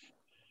wife,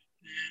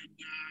 and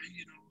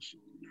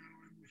so now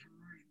I'm with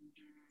her,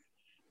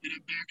 and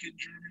I'm back in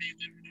Germany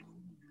living in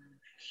Oldenburg.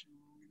 So,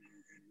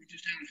 and we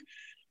just had a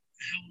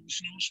hell of a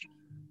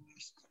snowstorm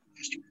last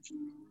 24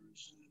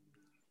 hours.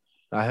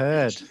 I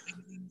heard.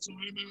 And so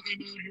I'm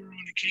out here in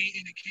a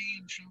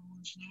cane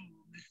shoveling snow,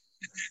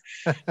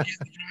 getting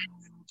the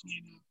driveway all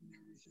cleaned up and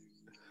everything.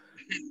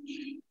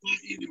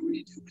 But you do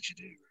what you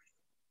do, right?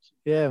 So.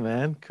 Yeah,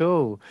 man,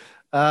 cool.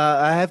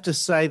 I have to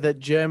say that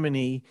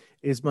Germany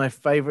is my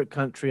favorite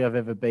country I've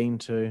ever been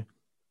to.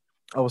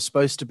 I was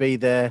supposed to be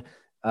there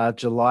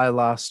July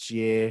last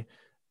year.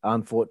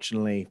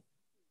 Unfortunately,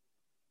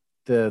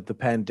 the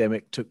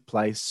pandemic took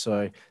place,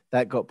 so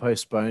that got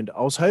postponed.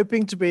 I was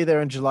hoping to be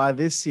there in July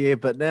this year,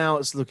 but now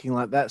it's looking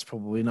like that's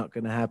probably not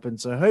going to happen.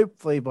 So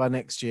hopefully by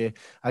next year,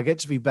 I get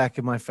to be back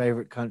in my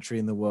favorite country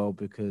in the world,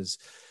 because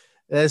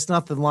there's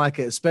nothing like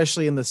it,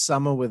 especially in the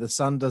summer where the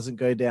sun doesn't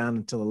go down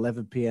until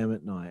 11 p.m.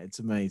 at night. It's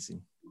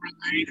amazing.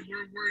 Right.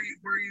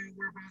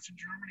 Whereabouts in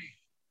Germany?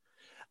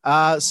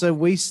 So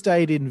we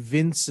stayed in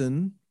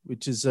Winsen,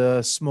 which is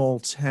a small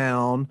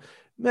town.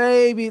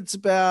 Maybe it's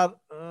about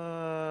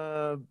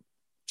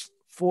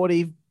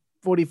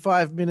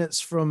 45 minutes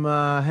from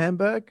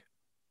Hamburg.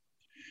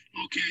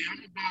 Okay, I'm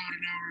about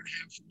an hour and a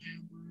half from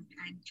Hamburg.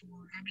 I'm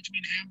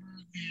between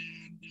Hamburg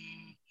and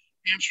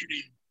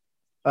Amsterdam.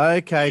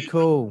 Okay,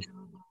 cool.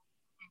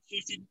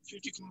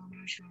 50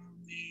 kilometers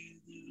from the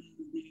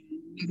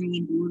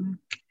Netherlands border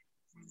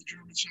on the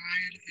German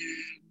side,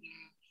 and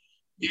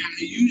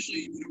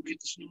usually we don't get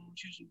the snow.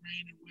 It's usually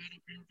rain and wet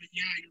up here, but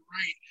you're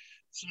right.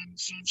 Sun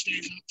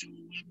stays up till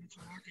 11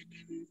 o'clock, and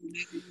then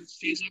it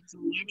stays up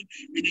till 11,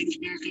 and then it's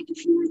back up at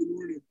 4 in the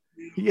morning.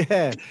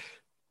 Yeah.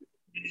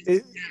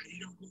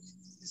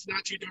 It's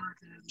not too dark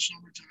there in the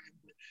summertime,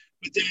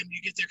 but then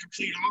you get the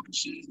complete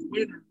opposite in the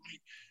winter.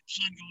 Like,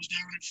 sun goes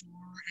down at 4,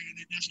 and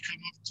it doesn't come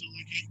up until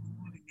like 8 in the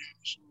morning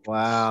now. So.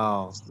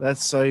 Wow,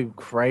 that's so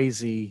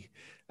crazy.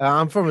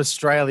 I'm from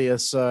Australia,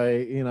 so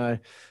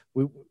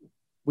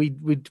we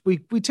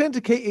tend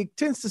to keep, it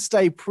tends to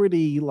stay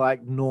pretty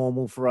like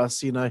normal for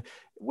us, you know.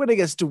 When it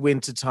gets to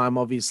winter time,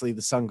 obviously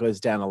the sun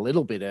goes down a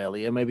little bit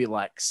earlier, maybe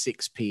like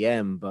 6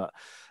 p.m. But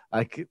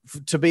like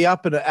to be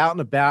up and out and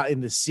about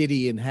in the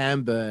city in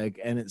Hamburg,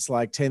 and it's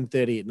like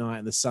 10:30 at night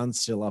and the sun's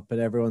still up and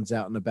everyone's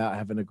out and about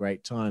having a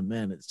great time,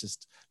 man, it's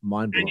just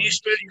mind blowing. And you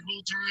spent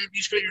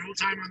your whole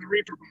time on the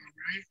Reeperbahn,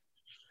 right?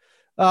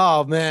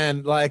 Oh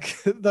man, like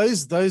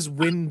those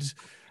wind,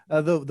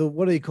 the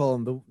what do you call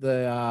them?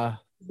 The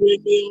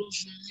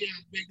Windmills,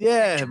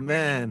 yeah,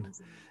 man.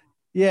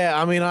 Yeah,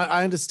 I mean,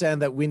 I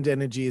understand that wind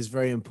energy is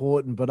very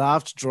important, but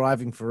after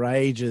driving for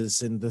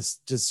ages and this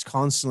just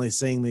constantly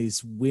seeing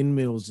these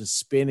windmills just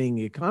spinning,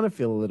 you kind of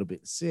feel a little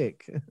bit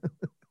sick. Yeah,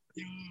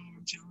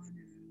 I'm telling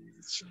you,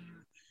 it's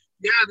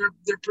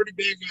they're pretty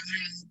big.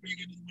 They're big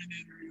into the wind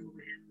energy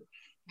over here.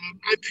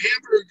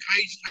 Hamburg,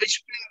 I never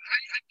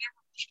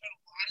spent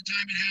a lot of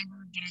time in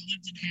Hamburg, but I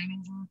lived in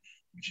Hanover,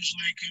 which is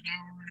like an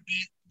hour and a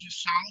bit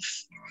just south.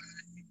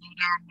 You go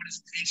down, what is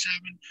it,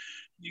 A7?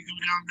 You go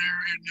down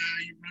there and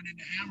you run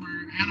into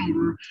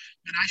Hanover,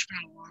 and I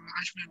spent a lot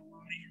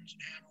of years in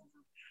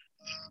Hanover.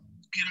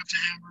 Get up to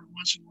Hamburg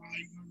once in a while.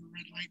 You go to the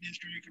red light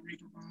district, or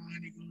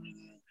Reeperbahn. You go to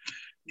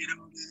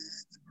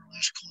the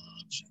burlesque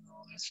clubs and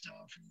all that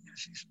stuff. And you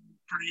see some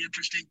pretty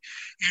interesting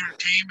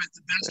entertainment.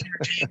 The best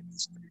entertainment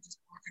is when you're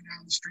just walking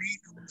down the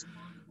street, going from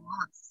bar to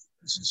bar.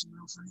 There's just some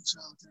real freaks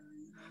out there,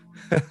 you know.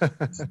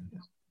 And you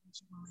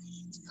got your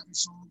Marines, you got your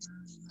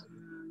soldiers, you got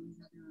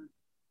your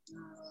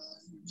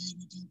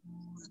Navy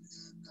people, and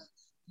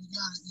you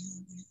got it.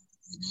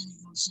 And then you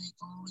go to St.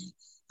 Pauli.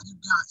 You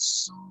got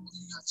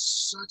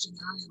such an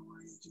area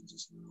where you can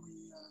just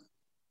really,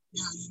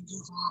 you can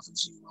goof off and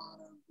see a lot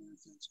of weird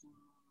things going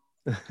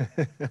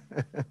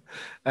on.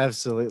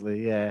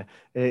 Absolutely, yeah.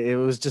 It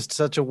was just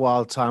such a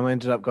wild time. I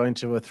ended up going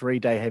to a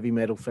 3-day heavy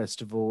metal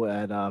festival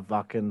at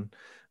Wacken,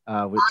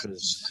 which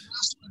was.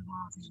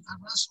 I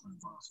wrestled in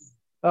Wacken.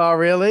 Oh,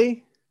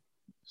 really?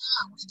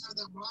 Yeah, we did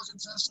that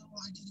Wacken festival.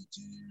 I did it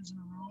 2 years in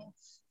a row.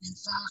 In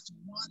fact, we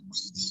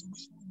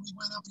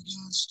went up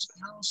against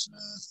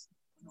Aerosmith.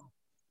 No,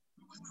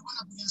 we went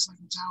up against like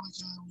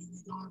Metallica.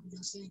 We go up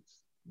against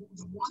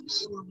the one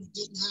day where we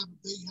didn't have a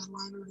big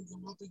headliner to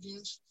go up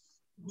against.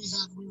 We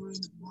were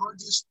in the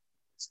largest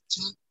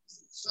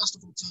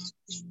festival tent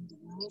in the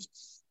world.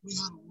 We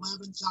had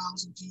 11,000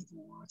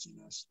 people watching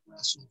us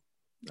wrestle.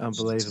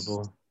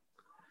 Unbelievable.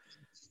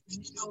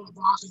 And you know what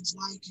Wacken's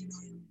like. You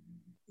know,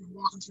 you're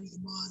walking through the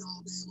mud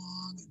all day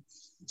long, and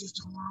it's just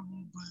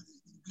horrible. But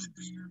good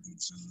beer,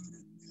 good food,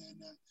 and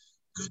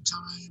good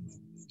time,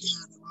 and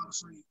again, a lot of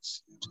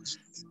freaks. It was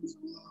a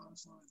lot of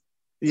fun.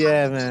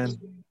 Yeah, man.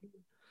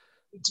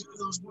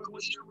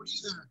 What year were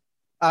you there?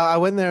 I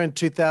went there in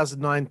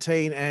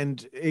 2019,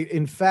 and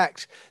in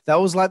fact, that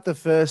was like the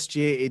first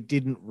year it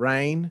didn't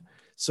rain,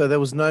 so there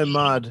was no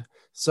mud.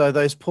 So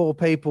those poor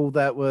people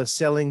that were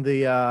selling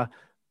the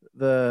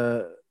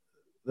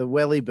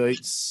welly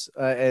boots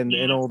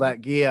and all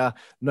that gear,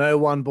 no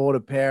one bought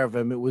a pair of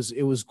them. It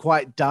was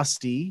quite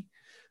dusty,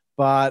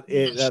 but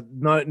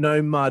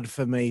no mud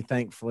for me,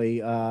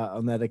 thankfully,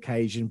 on that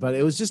occasion. But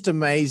it was just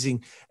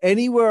amazing.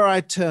 Anywhere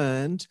I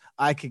turned,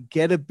 I could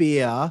get a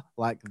beer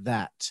like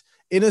that.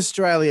 In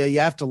Australia, you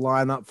have to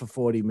line up for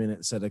 40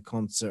 minutes at a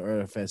concert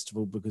or a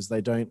festival because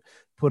they don't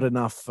put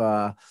enough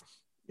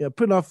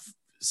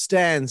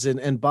stands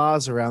and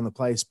bars around the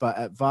place. But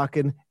at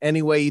Wacken,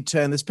 anywhere you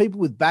turn, there's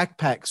people with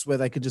backpacks where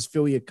they could just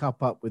fill your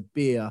cup up with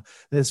beer.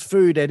 There's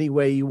food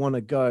anywhere you want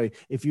to go.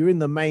 If you're in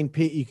the main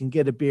pit, you can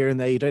get a beer in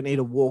there. You don't need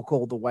to walk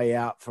all the way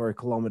out for a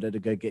kilometer to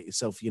go get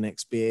yourself your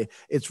next beer.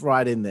 It's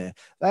right in there.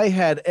 They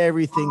had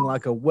everything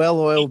like a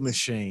well-oiled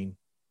machine.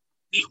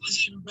 It was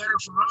even better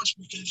for us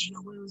because, you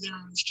know, we were there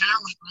as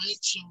talent, right?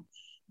 So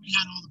we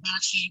had all the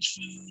backstage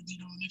food,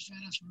 you know, and they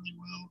fed us really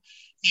well.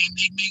 And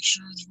they'd make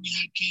sure that we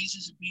had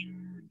cases of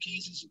beer and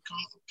cases of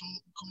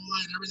cola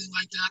and everything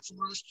like that for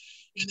us.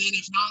 And then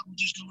if not, we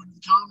just go into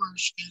the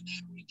commerce and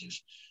then we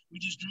just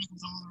drink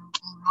with all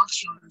the rock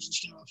stars and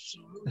stuff. So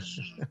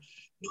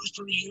it was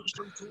pretty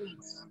cool,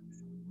 man. I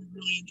mean, we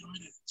really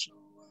enjoyed it. So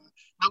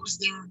I was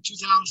there in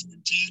 2010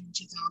 and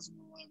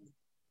 2011.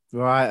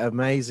 Right,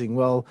 amazing.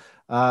 Well,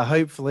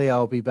 hopefully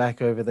I'll be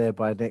back over there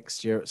by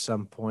next year at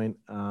some point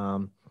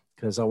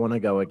because I want to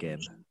go again.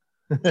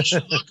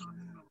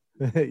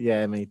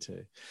 Yeah, me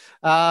too.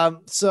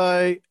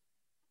 So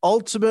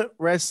Ultimate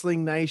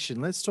Wrestling Nation,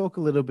 let's talk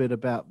a little bit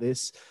about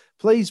this.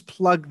 Please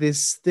plug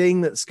this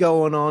thing that's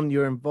going on.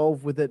 You're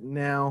involved with it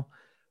now.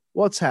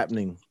 What's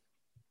happening?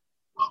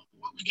 Well,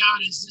 what we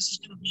got is it's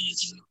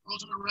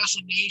Ultimate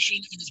Wrestling Nation,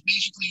 and it's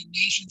basically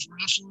Nations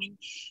Wrestling.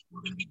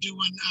 We're going to be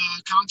doing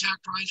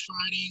contact prize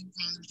fighting.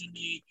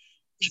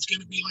 It's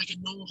going to be like a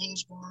no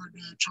holds barred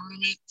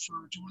tournament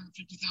for $250,000,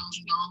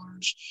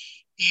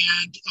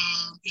 and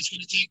it's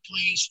going to take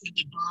place in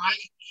Dubai.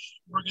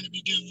 We're going to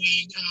be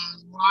doing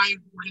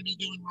live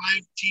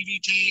TV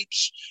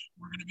tapes.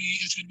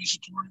 It's going to be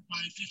supported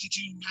by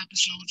 52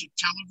 episodes of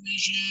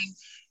television.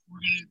 We're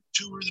going to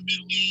tour the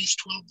Middle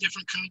East, 12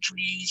 different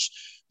countries.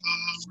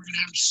 We're going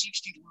to have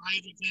 60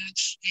 live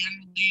events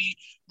annually.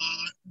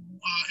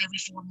 Every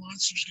 4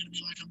 months, there's going to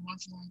be like a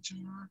month-long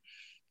tour.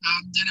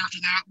 Then after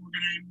that, we're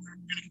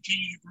gonna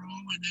continue to grow,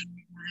 and then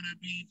we're gonna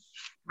be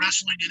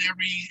wrestling in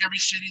every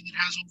city that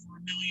has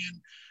over a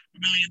million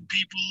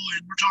people,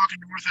 and we're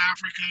talking North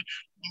Africa,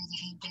 all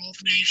the whole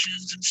Gulf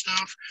nations and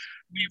stuff.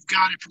 We've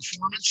got a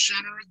performance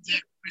center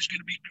that is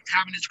going to be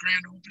having its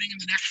grand opening in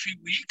the next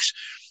few weeks.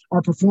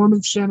 Our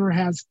performance center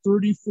has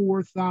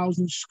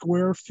 34,000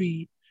 square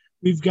feet.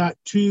 We've got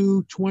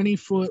two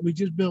 20-foot. We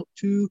just built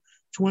two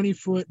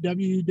 20-foot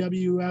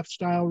WWF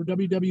style or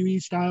WWE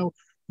style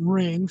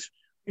rings.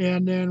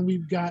 And then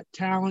we've got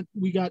talent.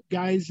 We got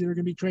guys that are going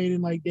to be training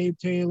like Dave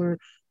Taylor,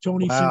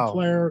 Tony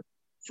Sinclair,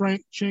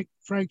 Frank Chick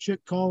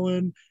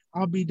Cullen.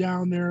 I'll be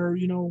down there,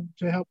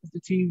 to help with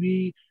the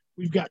TV.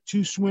 We've got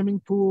 2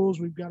 swimming pools.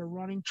 We've got a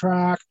running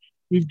track.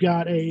 We've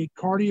got a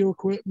cardio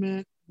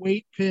equipment,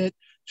 weight pit,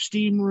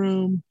 steam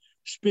room,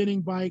 spinning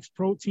bikes,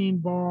 protein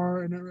bar,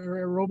 an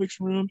aerobics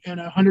room,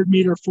 and a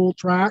 100-meter full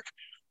track,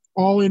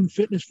 all in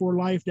Fitness for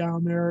Life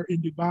down there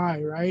in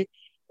Dubai, right?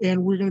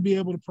 And we're going to be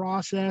able to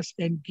process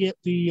and get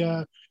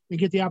the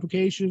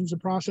applications and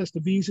process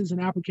the visas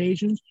and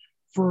applications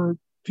for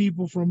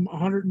people from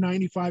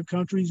 195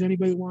 countries.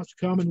 Anybody that wants to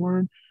come and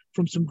learn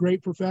from some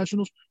great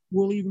professionals.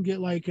 We'll even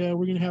get we're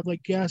going to have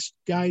guest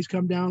guys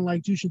come down,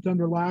 like Jushin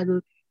Thunder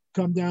Liger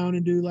come down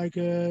and do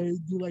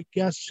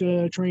guest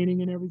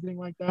training and everything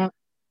like that.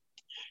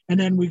 And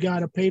then we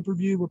got a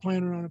pay-per-view. We're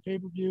planning on a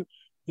pay-per-view.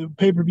 The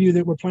pay-per-view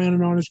that we're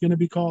planning on is going to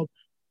be called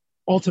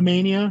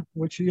Ultimania,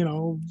 which,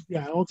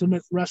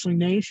 Ultimate Wrestling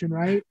Nation,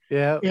 right?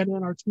 Yeah. And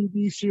then our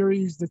TV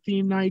series, the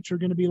theme nights are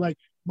going to be like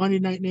Monday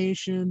Night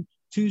Nation,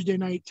 Tuesday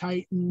Night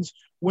Titans,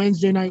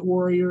 Wednesday Night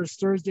Warriors,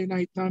 Thursday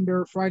Night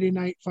Thunder, Friday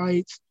Night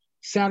Fights,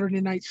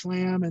 Saturday Night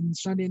Slam, and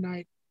Sunday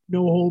Night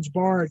No Holds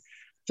Barred.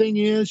 Thing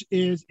is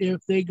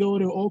if they go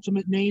to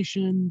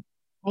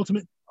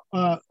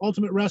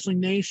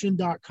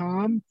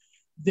ultimatewrestlingnation.com,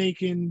 they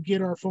can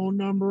get our phone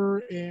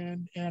number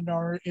and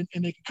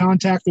they can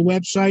contact the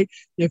website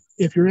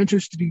if you're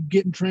interested in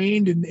getting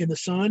trained in the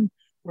sun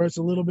where it's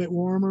a little bit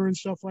warmer and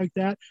stuff like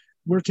that.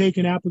 We're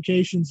taking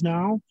applications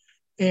now,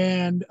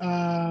 and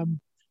the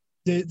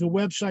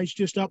website's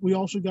just up. We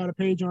also got a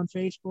page on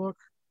Facebook.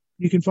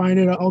 You can find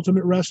it at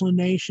Ultimate Wrestling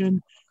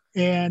Nation,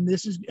 and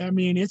it's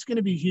going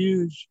to be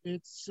huge.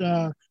 It's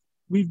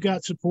we've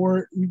got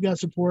support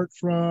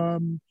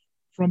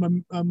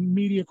from a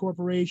media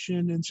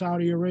corporation in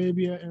Saudi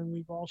Arabia, and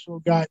we've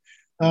also got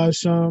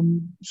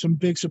some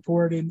big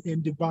support in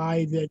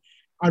Dubai that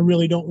I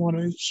really don't want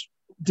to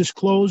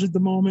disclose at the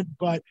moment,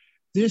 but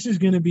this is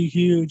going to be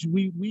huge.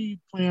 We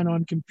plan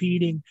on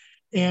competing,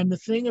 and the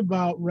thing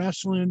about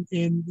wrestling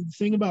in the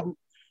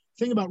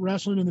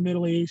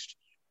Middle East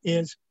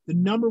is the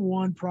number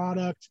one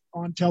product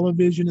on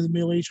television in the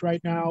Middle East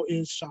right now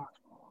is soccer.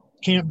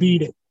 Can't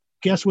beat it.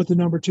 Guess what the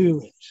number 2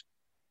 is?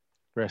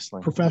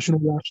 Wrestling. Professional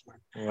wrestling.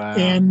 Wow.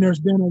 And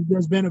there's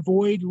been a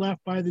void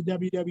left by the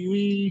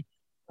WWE,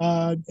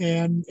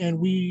 and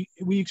we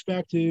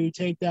expect to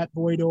take that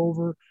void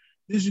over.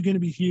 This is going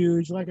to be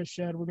huge. Like I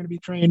said, we're going to be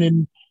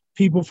training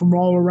people from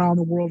all around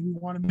the world. We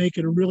want to make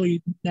it a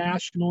really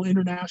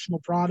international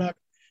product.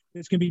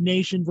 It's going to be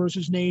nation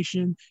versus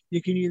nation.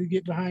 You can either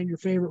get behind your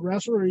favorite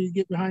wrestler or you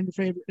get behind your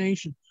favorite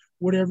nation.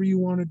 Whatever you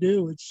want to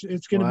do,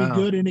 it's going to be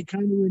good. And it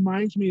kind of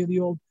reminds me of the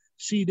old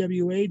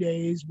CWA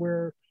days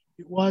where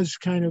it was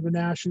kind of a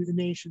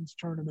nations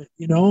tournament,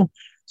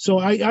 So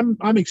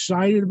I'm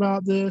excited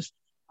about this.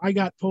 I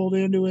got pulled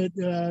into it.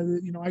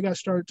 I got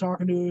started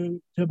talking to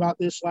about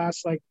this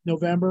last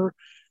November,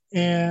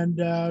 and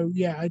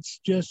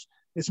it's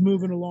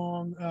moving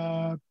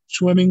along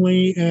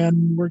swimmingly,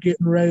 and we're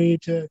getting ready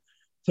to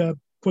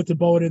put the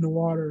boat in the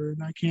water,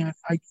 and I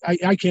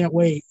can't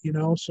wait,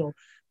 So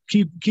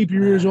keep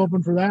your ears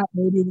open for that.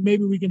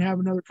 Maybe we can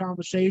have another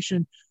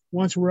conversation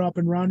once we're up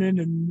and running,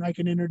 and I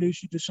can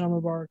introduce you to some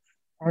of our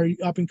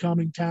up and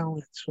coming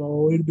talent.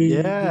 So it'd be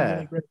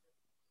really great.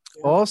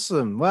 Yeah.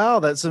 Awesome. Wow,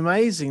 that's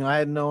amazing. I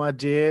had no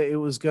idea it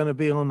was going to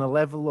be on the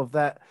level of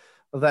that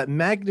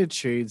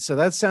magnitude. So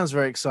that sounds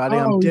very exciting.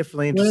 I'm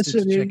definitely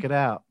interested to check it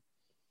out.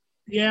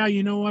 Yeah,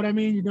 you know what I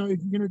mean? If you're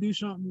going to do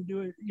something, you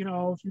do it,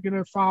 if you're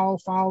going to foul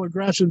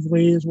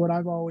aggressively is what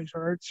I've always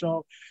heard.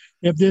 So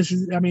if if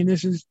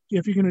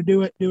you're going to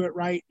do it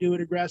right, do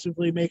it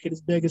aggressively, make it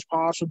as big as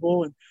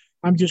possible. And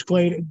I'm just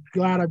glad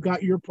I've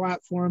got your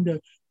platform to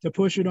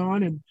push it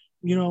on. And,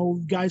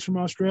 guys from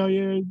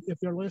Australia, if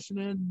they're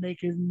listening, they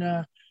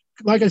can,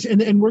 like I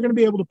said, and we're going to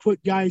be able to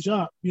put guys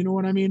up, you know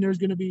what I mean? There's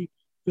going to be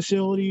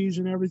facilities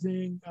and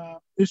everything.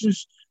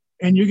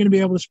 And you're going to be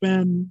able to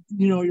spend,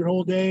 your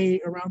whole day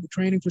around the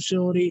training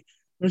facility.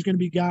 There's going to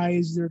be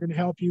guys that are going to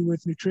help you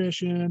with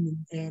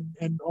nutrition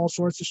and all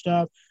sorts of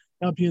stuff,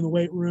 help you in the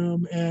weight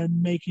room and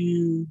make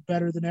you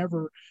better than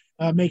ever,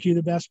 make you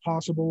the best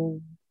possible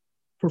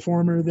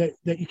performer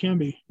that you can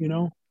be,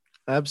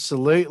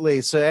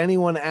 Absolutely. So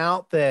anyone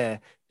out there,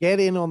 get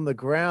in on the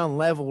ground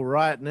level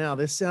right now.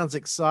 This sounds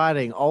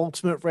exciting.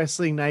 Ultimate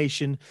Wrestling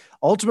Nation,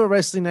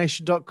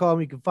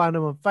 ultimatewrestlingnation.com. You can find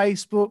them on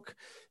Facebook.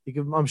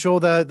 I'm sure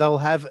they'll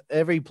have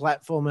every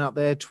platform out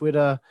there,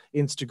 Twitter,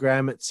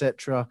 Instagram,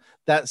 etc.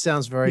 That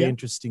sounds very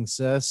interesting,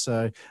 sir.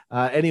 So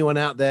anyone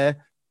out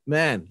there,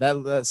 man,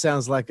 that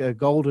sounds like a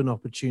golden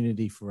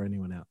opportunity for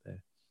anyone out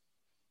there.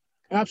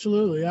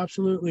 Absolutely,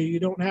 absolutely. You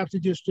don't have to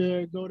just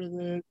go to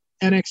the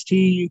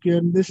NXT. You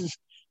can. This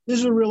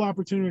is a real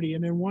opportunity.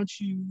 And then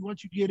once you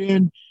get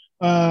in,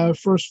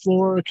 first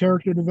floor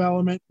character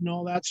development and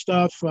all that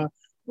stuff,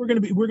 we're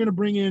gonna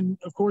bring in.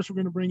 Of course, we're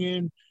gonna bring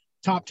in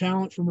top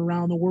talent from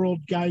around the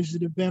world, guys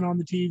that have been on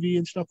the TV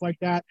and stuff like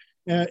that,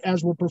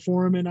 as we're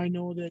performing. I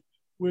know that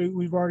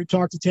we've already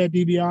talked to Ted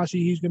DiBiase.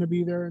 He's going to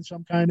be there in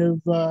some kind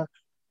of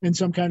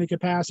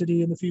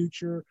capacity in the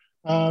future.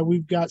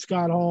 We've got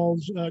Scott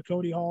Hall's,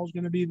 Cody Hall's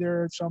going to be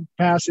there in some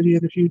capacity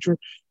in the future.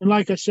 And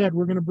like I said,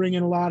 we're going to bring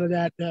in a lot of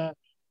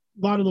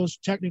those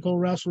technical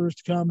wrestlers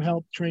to come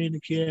help train the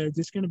kids. I think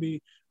it's going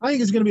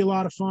to be a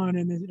lot of fun.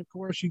 And then, of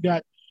course, you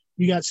got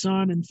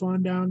sun and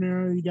fun down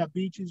there. You got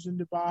beaches in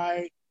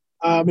Dubai.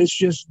 It's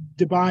just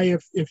Dubai.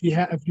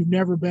 If you've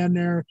never been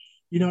there,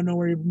 you don't know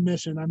where you're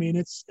missing. I mean,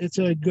 it's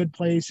a good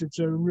place. It's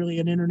really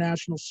an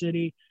international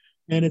city,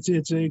 and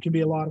it can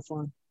be a lot of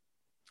fun.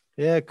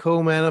 Yeah,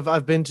 cool, man.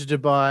 I've been to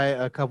Dubai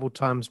a couple of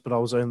times, but I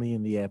was only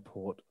in the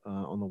airport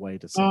on the way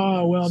to.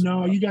 Oh well,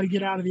 no, you got to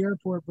get out of the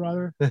airport,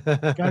 brother.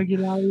 Got to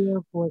get out of the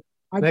airport.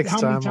 How many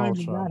times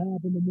has that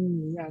happened to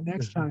me? Yeah,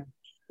 next time.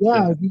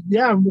 Yeah.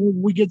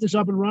 We get this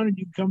up and running.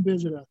 You can come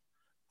visit us.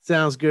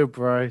 Sounds good,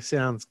 bro.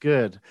 Sounds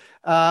good.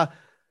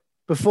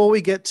 Before we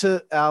get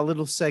to our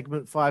little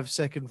segment,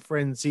 5-second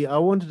frenzy, I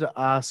wanted to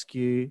ask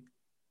you,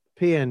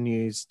 PN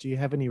News, do you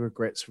have any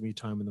regrets from your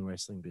time in the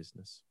wrestling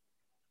business?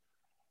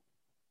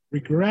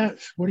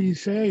 Regrets? What do you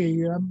say?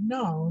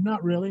 No,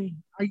 not really.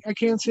 I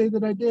can't say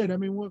that I did. I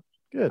mean,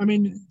 good. I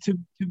mean, to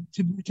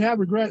have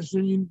regrets,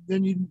 then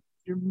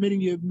you're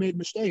admitting you've made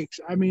mistakes.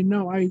 I mean,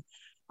 no, I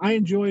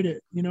enjoyed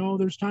it. You know,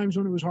 there's times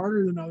when it was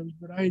harder than others,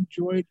 but I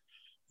enjoyed.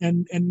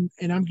 And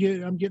I'm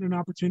getting an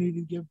opportunity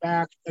to give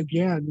back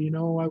again. You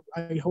know,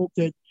 I hope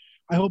that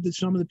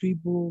some of the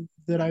people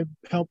that I've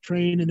helped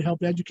train and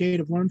helped educate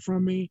have learned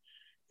from me,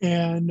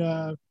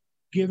 and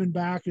giving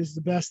back is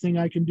the best thing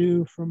I can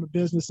do from a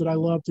business that I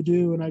love to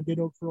do, and I did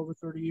it for over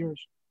 30 years.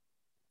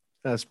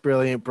 That's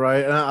brilliant,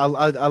 bro. And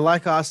I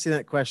like asking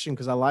that question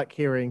because I like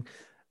hearing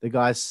the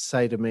guys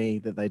say to me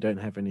that they don't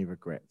have any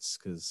regrets,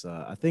 because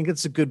I think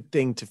it's a good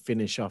thing to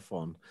finish off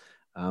on.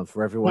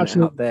 For everyone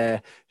out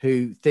there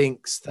who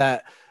thinks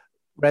that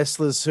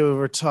wrestlers who are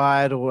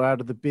retired or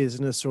out of the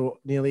business or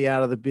nearly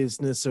out of the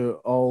business are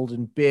old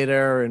and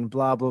bitter and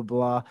blah, blah,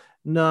 blah.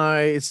 No,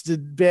 it's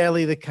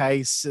barely the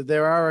case.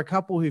 There are a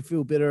couple who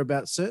feel bitter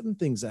about certain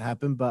things that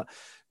happen, but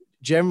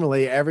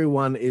generally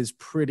everyone is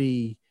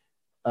pretty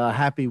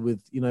happy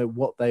with, you know,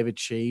 what they've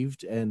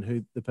achieved and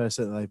who the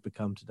person that they've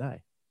become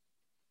today.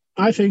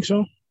 I think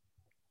so.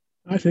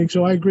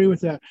 I agree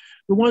with that.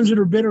 The ones that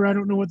are bitter, I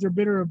don't know what they're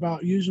bitter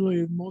about.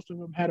 Usually most of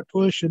them had a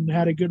push and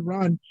had a good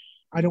run.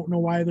 I don't know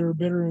why they're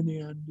bitter in the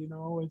end. You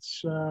know,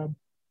 it's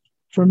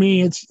for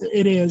me,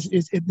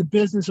 the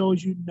business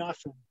owes you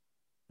nothing.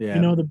 Yeah.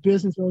 You know, the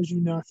business owes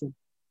you nothing.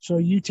 So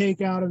you take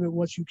out of it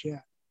what you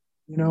can,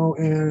 you know,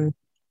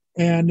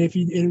 and if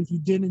you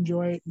didn't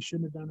enjoy it, you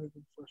shouldn't have done it in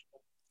the first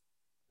place.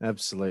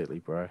 Absolutely,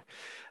 bro.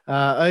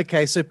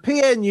 Okay, so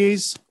PN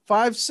News,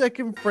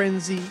 5-second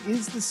frenzy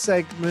is the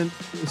segment.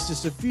 It's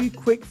just a few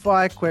quick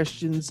fire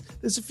questions.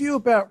 There's a few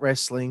about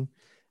wrestling,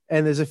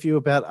 and there's a few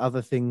about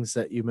other things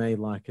that you may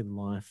like in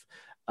life.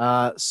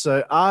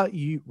 So are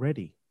you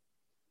ready?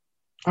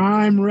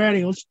 I'm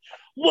ready.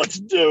 Let's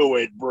do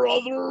it,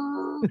 brother.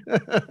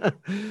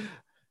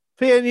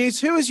 PN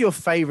News, who is your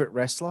favorite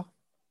wrestler?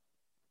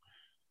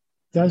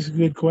 That's a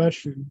good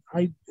question.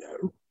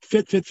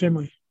 Fit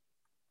Finlay.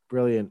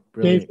 Brilliant.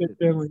 Dave Fit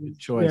Finlay. Good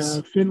choice.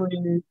 Yeah,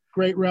 Finlay,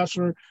 great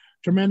wrestler,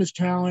 tremendous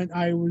talent.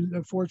 I was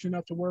fortunate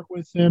enough to work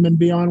with him and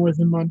be on with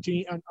him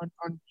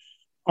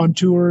on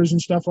tours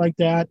and stuff like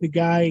that. The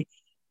guy,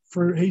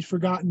 he's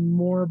forgotten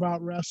more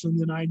about wrestling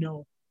than I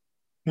know.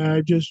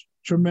 Just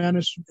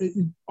tremendous.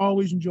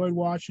 Always enjoyed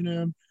watching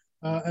him.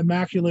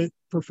 Immaculate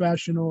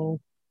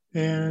professional,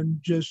 and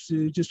just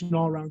an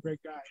all-around great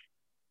guy.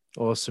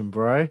 Awesome,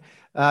 bro.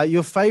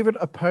 Your favorite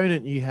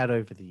opponent you had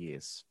over the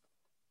years?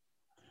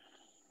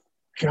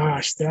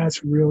 Gosh,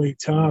 that's really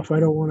tough.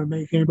 I don't want to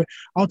make anybody.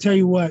 I'll tell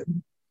you what.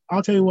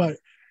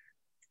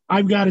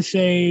 I've got to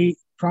say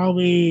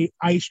probably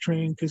Ice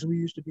Train, because we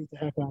used to beat the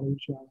heck out of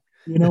each other.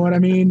 You know what I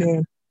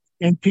mean?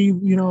 And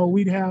people, you know,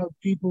 we'd have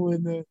people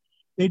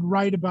they'd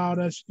write about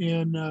us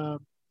in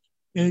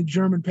a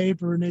German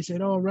paper, and they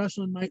said, "Oh,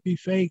 wrestling might be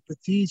fake, but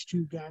these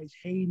two guys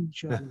hate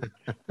each other."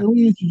 And we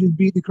used to just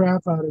beat the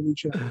crap out of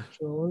each other.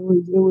 So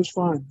it was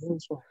fun. It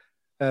was fun.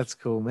 That's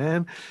cool,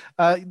 man.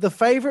 The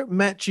favorite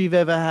match you've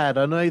ever had?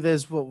 I know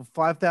there's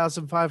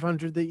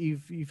 5,500 that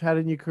you've had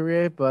in your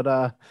career, but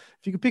if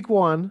you could pick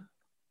one.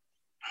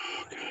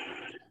 Oh,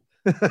 God.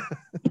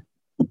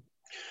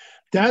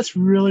 That's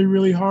really,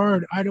 really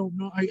hard. I don't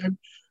know.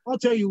 I'll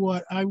tell you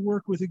what. I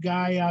work with a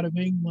guy out of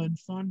England,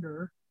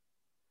 Thunder,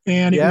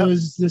 and Yeah. it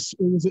was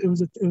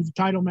a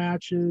title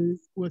match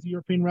with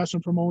European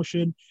Wrestling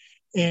Promotion,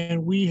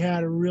 and we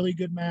had a really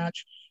good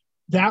match.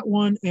 That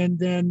one, and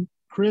then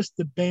Chris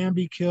the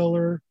Bambi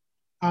Killer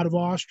out of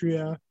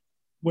Austria,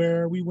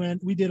 where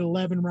we did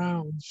 11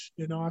 rounds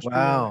in Austria,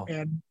 Wow.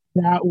 and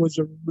that was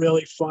a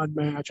really fun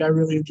match. I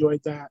really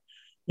enjoyed that.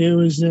 It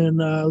was in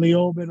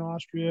Leoben,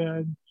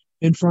 Austria,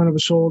 in front of a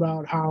sold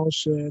out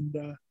house, and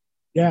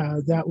yeah,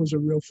 that was a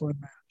real fun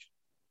match.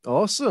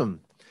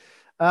 Awesome.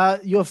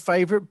 Your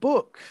favorite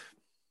book?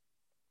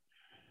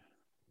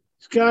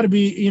 It's got to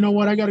be, you know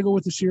what? I got to go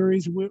with the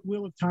series,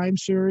 Wheel of Time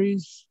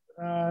series.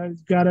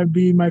 It's got to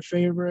be my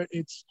favorite.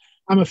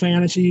 I'm a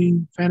fantasy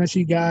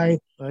guy,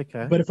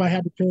 Okay. but if I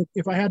had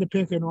to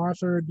pick an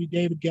author, it'd be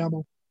David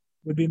Gemmell.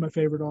 Would be my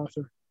favorite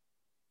author.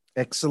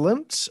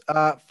 Excellent.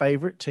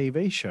 Favorite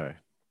TV show?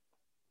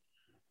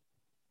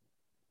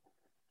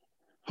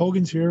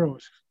 Hogan's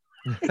Heroes.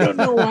 I don't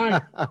know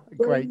why.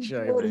 Great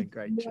show, man.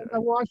 Great show. I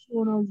watched it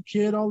when I was a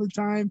kid all the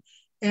time,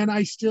 and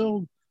I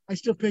still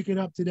pick it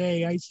up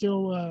today. I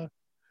still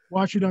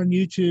watch it on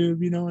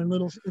YouTube, in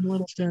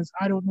little stints.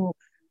 I don't know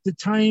the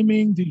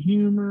timing, the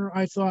humor.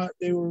 I thought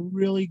they were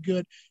really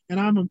good, and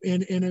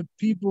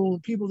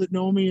people that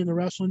know me in the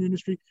wrestling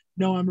industry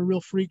know I'm a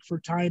real freak for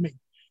timing,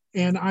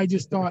 and I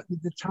just thought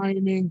that the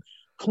timing,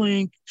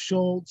 Klink,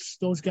 Schultz,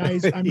 those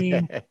guys. I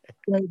mean, Yeah.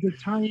 the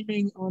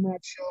timing on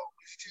that show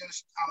was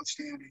just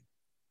outstanding.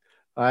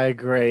 I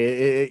agree.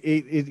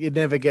 It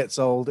never gets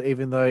old,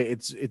 even though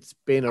it's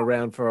been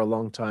around for a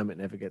long time. It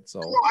never gets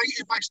old. Well,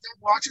 if I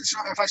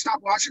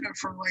stop watching it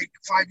for like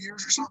 5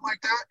 years or something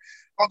like that,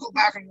 I'll go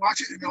back and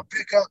watch it and I'll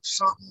pick up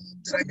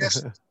something that I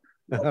missed.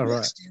 All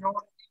right. You know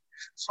what I mean?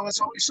 So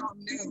it's always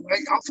something new.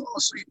 I'll fall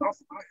asleep. I'll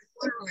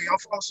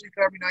fall asleep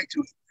every night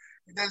to it.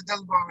 It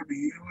doesn't bother me.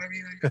 You know what I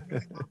mean? I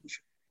really love the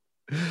show.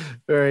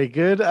 Very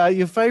good.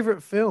 Your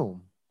favorite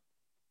film?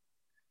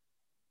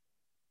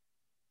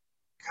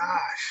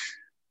 Gosh,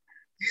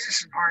 these are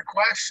some hard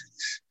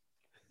questions.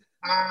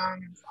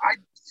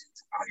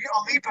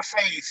 Leap of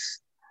Faith.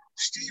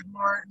 Steve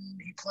Martin.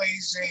 He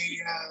plays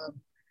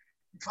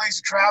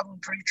a traveling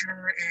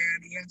preacher,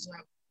 and he ends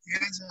up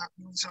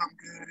doing something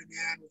good in the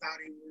end without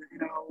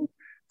even,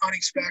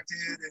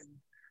 unexpected, and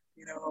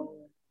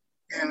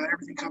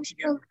everything comes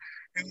together.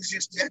 It was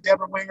just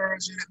Deborah Winger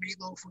was in it,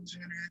 Meatloaf was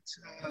in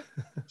it.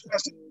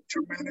 Just a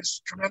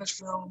tremendous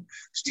film.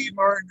 Steve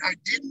Martin. I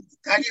didn't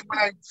when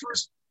I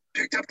first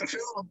picked up the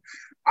film,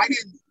 I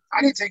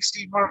didn't think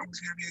Steve Martin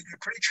was going to be a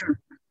good preacher,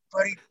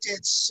 but he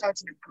did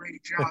such a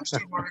great job.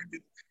 Steve Martin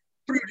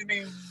proved to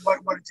me what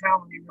a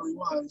talent he really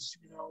was,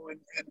 and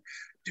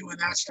doing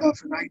that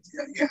stuff. And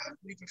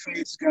Leap of Faith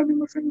has got to be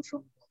my favorite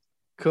film.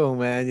 Cool,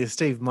 man. Your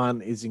Steve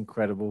Martin is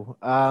incredible.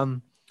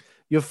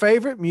 Your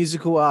favorite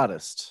musical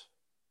artist?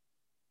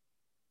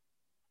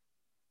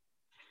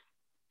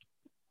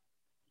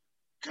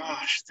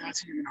 Gosh,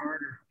 that's even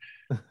harder.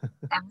 I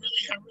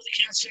really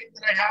can't say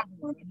that I have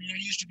one. I mean, I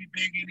used to be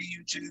big into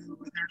U2,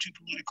 but they're too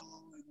political,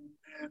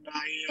 and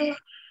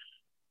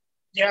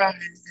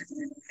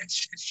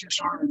it's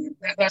just hard.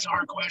 That's a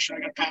hard question.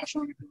 I got to pass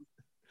on it.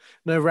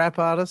 No rap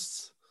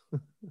artists?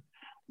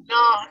 No,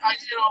 I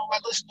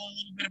listen to a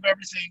little bit of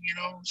everything,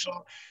 so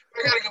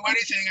I got to go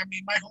anything. I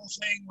mean, my whole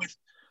thing with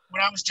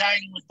when I was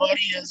tagging with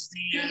Buddy as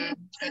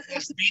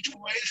the Beach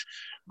Boys,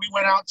 we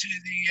went out to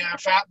the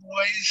Fat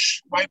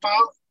Boys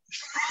Wipeout.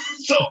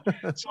 So if I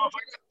got to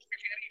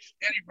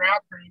pick any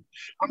rap group,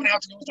 I'm gonna have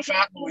to go with the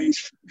Fat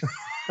Boys.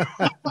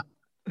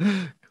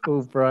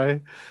 Cool, bro.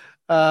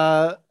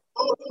 I'll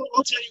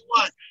tell you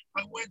what.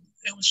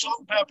 It was Salt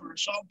and Pepper.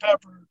 Salt and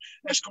Pepper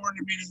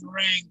escorted me to the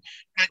ring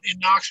in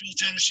Knoxville,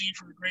 Tennessee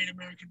for the Great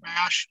American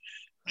Bash.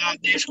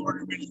 They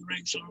escorted me to the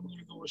ring, so I'm going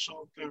to go with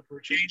Salt and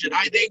Pepper. Change it.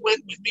 They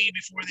went with me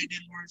before they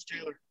did Lawrence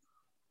Taylor.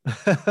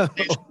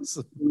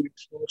 Awesome.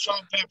 So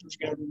Salt and Pepper's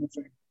got to be my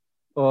thing.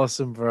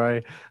 Awesome,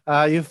 bro.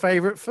 Your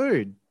favorite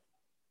food?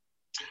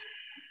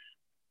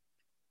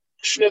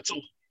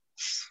 Schnitzel.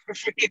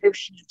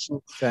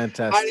 Schnitzel.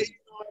 Fantastic.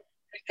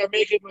 I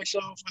make it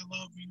myself. I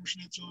love Wiener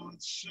Schnitzel.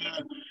 It's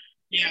I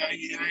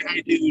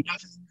do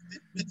nothing.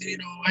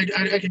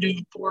 I can do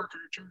pork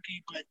or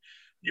turkey, but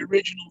the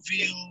original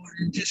veal,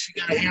 and you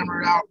got to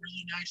hammer it out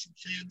really nice and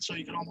thin so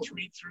you can almost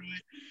read through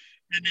it,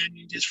 and then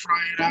you just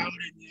fry it out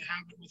and you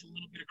have it with a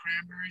little bit of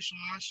cranberry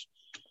sauce,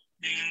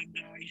 and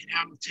you can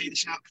have potato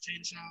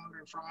salad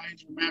or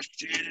fries or mashed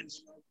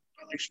potatoes.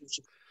 I like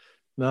schnitzel.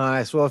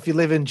 Nice. Well, if you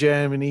live in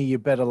Germany, you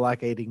better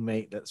like eating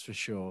meat. That's for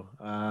sure.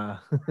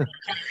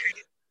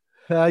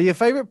 Your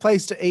favorite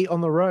place to eat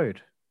on the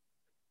road?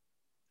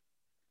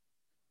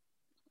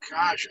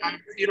 Gosh,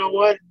 you know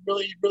what?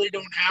 Really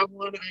don't have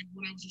one.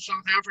 When I was in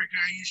South Africa,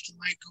 I used to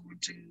like going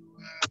to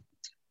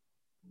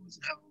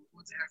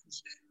what the heck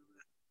was it?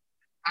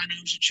 I know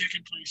it was a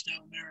chicken place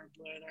down there,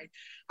 but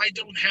I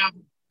don't have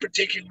a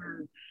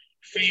particular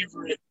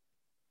favorite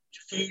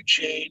food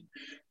chain.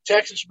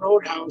 Texas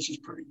Roadhouse is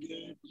pretty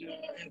good,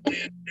 and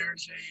then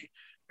there's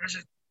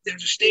a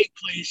steak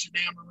place in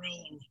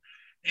Amarillo,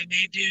 and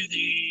they do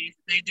a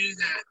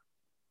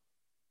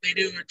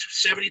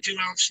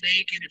 72-ounce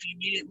steak, and if you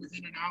meet it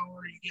within an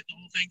hour, you get the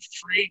whole thing for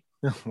free.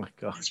 Oh my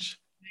gosh!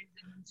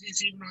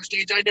 It's even on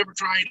stage. I never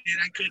tried it.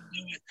 I couldn't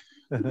do it.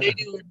 They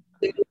do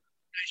a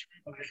nice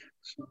ribeye.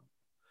 So.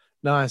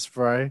 Nice,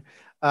 bro.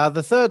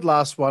 The third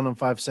last one on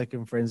 5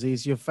 Second Frenzy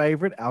is your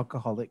favorite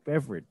alcoholic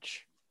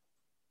beverage.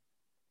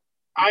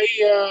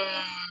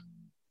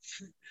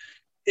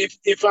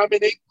 If I'm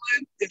in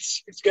England,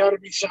 it's got to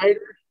be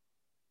cider,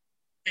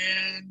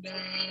 and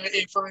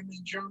if I'm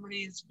in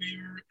Germany, it's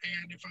beer,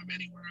 and if I'm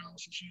anywhere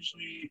else, it's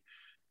usually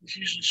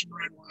some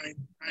red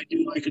wine. I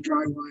do like a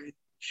dry wine,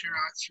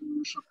 Shiraz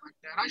or something like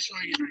that. I saw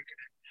you drinking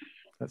it.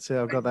 That's it.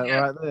 I've got that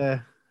right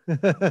there.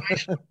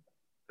 Nice.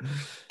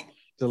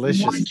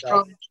 Delicious Mine's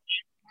stuff.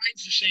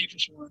 Mine's the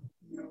safest one.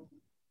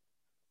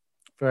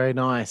 Very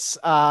nice.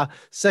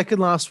 Second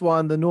last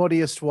one, the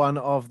naughtiest one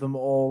of them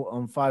all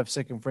on 5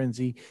 Second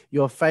Frenzy.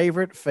 Your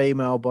favorite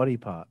female body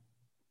part?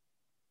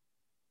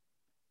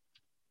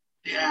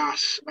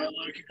 Yes, I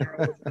like a girl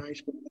with a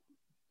nice body.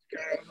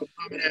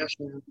 I'm an ass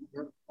man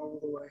all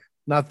the way.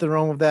 Nothing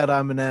wrong with that.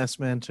 I'm an ass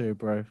man too,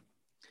 bro.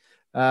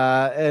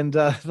 And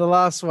the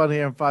last one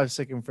here on 5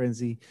 Second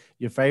Frenzy,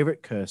 your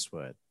favorite curse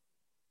word?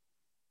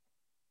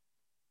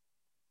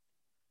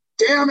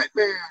 Damn it,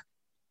 man.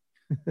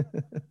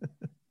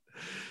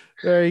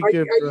 Very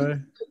good, bro. I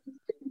use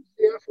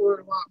the F word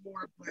a lot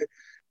more, but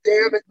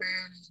damn it,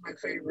 man, is my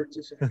favorite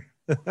to say.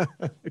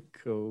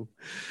 Cool.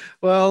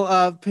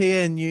 Well,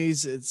 PN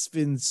News, it's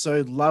been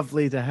so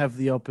lovely to have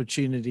the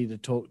opportunity to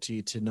talk to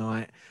you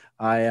tonight.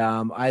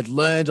 I'd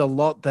learned a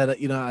lot that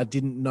I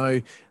didn't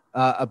know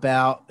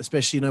about,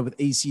 especially with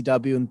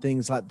ECW and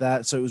things like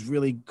that. So it was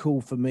really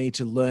cool for me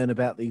to learn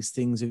about these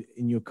things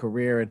in your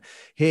career and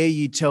hear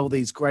you tell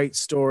these great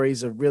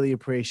stories. I really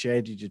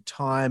appreciated your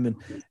time,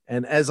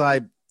 and as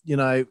I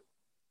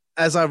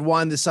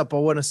wind this up, I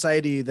want to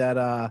say to you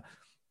that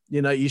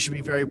you should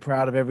be very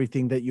proud of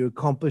everything that you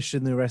accomplished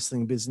in the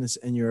wrestling business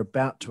and you're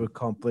about to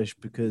accomplish,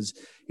 because,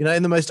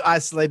 in the most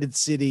isolated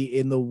city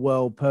in the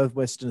world, Perth,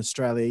 Western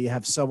Australia, you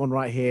have someone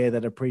right here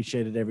that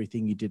appreciated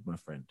everything you did, my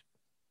friend.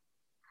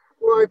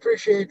 Well, I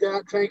appreciate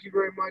that. Thank you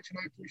very much. And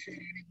I appreciate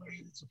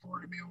anybody that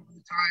supported me over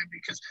the time,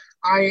 because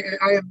I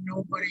am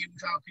nobody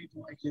without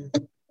people like you.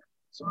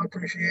 So I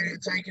appreciate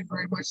it. Thank you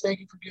very much. Thank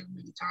you for giving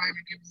me the time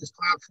and giving me this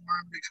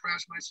platform to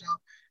express myself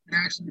and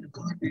actually to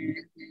plug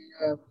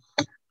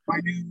my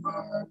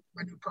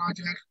new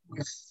project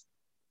with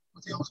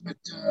the Ultimate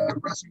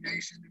Wrestling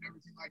Nation and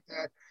everything like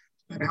that.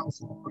 It's been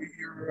helpful.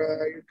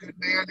 You're a good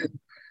man, and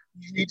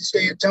you need to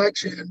stay in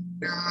touch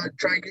and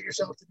try and get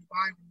yourself to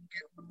Dubai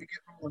when we get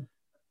rolling.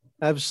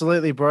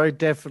 Absolutely, bro.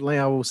 Definitely.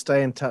 I will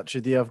stay in touch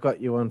with you. I've got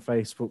you on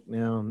Facebook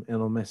now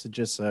and on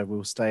Messages, so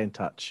we'll stay in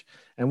touch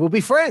and we'll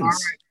be friends. All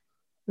right.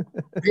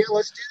 Yeah,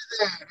 let's do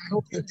that. I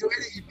hope you enjoyed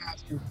it, you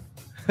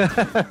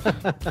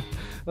bastard.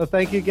 Well,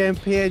 thank you again,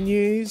 PN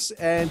News,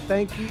 and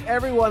thank you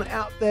everyone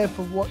out there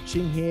for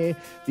watching here,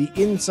 the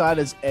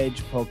Insider's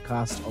Edge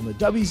podcast on the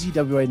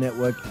WZWA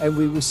network, and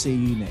we will see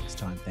you next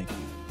time. Thank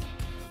you.